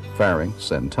 palate,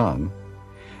 pharynx, and tongue,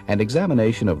 and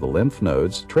examination of the lymph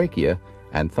nodes, trachea,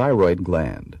 and thyroid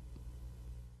gland.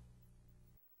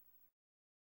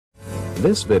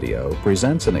 This video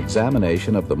presents an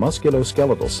examination of the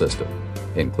musculoskeletal system,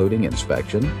 including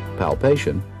inspection,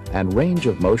 palpation, and range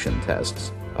of motion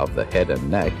tests of the head and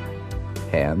neck,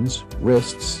 hands,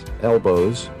 wrists,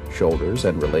 elbows, shoulders,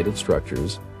 and related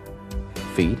structures,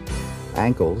 feet,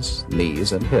 ankles,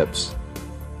 knees, and hips,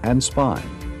 and spine.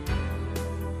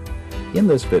 In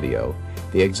this video,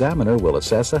 the examiner will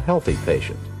assess a healthy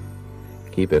patient.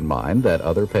 Keep in mind that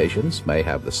other patients may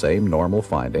have the same normal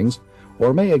findings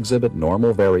or may exhibit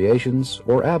normal variations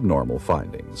or abnormal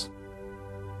findings.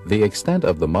 The extent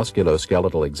of the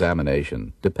musculoskeletal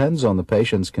examination depends on the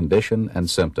patient's condition and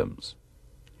symptoms.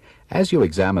 As you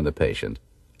examine the patient,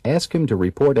 ask him to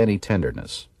report any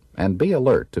tenderness and be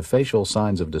alert to facial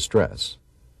signs of distress.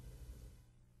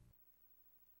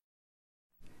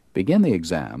 Begin the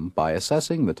exam by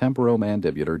assessing the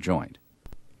temporomandibular joint.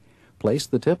 Place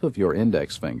the tip of your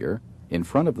index finger in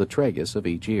front of the tragus of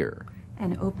each ear.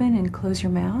 And open and close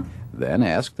your mouth. Then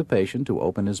ask the patient to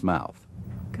open his mouth.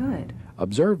 Good.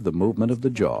 Observe the movement of the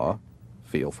jaw,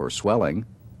 feel for swelling,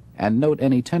 and note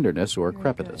any tenderness or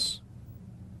crepitus.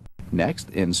 Next,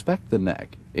 inspect the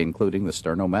neck, including the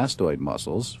sternomastoid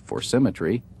muscles, for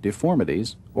symmetry,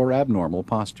 deformities, or abnormal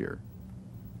posture.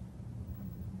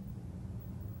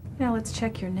 Now let's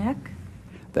check your neck.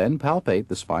 Then palpate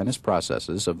the spinous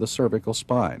processes of the cervical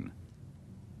spine.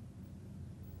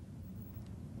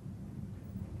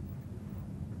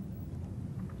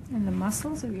 And the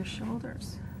muscles of your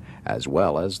shoulders. As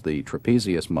well as the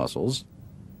trapezius muscles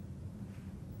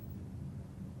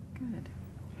Good.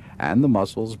 and the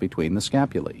muscles between the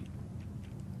scapulae.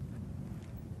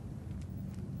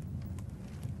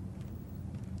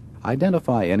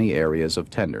 Identify any areas of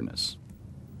tenderness.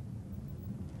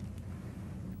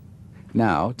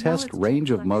 Now, test let's range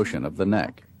check of motion flexion of the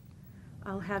neck.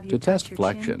 I'll have you To touch test your chin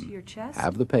flexion, to your chest.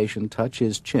 have the patient touch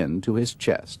his chin to his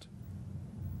chest.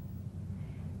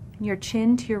 Your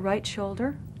chin to your right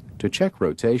shoulder. To check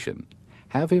rotation,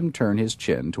 have him turn his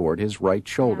chin toward his right Now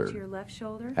to shoulder your left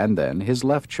shoulder. and then his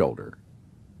left shoulder.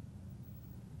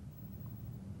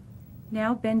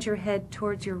 Now bend your head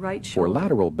towards your right For shoulder.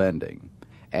 lateral bending,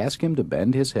 ask him to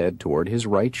bend his head toward his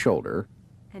right shoulder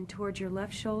And towards your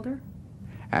left shoulder.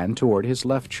 and toward his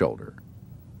left shoulder.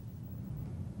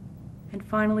 And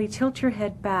finally, tilt your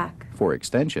head back. For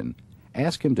extension,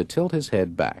 ask him to tilt his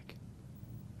head back.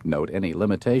 Note any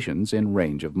limitations in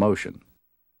range of motion.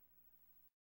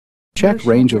 Check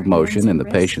range of motion in the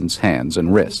patient's hands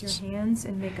and wrists.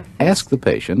 Ask the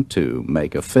patient to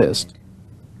make a fist,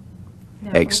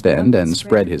 extend and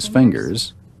spread his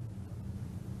fingers,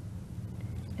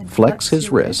 flex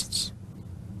his wrists,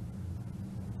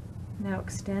 Now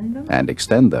extend them. and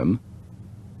extend them,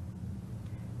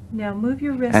 Now move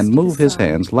your wrist and to move the his side.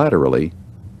 hands laterally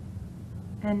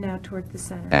And now toward the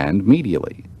center. and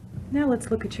medially. Now let's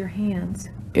look at your hands.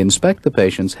 Inspect the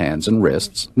patient's hands and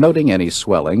wrists, noting any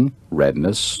swelling,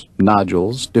 redness,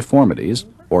 nodules, deformities,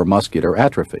 or muscular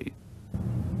atrophy.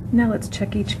 Now let's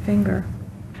check each finger.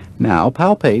 Now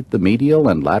palpate the medial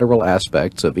and lateral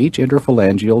aspects of each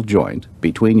interphalangeal joint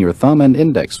between your thumb and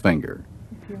index finger,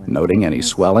 noting any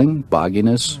swelling,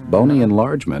 bogginess, bony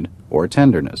enlargement, or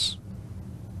tenderness.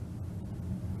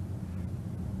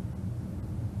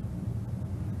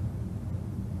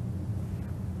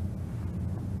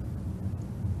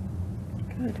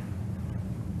 Good.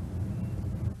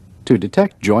 To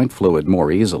detect joint fluid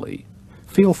more easily,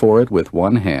 feel for it with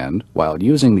one hand while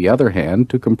using the other hand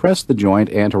to compress the joint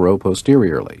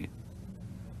antero-posteriorly.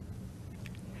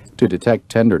 To detect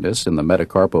tenderness in the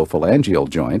metacarpophalangeal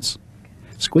joints,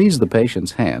 squeeze the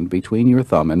patient's hand between your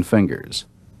thumb and fingers.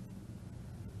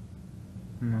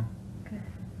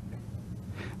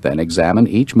 Then examine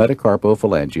each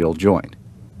metacarpophalangeal joint.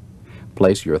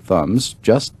 Place your thumbs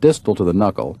just distal to the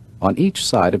knuckle on each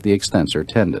side of the extensor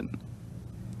tendon.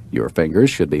 Your fingers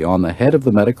should be on the head of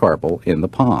the metacarpal in the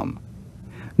palm.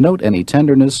 Note any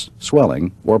tenderness,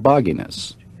 swelling, or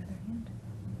bogginess.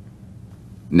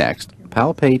 Next,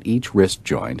 palpate each wrist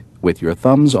joint with your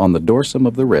thumbs on the dorsum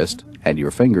of the wrist and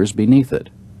your fingers beneath it.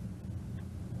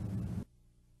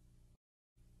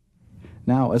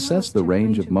 Now assess the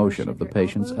range of motion of the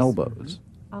patient's elbows.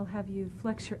 I'll have you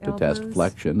flex your To elbows. test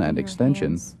flexion and your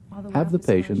extension, hands all way have up the as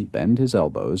far as you patient can. bend his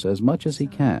elbows as much as he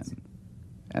can,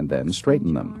 and then straighten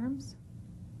Extend them. your arms.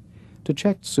 To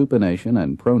check supination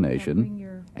and Now bring pronation,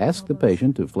 your ask the elbows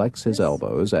patient to flex his this,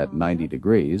 elbows at palms 90 up,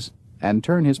 degrees and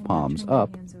turn his and now palms turn your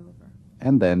up hands over.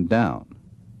 and then down.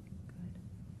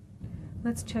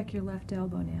 Let's check your left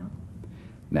elbow now.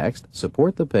 Next,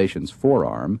 support the patient's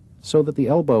forearm so that the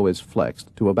elbow is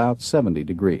flexed to about 70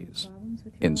 degrees. Problems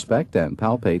with your Inspect and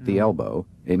palpate the elbow,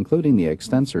 including the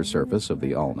extensor surface of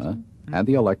the ulna and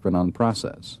the olecranon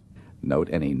process. Note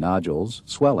any nodules,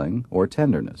 swelling, or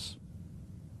tenderness.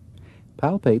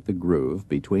 Palpate the groove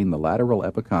between the lateral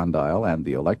epicondyle and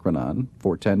the olecranon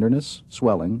for tenderness,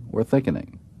 swelling, or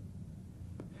thickening.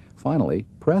 Finally,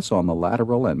 press on the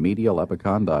lateral and medial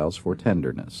epicondyles for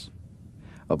tenderness.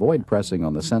 Avoid pressing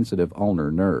on the sensitive ulnar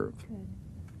nerve. Good.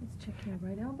 Let's check your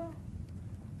right elbow.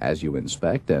 As you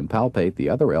inspect and palpate the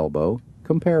other elbow,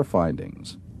 compare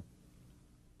findings.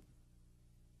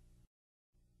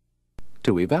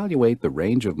 To evaluate the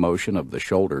range of motion of the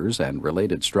shoulders and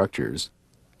related structures,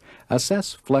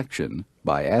 assess flexion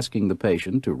by asking the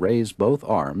patient to raise both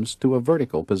arms to a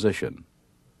vertical position.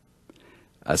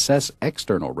 Assess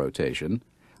external rotation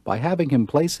by having him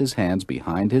place his hands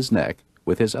behind his neck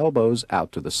with his elbows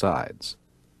out to the sides.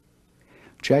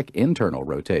 Check internal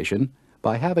rotation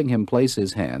by having him place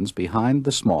his hands behind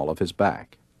the small of his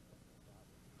back.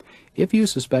 If you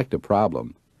suspect a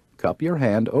problem, cup your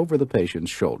hand over the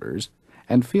patient's shoulders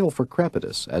and feel for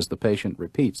crepitus as the patient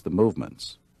repeats the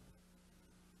movements.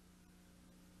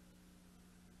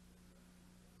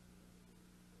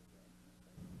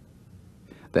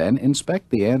 Then inspect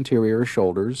the anterior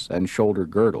shoulders and shoulder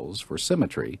girdles for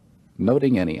symmetry,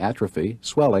 noting any atrophy,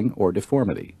 swelling, or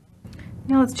deformity.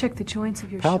 Now let's check the joints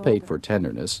of your Palpate shoulder. for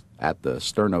tenderness at the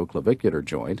sternoclavicular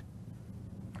joint,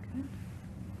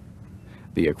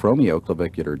 the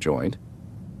acromioclavicular joint,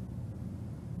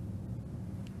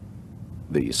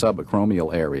 the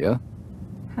subacromial area,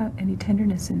 Any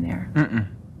tenderness in there?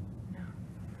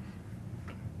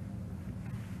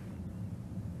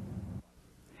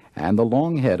 and the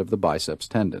long head of the biceps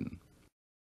tendon.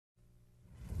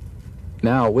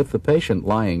 Now, with the patient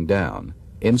lying down,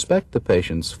 inspect the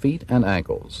patient's feet and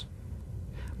ankles.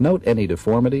 Note any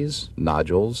deformities,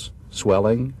 nodules,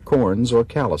 swelling, corns, or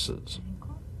calluses.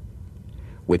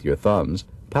 With your thumbs,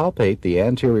 palpate the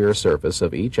anterior surface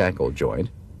of each ankle joint,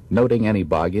 noting any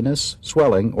bogginess,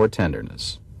 swelling, or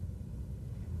tenderness.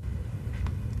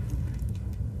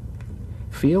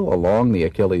 Feel along the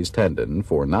Achilles tendon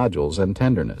for nodules and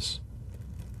tenderness.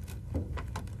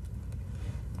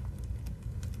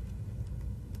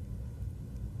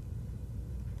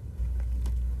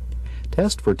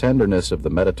 Test for tenderness of the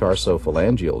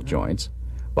metatarsophalangeal joints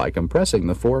by compressing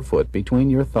the forefoot between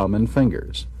your thumb and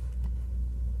fingers.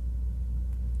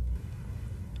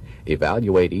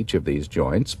 Evaluate each of these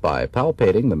joints by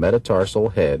palpating the metatarsal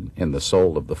head in the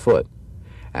sole of the foot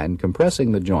and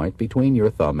compressing the joint between your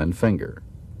thumb and finger.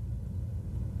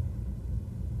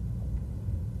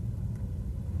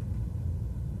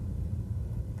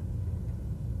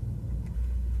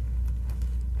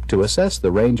 To assess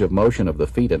the range of motion of the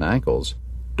feet and ankles,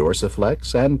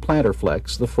 dorsiflex and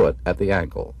plantarflex the foot at the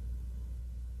ankle.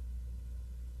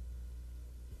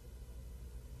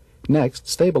 Next,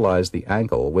 stabilize the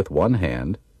ankle with one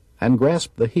hand and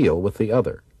grasp the heel with the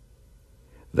other.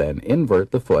 Then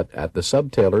invert the foot at the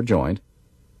subtalar joint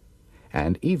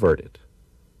and evert it.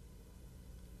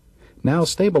 Now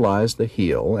stabilize the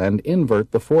heel and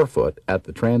invert the forefoot at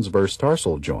the transverse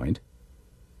tarsal joint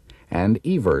and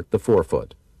evert the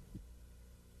forefoot.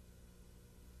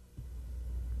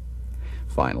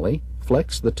 Finally,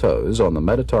 flex the toes on the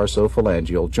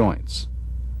metatarsophalangeal joints.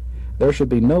 There should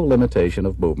be no limitation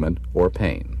of movement or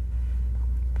pain.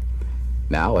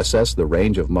 Now assess the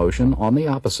range of motion on the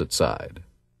opposite side.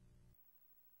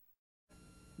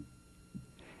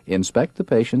 Inspect the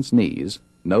patient's knees,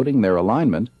 noting their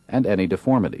alignment and any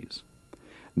deformities.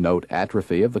 Note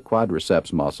atrophy of the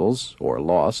quadriceps muscles or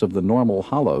loss of the normal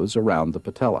hollows around the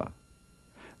patella.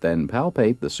 Then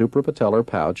palpate the suprapatellar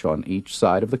pouch on each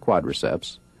side of the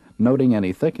quadriceps, noting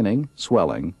any thickening,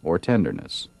 swelling, or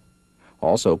tenderness.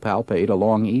 Also palpate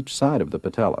along each side of the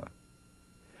patella.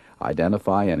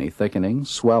 Identify any thickening,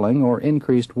 swelling, or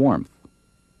increased warmth.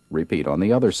 Repeat on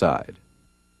the other side.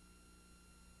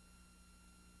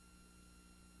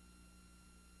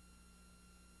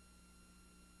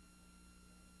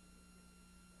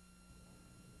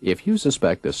 If you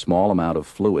suspect a small amount of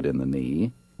fluid in the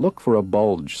knee, look for a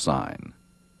bulge sign.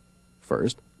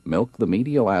 First, milk the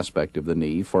medial aspect of the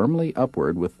knee firmly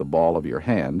upward with the ball of your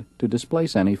hand to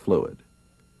displace any fluid.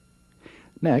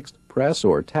 Next, press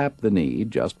or tap the knee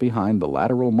just behind the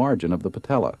lateral margin of the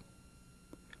patella.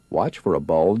 Watch for a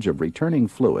bulge of returning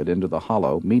fluid into the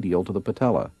hollow medial to the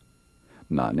patella.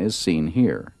 None is seen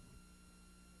here.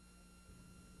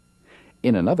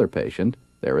 In another patient,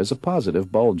 there is a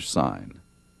positive bulge sign.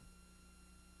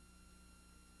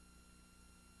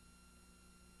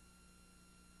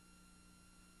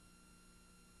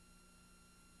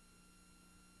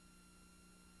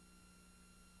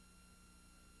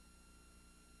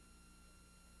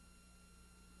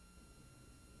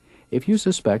 If you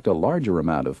suspect a larger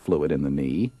amount of fluid in the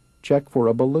knee, check for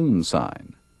a balloon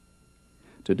sign.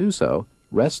 To do so,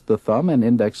 rest the thumb and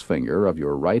index finger of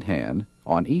your right hand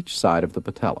on each side of the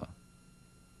patella.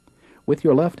 With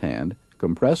your left hand,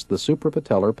 compress the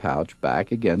suprapatellar pouch back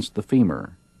against the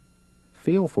femur.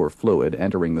 Feel for fluid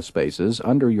entering the spaces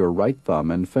under your right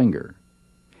thumb and finger.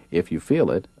 If you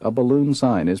feel it, a balloon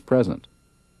sign is present.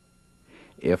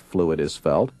 If fluid is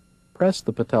felt, press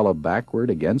the patella backward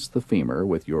against the femur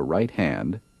with your right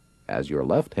hand, as your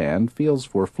left hand feels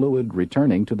for fluid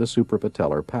returning to the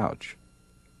suprapatellar pouch.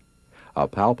 A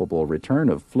palpable return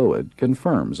of fluid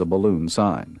confirms a balloon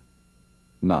sign.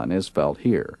 None is felt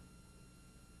here.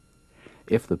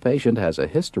 If the patient has a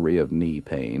history of knee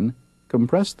pain,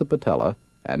 compress the patella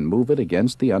and move it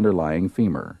against the underlying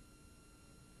femur.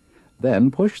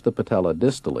 Then push the patella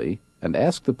distally and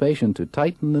ask the patient to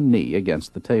tighten the knee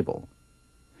against the table.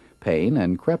 Pain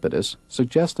and crepitus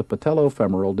suggest a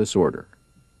patellofemoral disorder.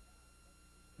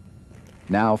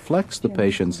 Now flex the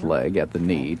patient's leg at the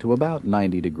knee to about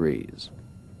 90 degrees.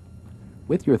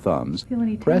 With your thumbs,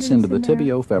 press into the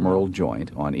tibiofemoral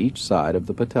joint on each side of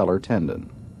the patellar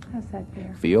tendon. How's that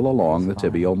there? Feel along the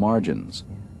tibial margins.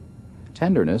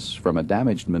 Tenderness from a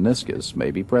damaged meniscus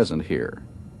may be present here.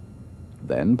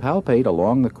 Then palpate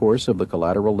along the course of the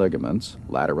collateral ligaments,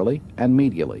 laterally and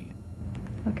medially.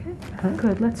 Okay,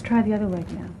 good. Let's try the other leg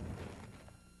now.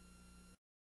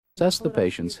 Assess the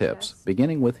patient's hips,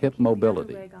 beginning with hip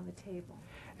mobility. Leg on the table.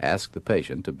 Ask the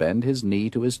patient to bend his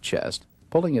knee to his chest,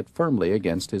 pulling it firmly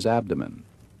against his abdomen.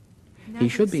 He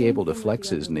should be able to flex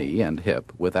his knee and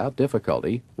hip without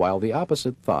difficulty while the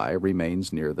opposite thigh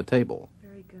remains near the table.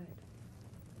 Very good.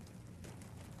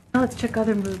 Now let's check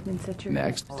other movements at your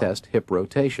Next, hips. test hip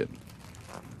rotation.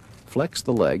 Flex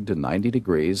the leg to 90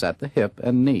 degrees at the hip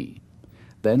and knee.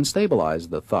 Then stabilize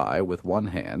the thigh with one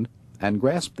hand and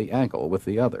grasp the ankle with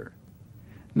the other.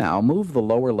 Now move the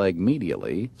lower leg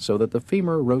medially so that the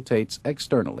femur rotates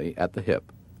externally at the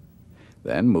hip.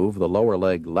 Then move the lower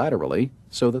leg laterally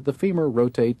so that the femur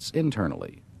rotates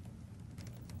internally.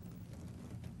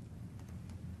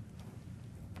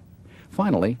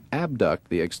 Finally, abduct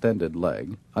the extended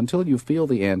leg until you feel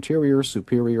the anterior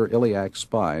superior iliac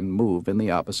spine move in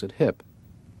the opposite hip.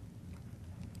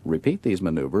 Repeat these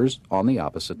maneuvers on the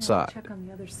opposite Now side. check on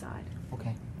the other side.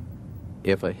 Okay.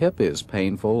 If a hip is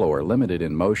painful or limited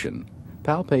in motion,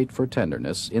 palpate for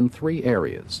tenderness in 3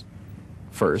 areas.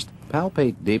 First,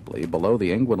 palpate deeply below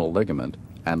the inguinal ligament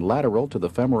and lateral to the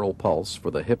femoral pulse for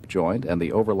the hip joint and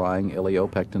the overlying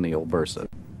iliopectineal bursa.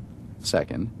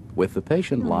 Second, with the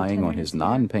patient lying on his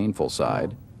non-painful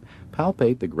side,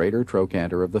 palpate the greater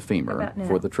trochanter of the femur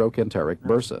for the trochanteric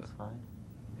bursa.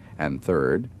 And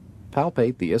third,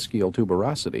 palpate the ischial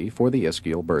tuberosity for the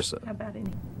ischial bursa.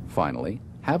 Finally,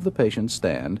 have the patient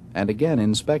stand and again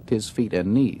inspect his feet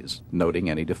and knees, noting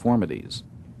any deformities.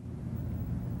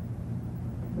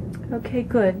 Okay,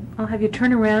 good. I'll have you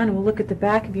turn around and we'll look at the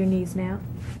back of your knees now.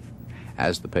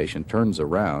 As the patient turns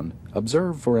around,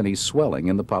 observe for any swelling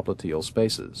in the popliteal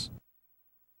spaces.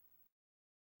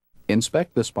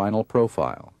 Inspect the spinal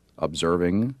profile,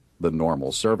 observing the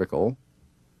normal cervical,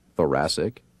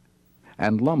 thoracic,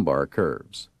 and lumbar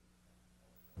curves.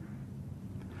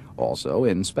 Also,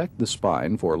 inspect the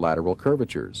spine for lateral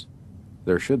curvatures.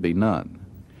 There should be none.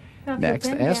 Next,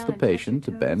 ask the patient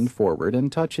to bend forward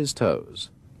and touch his toes.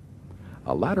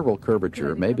 A lateral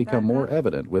curvature may become more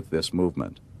evident with this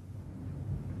movement.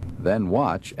 Then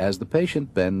watch as the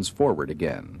patient bends forward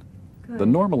again. The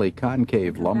normally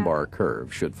concave lumbar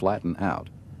curve should flatten out.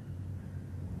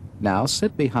 Now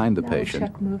sit behind the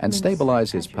patient and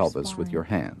stabilize his pelvis with your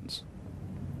hands.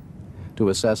 To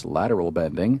assess lateral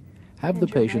bending, have the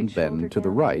patient bend to the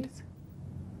right.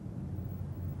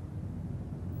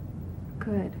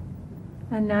 Good.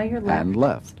 And now your left. And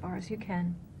left. As far as you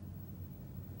can.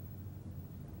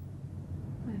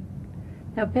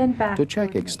 Now bend back. To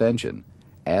check extension,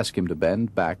 ask him to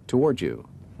bend back toward you.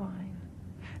 Fine.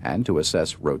 And to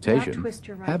assess rotation,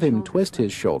 have him twist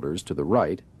his shoulders to the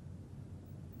right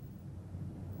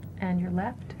and your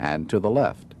left. And to the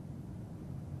left.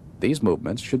 These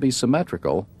movements should be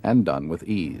symmetrical and done with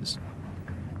ease.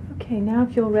 Okay, now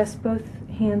if you'll rest both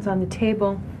hands on the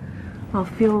table, I'll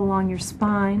feel along your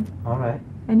spine. All right.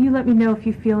 And you let me know if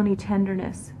you feel any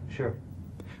tenderness. Sure.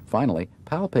 Finally,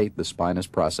 palpate the spinous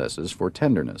processes for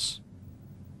tenderness.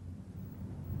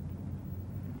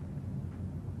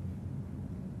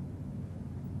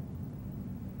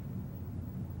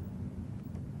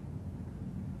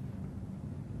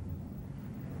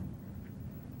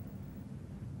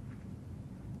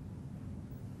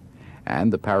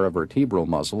 And the paravertebral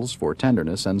muscles for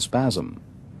tenderness and spasm.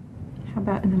 How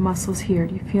about in the muscles here?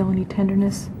 Do you feel any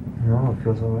tenderness? No, it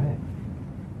feels all right.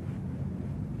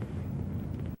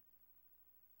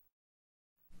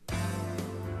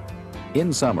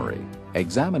 In summary,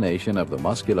 examination of the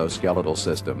musculoskeletal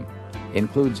system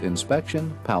includes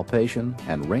inspection, palpation,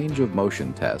 and range of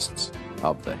motion tests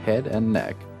of the head and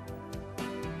neck,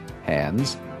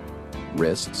 hands,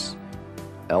 wrists,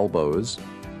 elbows,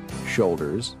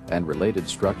 shoulders and related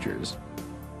structures,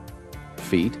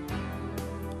 feet,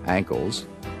 ankles,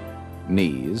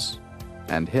 knees,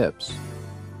 and hips,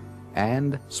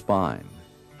 and spine.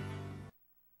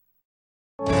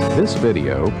 This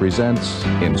video presents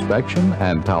inspection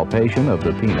and palpation of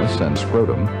the penis and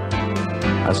scrotum,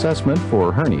 assessment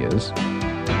for hernias,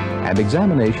 and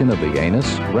examination of the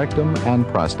anus, rectum, and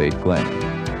prostate gland.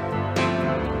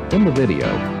 In the video,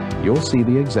 you'll see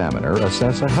the examiner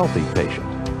assess a healthy patient.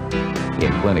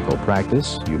 In clinical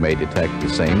practice, you may detect the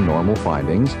same normal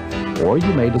findings, or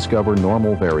you may discover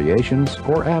normal variations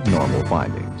or abnormal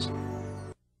findings.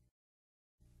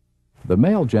 The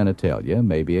male genitalia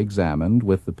may be examined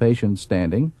with the patient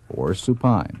standing or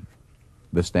supine.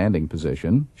 The standing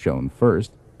position, shown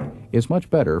first, is much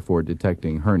better for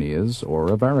detecting hernias or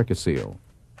a varicocele.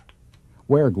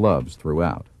 Wear gloves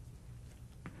throughout.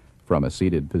 From a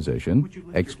seated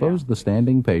position, expose the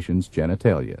standing patient's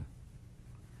genitalia.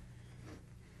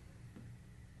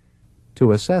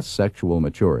 To assess sexual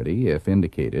maturity, if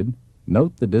indicated,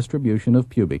 note the distribution of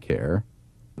pubic hair,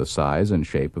 the size and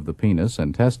shape of the penis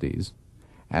and testes,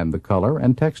 and the color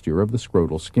and texture of the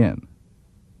scrotal skin.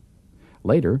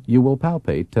 Later, you will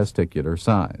palpate testicular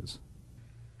size.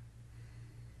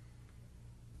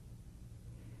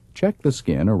 Check the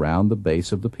skin around the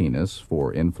base of the penis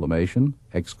for inflammation,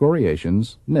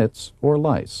 excoriations, nits, or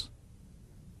lice.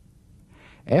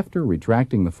 After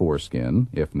retracting the foreskin,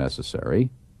 if necessary,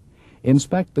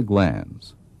 inspect the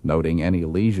glands, noting any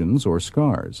lesions or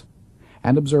scars,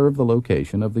 and observe the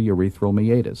location of the urethral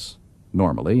meatus,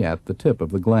 normally at the tip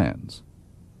of the glands.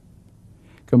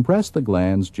 Compress the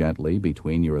glands gently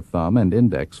between your thumb and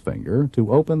index finger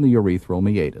to open the urethral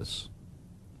meatus.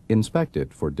 Inspect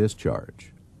it for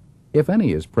discharge. If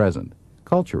any is present,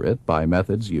 culture it by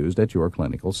methods used at your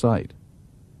clinical site.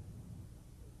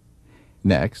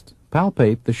 Next,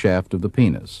 palpate the shaft of the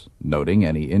penis, noting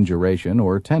any induration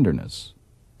or tenderness.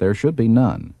 There should be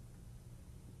none.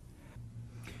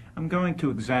 I'm going to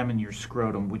examine your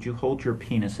scrotum. Would you hold your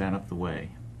penis out of the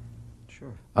way?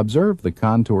 Sure. Observe the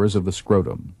contours of the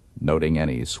scrotum, noting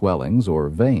any swellings or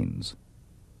veins.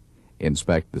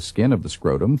 Inspect the skin of the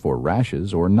scrotum for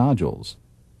rashes or nodules.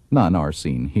 None are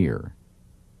seen here.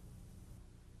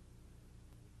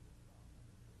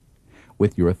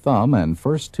 With your thumb and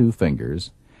first two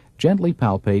fingers, gently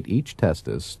palpate each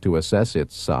testis to assess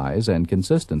its size and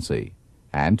consistency,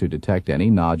 and to detect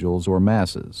any nodules or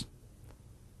masses.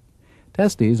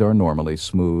 Testes are normally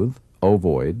smooth,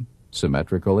 ovoid,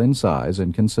 symmetrical in size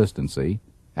and consistency,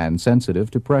 and sensitive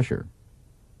to pressure.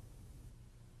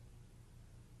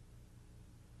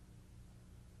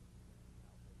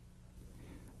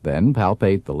 Then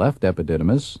palpate the left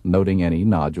epididymis, noting any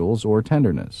nodules or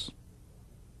tenderness.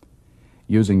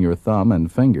 Using your thumb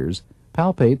and fingers,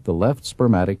 palpate the left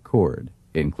spermatic cord,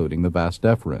 including the vas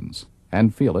deferens,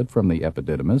 and feel it from the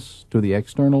epididymis to the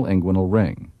external inguinal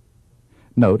ring.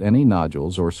 Note any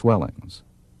nodules or swellings.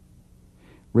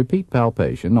 Repeat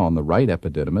palpation on the right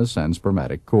epididymis and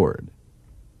spermatic cord.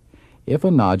 If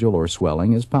a nodule or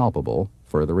swelling is palpable,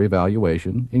 further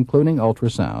evaluation, including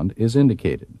ultrasound, is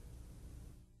indicated.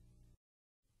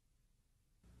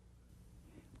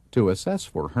 To assess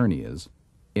for hernias,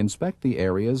 inspect the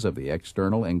areas of the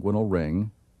external inguinal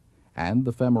ring and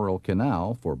the femoral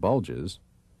canal for bulges,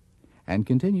 and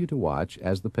continue to watch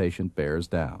as the patient bears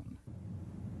down.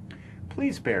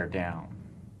 Please bear down.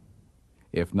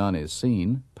 If none is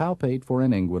seen, palpate for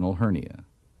an inguinal hernia.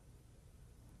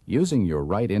 Using your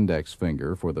right index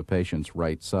finger for the patient's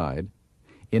right side,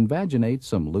 invaginate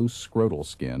some loose scrotal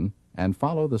skin and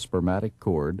follow the spermatic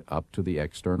cord up to the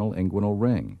external inguinal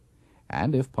ring,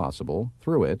 and if possible,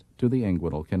 through it to the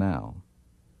inguinal canal.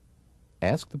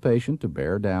 Ask the patient to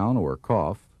bear down or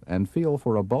cough and feel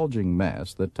for a bulging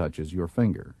mass that touches your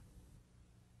finger.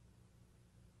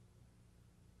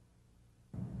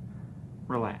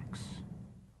 Relax.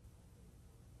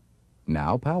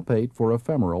 Now palpate for a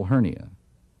femoral hernia.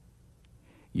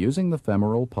 Using the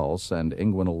femoral pulse and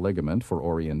inguinal ligament for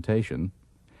orientation,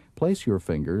 place your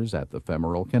fingers at the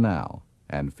femoral canal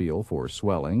and feel for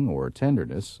swelling or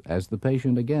tenderness as the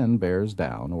patient again bears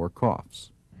down or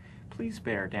coughs. Please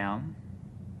bear down.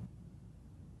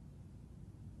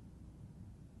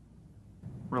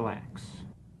 Relax.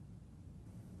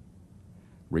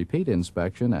 Repeat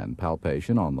inspection and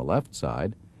palpation on the left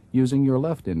side, using your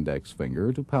left index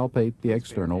finger to palpate the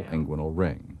external inguinal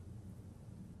ring.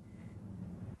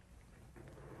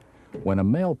 When a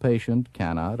male patient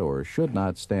cannot or should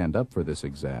not stand up for this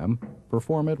exam,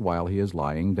 perform it while he is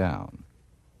lying down.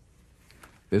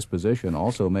 This position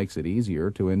also makes it easier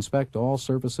to inspect all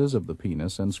surfaces of the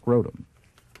penis and scrotum.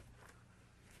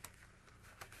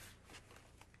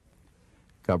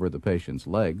 Cover the patient's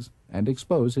legs and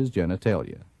expose his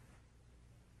genitalia.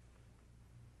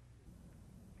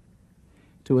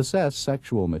 To assess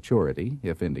sexual maturity,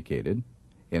 if indicated,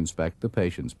 inspect the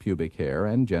patient's pubic hair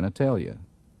and genitalia.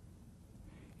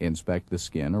 Inspect the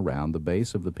skin around the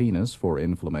base of the penis for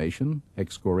inflammation,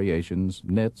 excoriations,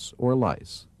 nits, or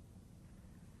lice.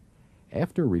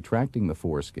 After retracting the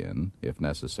foreskin, if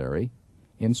necessary,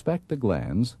 inspect the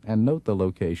glands and note the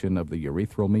location of the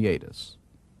urethral meatus.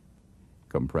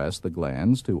 Compress the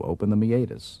glands to open the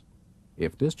meatus.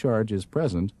 If discharge is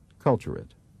present, culture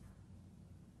it.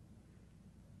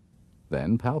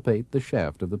 Then palpate the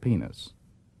shaft of the penis.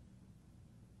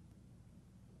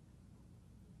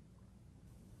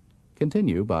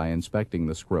 Continue by inspecting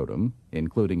the scrotum,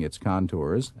 including its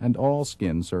contours and all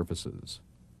skin surfaces.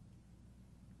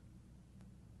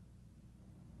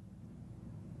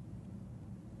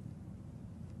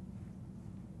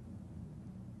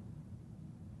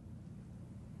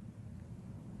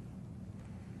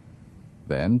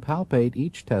 Then palpate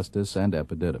each testis and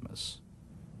epididymis.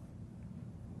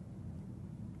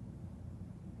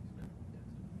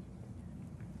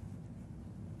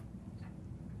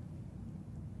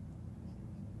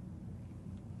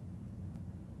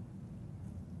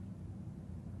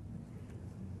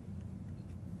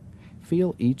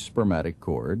 Feel each spermatic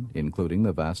cord, including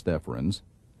the vas deferens,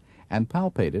 and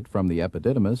palpate it from the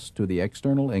epididymis to the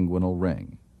external inguinal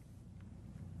ring.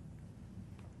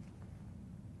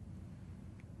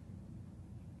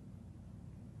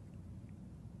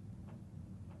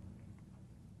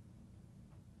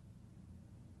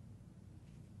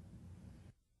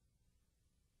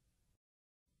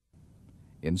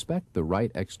 Inspect the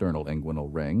right external inguinal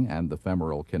ring and the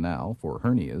femoral canal for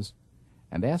hernias,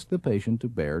 and ask the patient to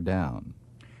bear down.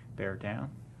 Bear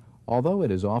down. Although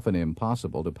it is often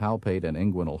impossible to palpate an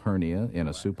inguinal hernia in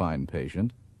a supine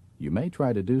patient, you may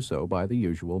try to do so by the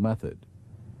usual method.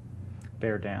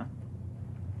 Bear down.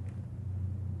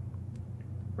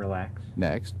 Relax.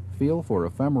 Next, feel for a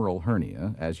femoral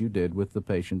hernia as you did with the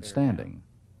patient standing.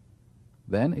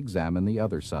 Then examine the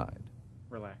other side.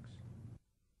 Relax.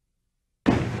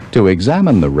 To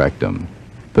examine the rectum,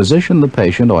 position the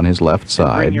patient on his left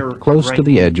side, your close to right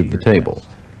the knee edge to of the your table. chest.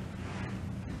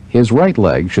 His right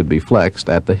leg should be flexed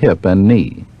at the hip and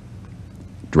knee.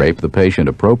 Drape the patient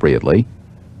appropriately,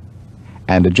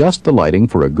 and adjust the lighting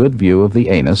for a good view of the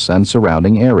anus and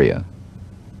surrounding area.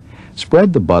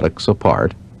 Spread the buttocks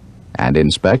apart and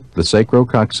inspect the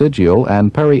sacrococcygeal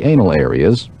and perianal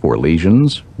areas for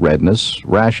lesions, redness,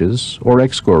 rashes, or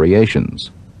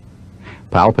excoriations.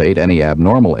 Palpate any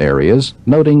abnormal areas,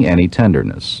 noting any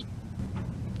tenderness.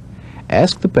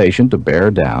 Ask the patient to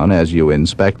bear down as you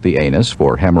inspect the anus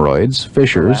for hemorrhoids,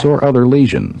 fissures, or other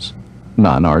lesions.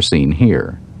 None are seen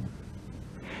here.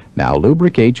 Now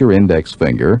lubricate your index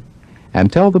finger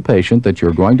and tell the patient that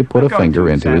you're going to put a finger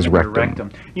into his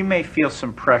rectum. You may feel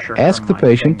some pressure. Ask the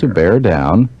patient to bear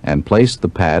down and place the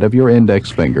pad of your index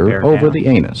finger over the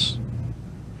anus.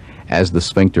 As the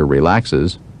sphincter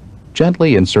relaxes,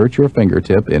 gently insert your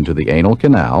fingertip into the anal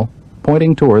canal,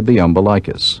 pointing toward the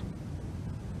umbilicus.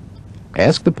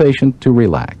 Ask the patient to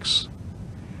relax.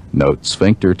 Note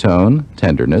sphincter tone,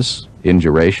 tenderness,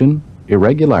 induration,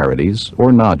 irregularities,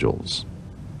 or nodules.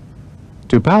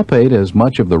 To palpate as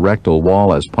much of the rectal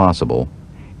wall as possible,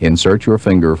 insert your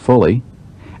finger fully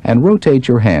and rotate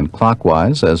your hand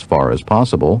clockwise as far as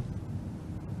possible.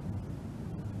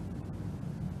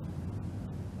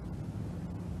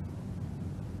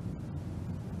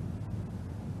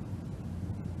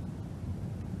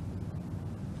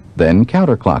 Then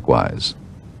counterclockwise.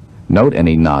 Note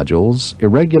any nodules,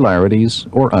 irregularities,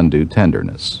 or undue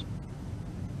tenderness.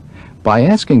 By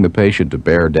asking the patient to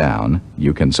bear down,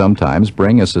 you can sometimes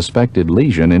bring a suspected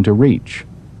lesion into reach.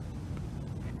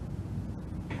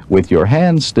 With your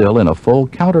hand still in a full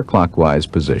counterclockwise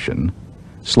position,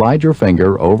 slide your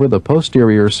finger over the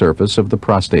posterior surface of the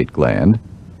prostate gland,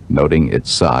 noting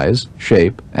its size,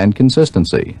 shape, and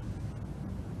consistency.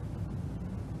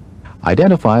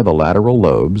 Identify the lateral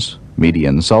lobes,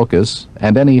 median sulcus,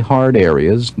 and any hard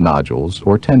areas, nodules,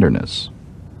 or tenderness.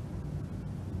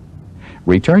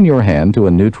 Return your hand to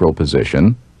a neutral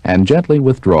position and gently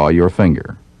withdraw your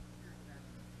finger.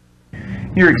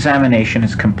 Your examination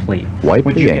is complete. Wipe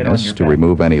Would the you get on anus your to bed?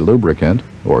 remove any lubricant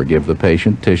or give the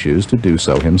patient tissues to do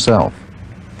so himself.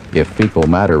 If fecal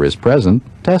matter is present,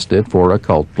 test it for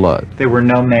occult blood. There were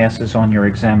no masses on your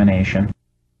examination.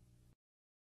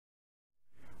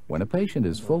 When a patient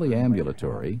is fully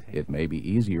ambulatory, it may be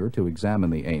easier to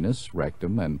examine the anus,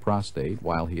 rectum, and prostate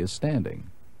while he is standing.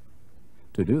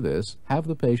 To do this, have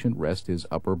the patient rest his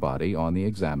upper body on the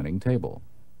examining table.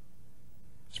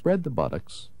 Spread the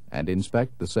buttocks and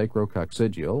inspect the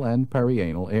sacrococcygeal and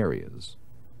perianal areas.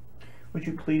 Would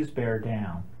you please bear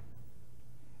down?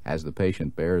 As the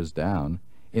patient bears down,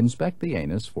 inspect the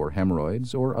anus for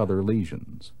hemorrhoids or other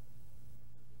lesions.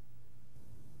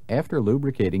 After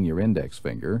lubricating your index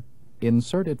finger,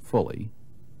 insert it fully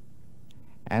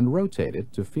and rotate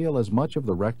it to feel as much of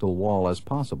the rectal wall as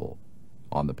possible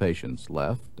on the patient's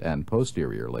left and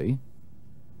posteriorly,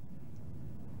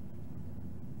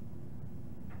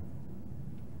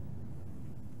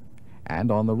 and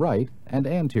on the right and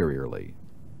anteriorly.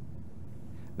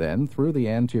 Then, through the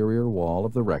anterior wall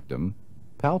of the rectum,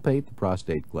 palpate the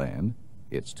prostate gland,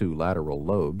 its two lateral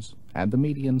lobes, and the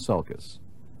median sulcus.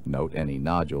 Note any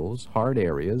nodules, hard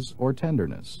areas, or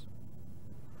tenderness.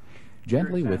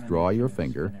 Gently withdraw your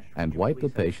finger and wipe the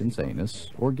patient's anus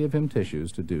or give him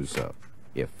tissues to do so.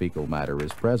 If fecal matter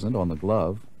is present on the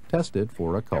glove, test it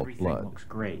for occult Everything blood. looks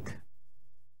great.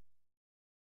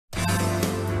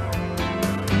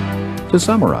 To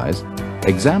summarize,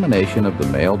 examination of the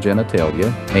male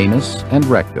genitalia, anus, and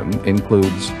rectum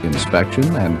includes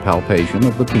inspection and palpation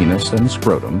of the penis and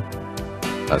scrotum,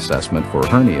 assessment for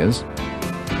hernias,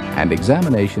 and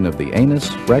examination of the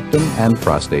anus, rectum, and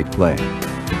prostate gland.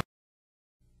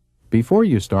 Before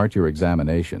you start your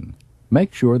examination,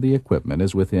 make sure the equipment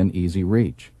is within easy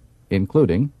reach,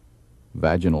 including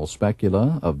vaginal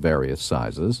specula of various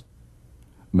sizes,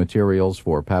 materials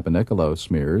for Papanicolau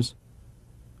smears,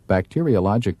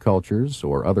 bacteriologic cultures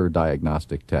or other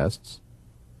diagnostic tests,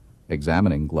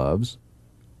 examining gloves,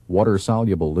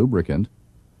 water-soluble lubricant,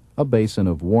 a basin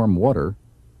of warm water,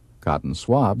 cotton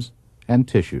swabs, and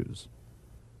tissues.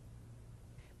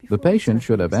 The patient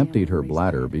should have emptied her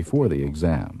bladder before the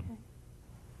exam.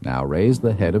 Now raise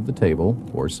the head of the table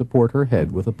or support her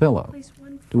head with a pillow.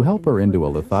 To help her into a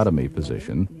lithotomy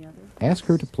position, ask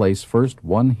her to place first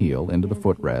one heel into the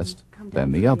footrest,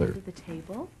 then the other.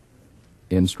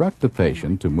 Instruct the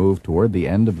patient to move toward the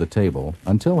end of the table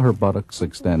until her buttocks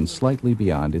extend slightly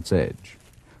beyond its edge.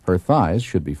 Her thighs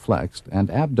should be flexed and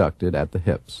abducted at the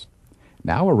hips.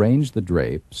 Now arrange the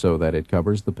drape so that it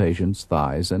covers the patient's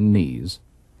thighs and knees,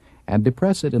 and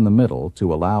depress it in the middle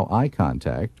to allow eye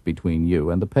contact between you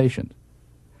and the patient.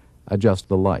 Adjust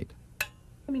the light.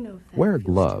 Let me know if that Wear feels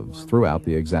too gloves warm throughout for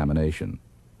the you. examination.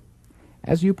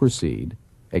 As you proceed,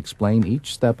 explain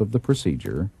each step of the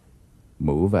procedure,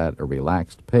 move at a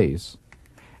relaxed pace,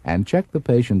 and check the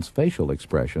patient's facial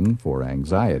expression for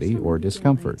anxiety or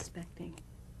discomfort.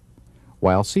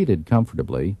 While seated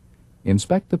comfortably,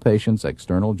 inspect the patient's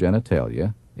external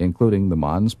genitalia, including the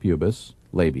mons pubis,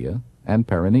 labia, and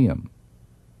perineum.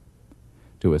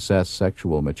 To assess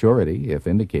sexual maturity, if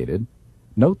indicated,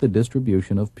 note the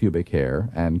distribution of pubic hair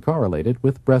and correlate it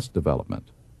with breast development.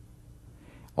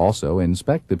 Also,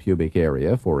 inspect the pubic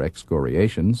area for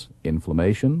excoriations,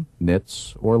 inflammation,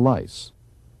 nits, or lice.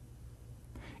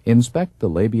 Inspect the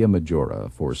labia majora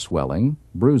for swelling,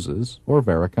 bruises, or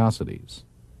varicosities.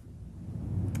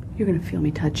 You're going to feel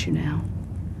me touch you now.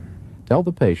 Tell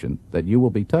the patient that you will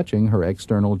be touching her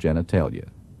external genitalia.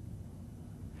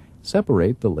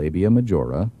 Separate the labia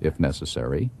majora, if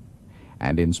necessary,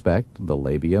 and inspect the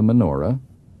labia minora,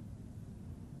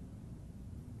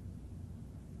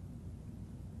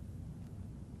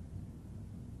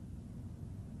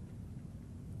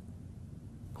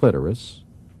 clitoris,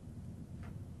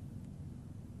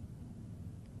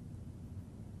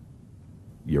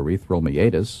 urethral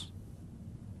meatus,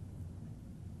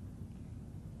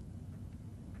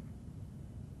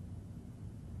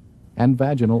 and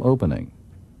vaginal opening.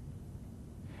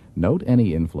 Note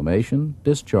any inflammation,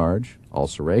 discharge,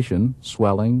 ulceration,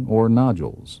 swelling, or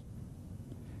nodules.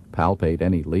 Palpate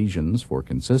any lesions for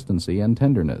consistency and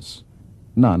tenderness.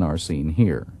 None are seen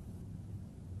here.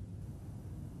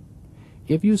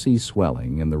 If you see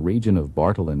swelling in the region of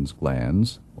Bartholin's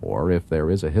glands, or if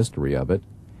there is a history of it,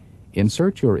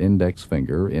 insert your index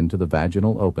finger into the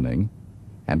vaginal opening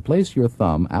and place your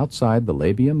thumb outside the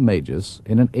labium majus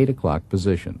in an 8 o'clock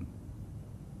position.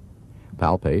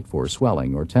 Palpate for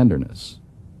swelling or tenderness.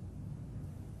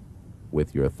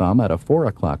 With your thumb at a 4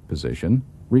 o'clock position,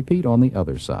 repeat on the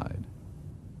other side.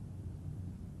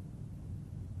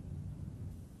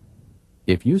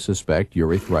 If you suspect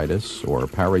urethritis or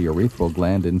paraurethral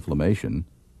gland inflammation,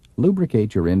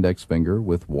 lubricate your index finger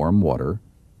with warm water,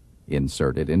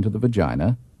 insert it into the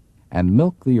vagina, and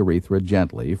milk the urethra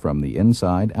gently from the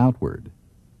inside outward.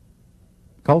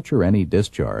 Culture any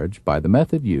discharge by the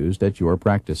method used at your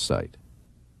practice site.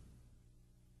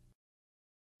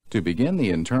 To begin the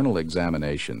internal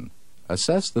examination,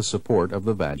 assess the support of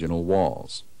the vaginal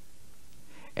walls.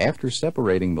 After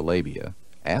separating the labia,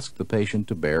 ask the patient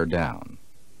to bear down.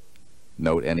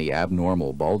 Note any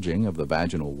abnormal bulging of the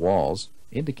vaginal walls,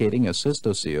 indicating a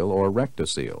cystocele or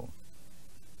rectocele.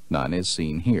 None is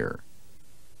seen here.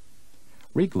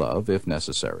 Reglove if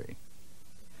necessary.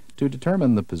 To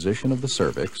determine the position of the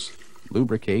cervix,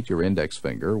 lubricate your index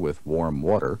finger with warm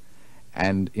water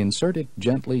and insert it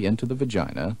gently into the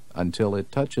vagina until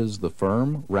it touches the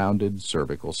firm, rounded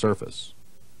cervical surface.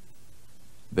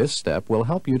 This step will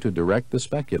help you to direct the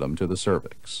speculum to the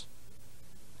cervix.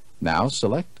 Now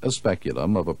select a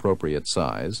speculum of appropriate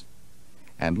size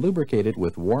and lubricate it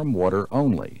with warm water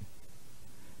only.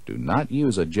 Do not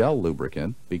use a gel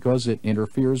lubricant because it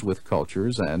interferes with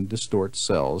cultures and distorts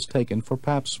cells taken for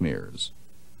pap smears.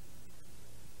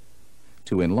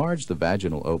 To enlarge the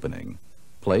vaginal opening,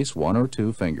 place 1 or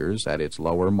 2 fingers at its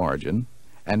lower margin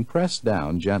and press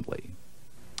down gently.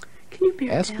 Can you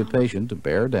bear Ask the down? patient to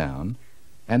bear down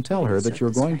and tell her that Insert you're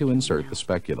the going to speculum insert now. the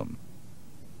speculum.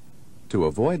 To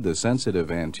avoid the sensitive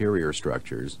anterior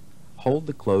structures, hold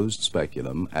the closed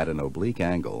speculum at an oblique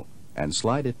angle and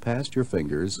slide it past your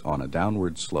fingers on a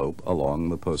downward slope along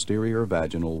the posterior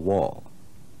vaginal wall.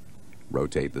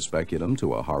 Rotate the speculum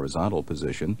to a horizontal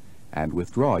position and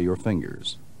withdraw your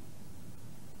fingers.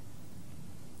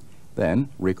 Then,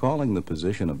 recalling the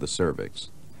position of the cervix,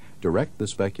 direct the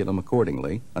speculum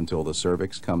accordingly until the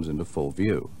cervix comes into full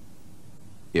view.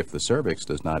 If the cervix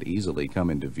does not easily come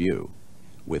into view,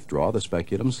 withdraw the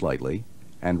speculum slightly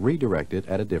and redirect it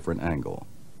at a different angle.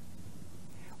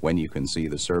 When you can see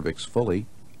the cervix fully,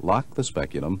 lock the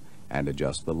speculum and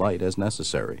adjust the light as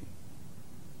necessary.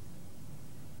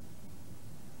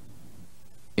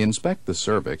 Inspect the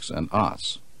cervix and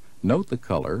os. Note the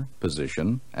color,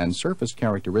 position, and surface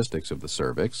characteristics of the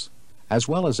cervix, as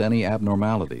well as any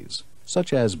abnormalities,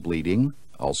 such as bleeding,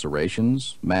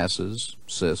 ulcerations, masses,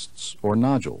 cysts, or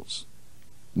nodules.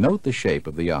 Note the shape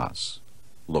of the os.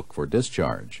 Look for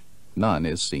discharge. None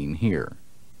is seen here.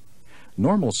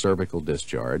 Normal cervical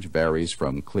discharge varies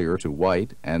from clear to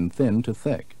white and thin to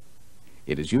thick.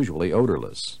 It is usually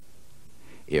odorless.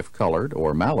 If colored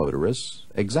or malodorous,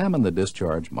 examine the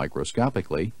discharge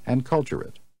microscopically and culture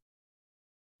it.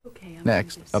 Okay, I'm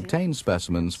Next, going to sit. obtain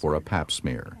specimens for a pap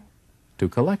smear. To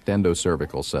collect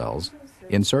endocervical cells,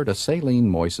 insert a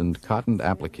saline-moistened cotton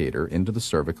applicator into the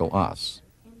cervical os.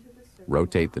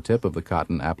 Rotate the tip of the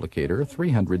cotton applicator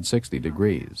 360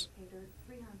 degrees.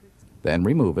 Then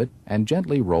remove it and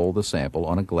gently roll the sample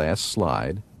on a glass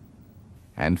slide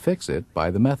and fix it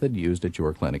by the method used at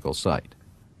your clinical site.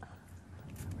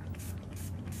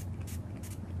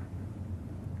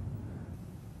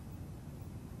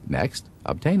 Next,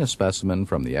 obtain a specimen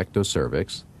from the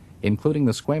ectocervix, including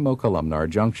the squamocolumnar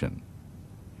junction.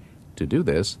 To do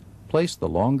this, place the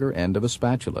longer end of a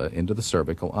spatula into the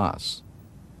cervical os.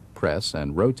 Press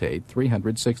and rotate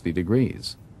 360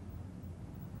 degrees.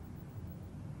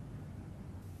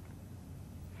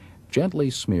 Gently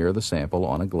smear the sample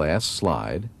on a glass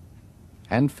slide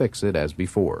and fix it as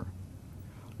before.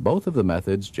 Both of the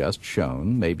methods just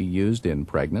shown may be used in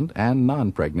pregnant and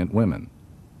non-pregnant women.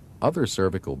 Other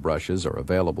cervical brushes are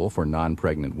available for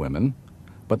non-pregnant women,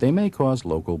 but they may cause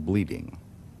local bleeding.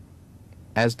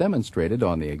 As demonstrated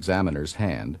on the examiner's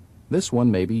hand, this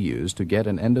one may be used to get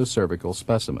an endocervical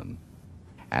specimen,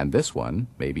 and this one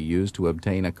may be used to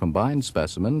obtain a combined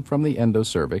specimen from the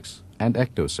endocervix and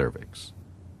ectocervix.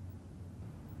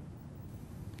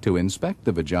 To inspect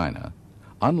the vagina,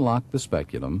 unlock the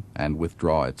speculum and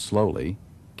withdraw it slowly,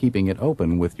 keeping it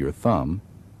open with your thumb,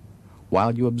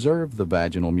 while you observe the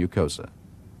vaginal mucosa.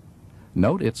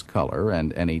 Note its color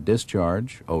and any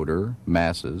discharge, odor,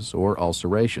 masses, or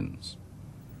ulcerations.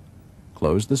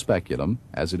 Close the speculum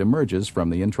as it emerges from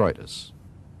the introitus.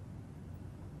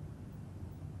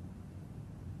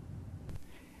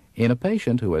 In a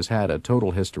patient who has had a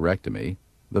total hysterectomy,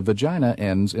 the vagina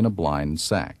ends in a blind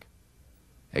sac.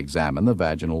 Examine the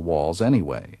vaginal walls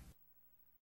anyway.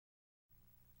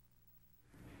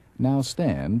 Now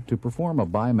stand to perform a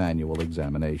bimanual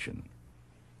examination.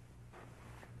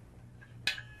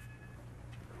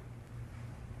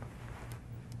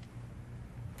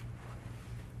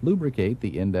 Lubricate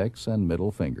the index and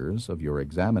middle fingers of your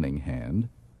examining hand.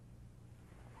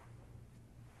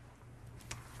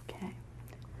 Okay.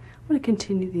 I'm going to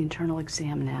continue the internal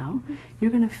exam now.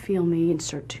 You're going to feel me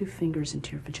insert 2 fingers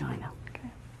into your vagina. Okay.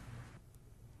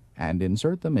 And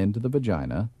insert them into the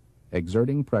vagina,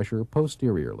 exerting pressure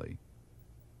posteriorly.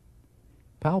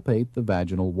 Palpate the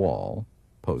vaginal wall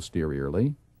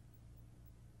posteriorly.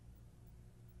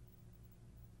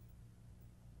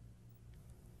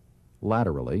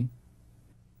 Laterally.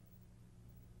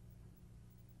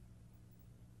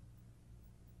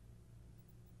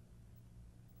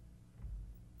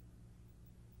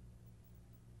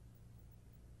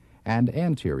 And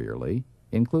anteriorly,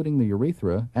 including the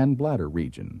urethra and bladder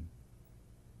region.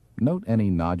 Note any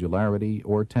nodularity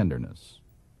or tenderness.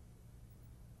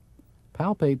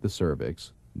 Palpate the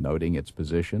cervix, noting its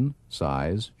position,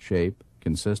 size, shape,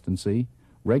 consistency,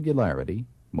 regularity,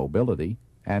 mobility,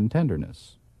 and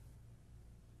tenderness.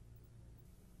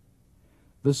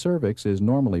 The cervix is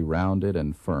normally rounded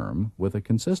and firm with a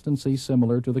consistency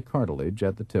similar to the cartilage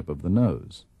at the tip of the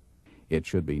nose. It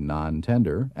should be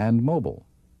non-tender and mobile.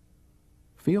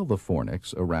 Feel the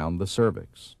fornix around the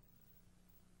cervix.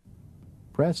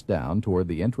 Press down toward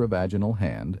the intravaginal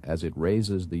hand as it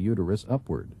raises the uterus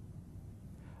upward.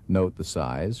 Note the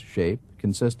size, shape,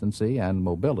 consistency, and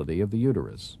mobility of the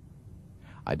uterus.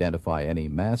 Identify any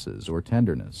masses or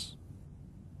tenderness.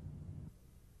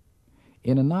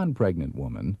 In a non-pregnant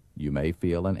woman, you may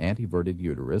feel an anteverted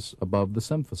uterus above the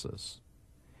symphysis.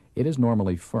 It is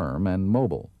normally firm and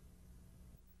mobile.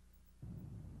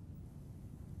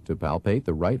 To palpate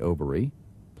the right ovary,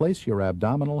 place your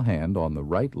abdominal hand on the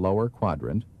right lower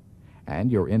quadrant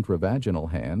and your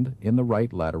intravaginal hand in the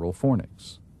right lateral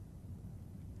fornix.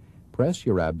 Press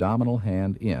your abdominal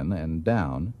hand in and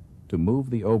down to move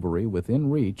the ovary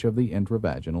within reach of the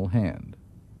intravaginal hand.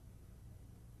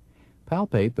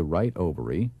 Palpate the right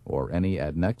ovary or any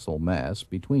adnexal mass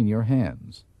between your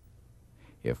hands.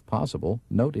 If possible,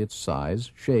 note its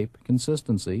size, shape,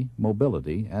 consistency,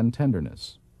 mobility, and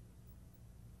tenderness.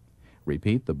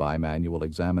 Repeat the bimanual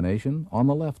examination on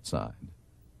the left side.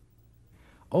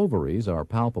 Ovaries are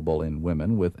palpable in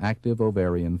women with active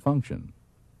ovarian function.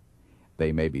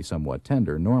 They may be somewhat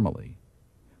tender normally.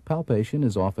 Palpation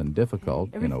is often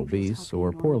difficult in obese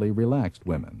or poorly relaxed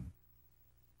women.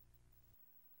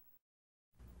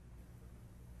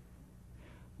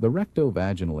 The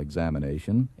rectovaginal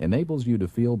examination enables you to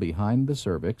feel behind the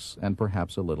cervix and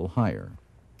perhaps a little higher.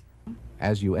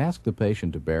 As you ask the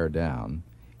patient to bear down,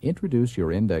 introduce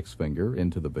your index finger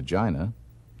into the vagina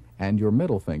and your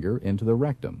middle finger into the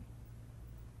rectum.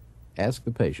 ask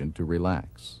the patient to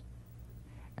relax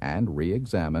and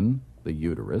re-examine the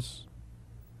uterus,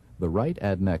 the right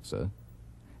adnexa,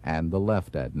 and the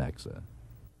left adnexa.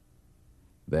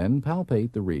 Then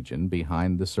palpate the region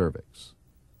behind the cervix.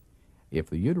 If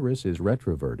the uterus is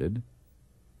retroverted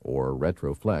or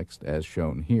retroflexed as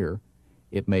shown here,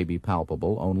 it may be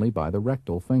palpable only by the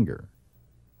rectal finger.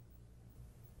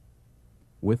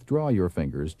 Withdraw your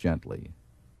fingers gently.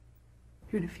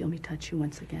 You're going to feel me touch you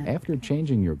once again. After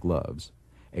changing your gloves,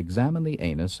 examine the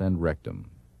anus and rectum.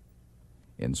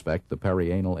 Inspect the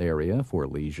perianal area for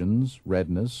lesions,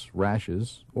 redness,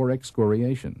 rashes, or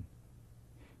excoriation.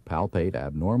 Palpate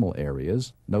abnormal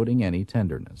areas, noting any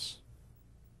tenderness.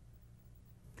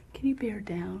 Can you bear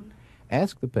down?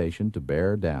 Ask the patient to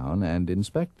bear down and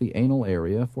inspect the anal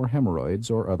area for hemorrhoids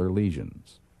or other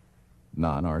lesions.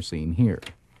 None are seen here.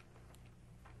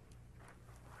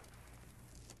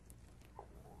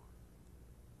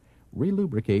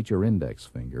 Relubricate your index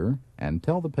finger and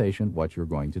tell the patient what you're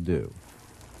going to do.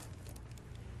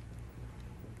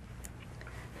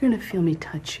 You're going to feel me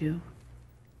touch you.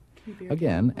 Can you bear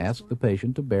Again, down ask also? the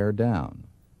patient to bear down.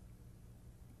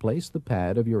 Place the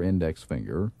pad of your index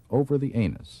finger over the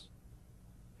anus.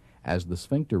 As the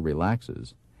sphincter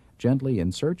relaxes, gently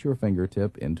insert your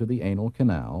fingertip into the anal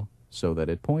canal so that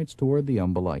it points toward the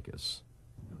umbilicus.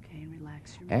 Okay, and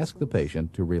relax your Ask the muscles.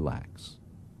 patient to relax.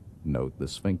 Note the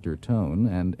sphincter tone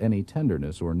and any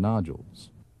tenderness or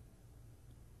nodules.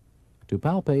 To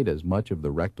palpate as much of the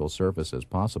rectal surface as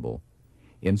possible,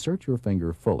 insert your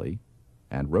finger fully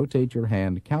and rotate your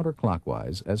hand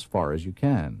counterclockwise as far as you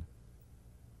can.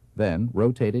 Then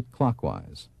rotate it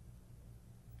clockwise.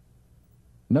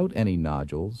 Note any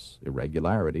nodules,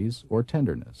 irregularities, or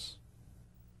tenderness.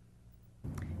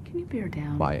 Can you bear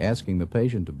down? By asking the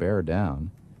patient to bear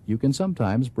down, you can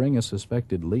sometimes bring a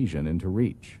suspected lesion into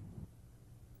reach.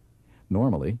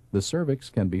 Normally, the cervix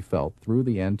can be felt through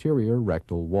the anterior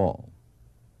rectal wall.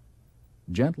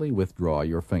 Gently withdraw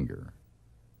your finger.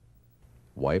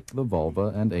 Wipe the vulva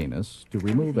and anus to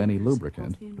remove any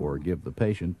lubricant or give the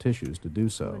patient tissues to do I'm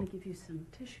so. going to give you some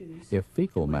tissues. If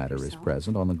fecal Wipe matter is yourself.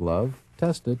 present on the glove,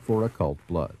 test it for occult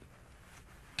blood.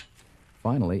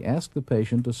 Finally, ask the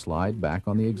patient to slide back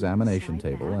on the examination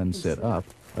Slide table back and and sit sit. up,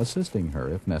 assisting her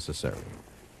if necessary.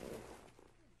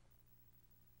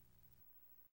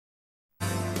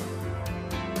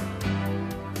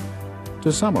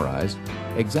 To summarize,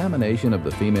 examination of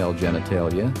the female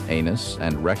genitalia, anus,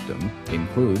 and rectum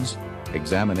includes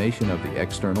examination of the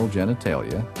external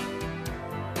genitalia,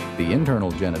 the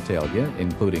internal genitalia,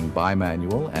 including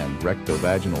bimanual and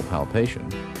rectovaginal palpation,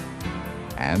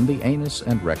 and the anus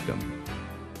and rectum.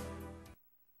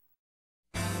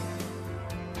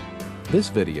 This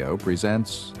video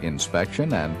presents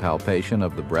inspection and palpation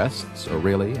of the breasts,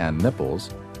 areolae, and nipples,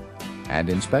 and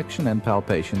inspection and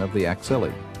palpation of the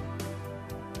axillary.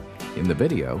 In the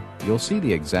video, you'll see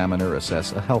the examiner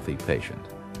assess a healthy patient.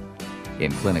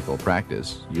 In clinical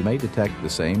practice, you may detect the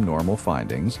same normal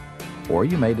findings, or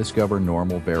you may discover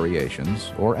normal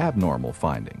variations or abnormal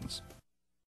findings.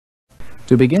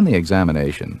 To begin the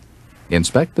examination,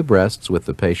 inspect the breasts with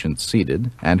the patient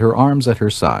seated and her arms at her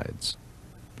sides.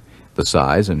 The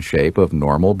size and shape of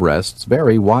normal breasts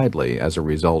vary widely as a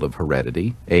result of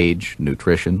heredity, age,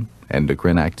 nutrition,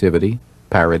 endocrine activity,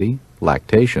 parity,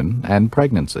 lactation, and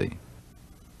pregnancy.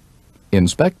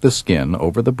 Inspect the skin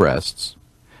over the breasts,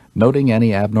 noting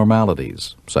any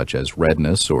abnormalities, such as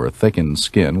redness or thickened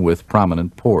skin with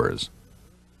prominent pores.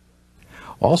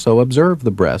 Also observe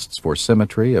the breasts for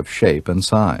symmetry of shape and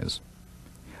size.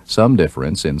 Some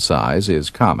difference in size is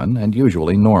common and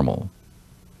usually normal.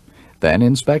 Then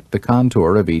inspect the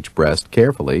contour of each breast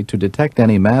carefully to detect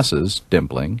any masses,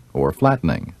 dimpling, or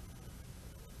flattening.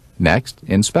 Next,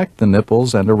 inspect the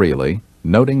nipples and areolae,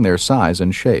 noting their size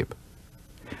and shape.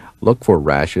 Look for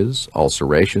rashes,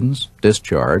 ulcerations,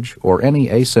 discharge, or any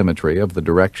asymmetry of the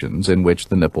directions in which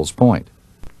the nipples point.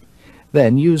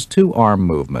 Then use two arm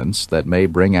movements that may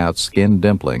bring out skin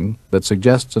dimpling that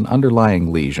suggests an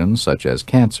underlying lesion such as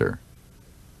cancer.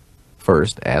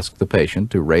 First, ask the patient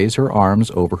to raise her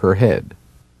arms over her head.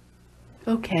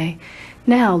 Okay.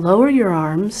 Now lower your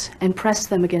arms and press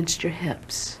them against your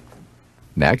hips.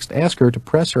 Next, ask her to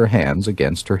press her hands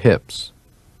against her hips.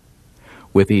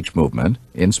 With each movement,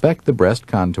 inspect the breast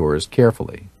contours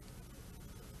carefully.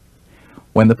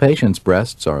 When the patient's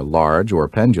breasts are large or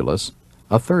pendulous,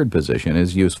 a third position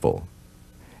is useful.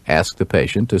 Ask the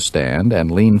patient to stand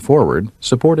and lean forward,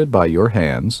 supported by your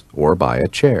hands or by a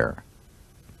chair.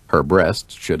 Her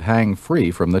breasts should hang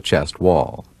free from the chest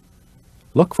wall.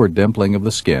 Look for dimpling of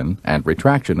the skin and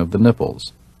retraction of the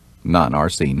nipples. None are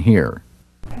seen here.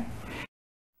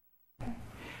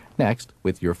 Next,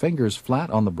 with your fingers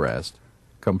flat on the breast,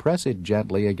 compress it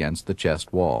gently against the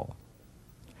chest wall.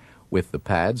 With the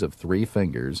pads of 3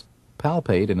 fingers,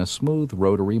 palpate in a smooth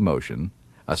rotary motion,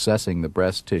 assessing the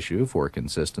breast tissue for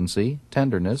consistency,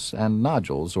 tenderness, and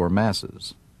nodules or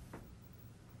masses.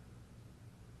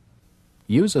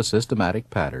 Use a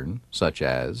systematic pattern, such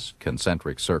as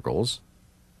concentric circles,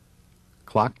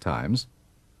 clock times,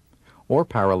 or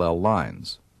parallel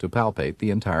lines, to palpate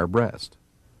the entire breast.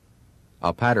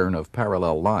 A pattern of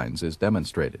parallel lines is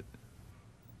demonstrated.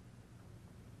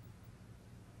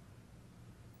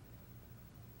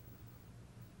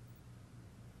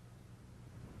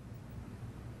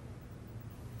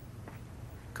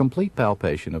 Complete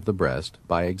palpation of the breast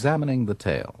by examining the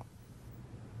tail.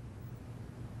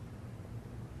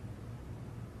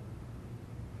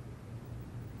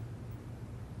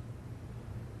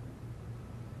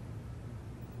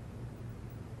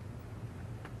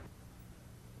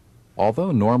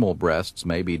 Although normal breasts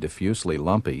may be diffusely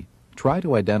lumpy, try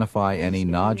to identify any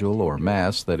nodule or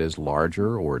mass that is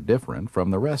larger or different from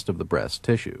the rest of the breast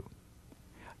tissue.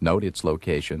 Note its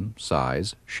location,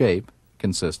 size, shape,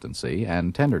 consistency,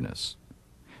 and tenderness.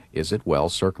 Is it well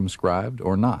circumscribed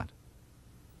or not?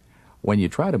 When you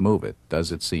try to move it,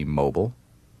 does it seem mobile?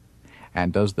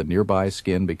 And does the nearby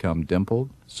skin become dimpled,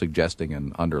 suggesting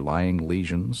an underlying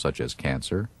lesion such as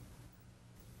cancer?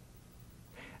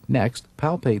 Next,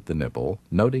 palpate the nipple,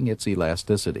 noting its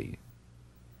elasticity.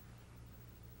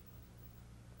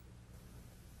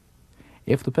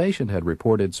 If the patient had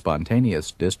reported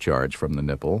spontaneous discharge from the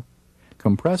nipple,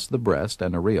 compress the breast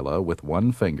and areola with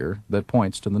 1 finger that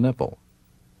points to the nipple.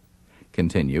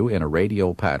 Continue in a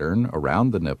radial pattern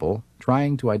around the nipple,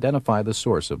 trying to identify the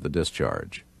source of the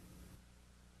discharge.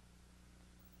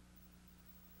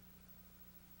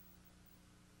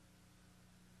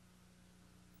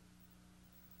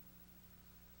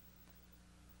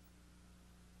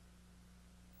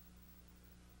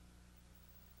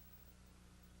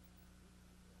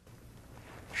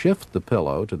 Shift the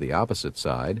pillow to the opposite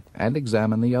side and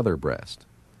examine the other breast.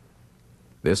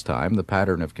 This time the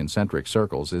pattern of concentric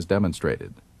circles is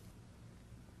demonstrated.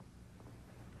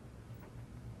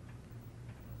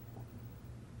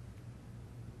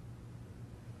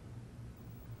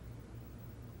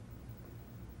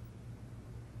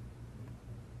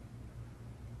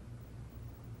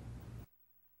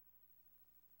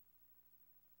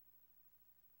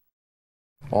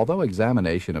 Although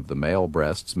examination of the male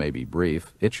breasts may be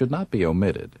brief, it should not be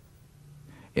omitted.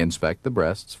 Inspect the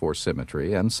breasts for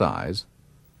symmetry and size,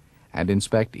 and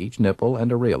inspect each nipple and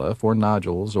areola for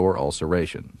nodules or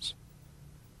ulcerations.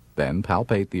 Then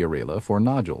palpate the areola for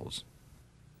nodules.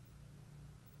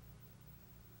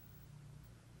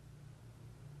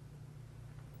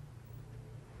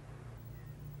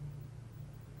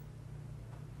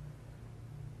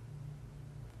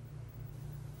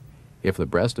 If the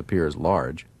breast appears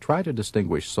large, try to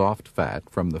distinguish soft fat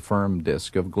from the firm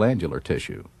disc of glandular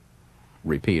tissue.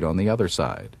 Repeat on the other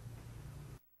side.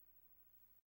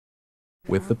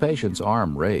 With the patient's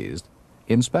arm raised,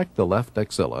 inspect the left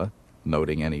axilla,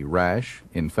 noting any rash,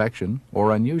 infection,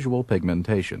 or unusual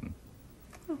pigmentation.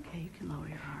 Okay, you can lower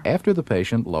your arm. After the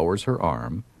patient lowers her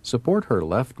arm, support her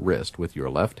left wrist with your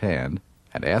left hand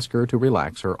and ask her to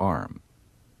relax her arm.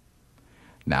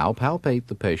 Now palpate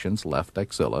the patient's left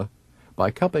axilla by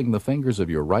cupping the fingers of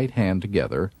your right hand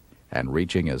together and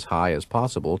reaching as high as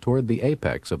possible toward the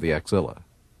apex of the axilla.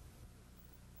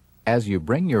 As you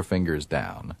bring your fingers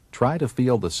down, try to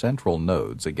feel the central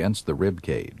nodes against the rib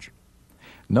cage.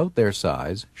 Note their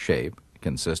size, shape,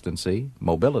 consistency,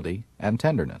 mobility, and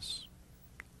tenderness.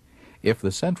 If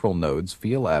the central nodes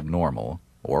feel abnormal,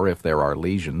 or if there are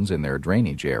lesions in their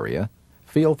drainage area,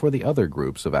 feel for the other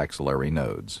groups of axillary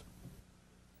nodes.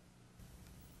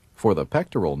 For the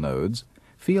pectoral nodes,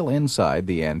 feel inside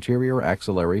the anterior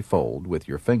axillary fold with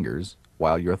your fingers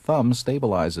while your thumb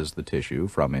stabilizes the tissue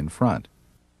from in front.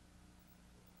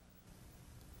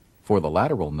 For the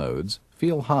lateral nodes,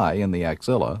 feel high in the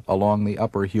axilla along the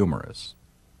upper humerus.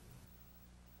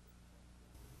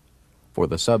 For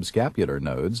the subscapular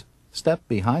nodes, step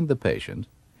behind the patient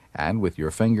and with your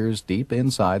fingers deep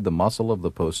inside the muscle of the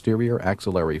posterior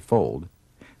axillary fold,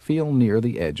 feel near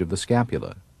the edge of the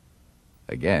scapula.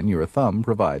 Again, your thumb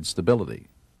provides stability.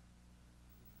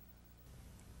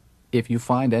 If you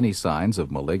find any signs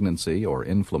of malignancy or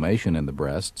inflammation in the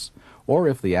breasts, or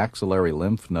if the axillary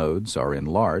lymph nodes are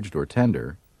enlarged or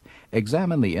tender,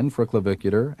 examine the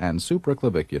infraclavicular and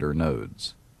supraclavicular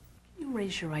nodes. You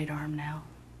raise your right arm now.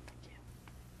 Thank you.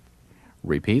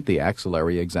 Repeat the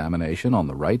axillary examination on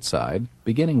the right side,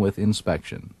 beginning with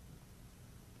inspection.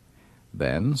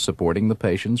 Then, supporting the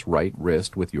patient's right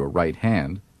wrist with your right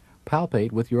hand,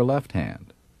 palpate with your left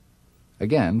hand.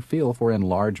 Again, feel for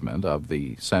enlargement of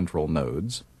the central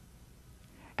nodes,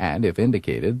 and if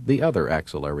indicated, the other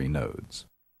axillary nodes.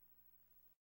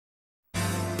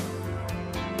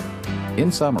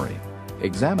 In summary,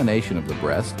 examination of the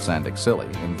breasts and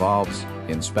axillae involves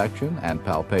inspection and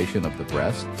palpation of the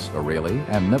breasts, areolae,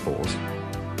 and nipples,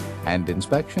 and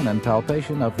inspection and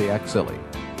palpation of the axillae.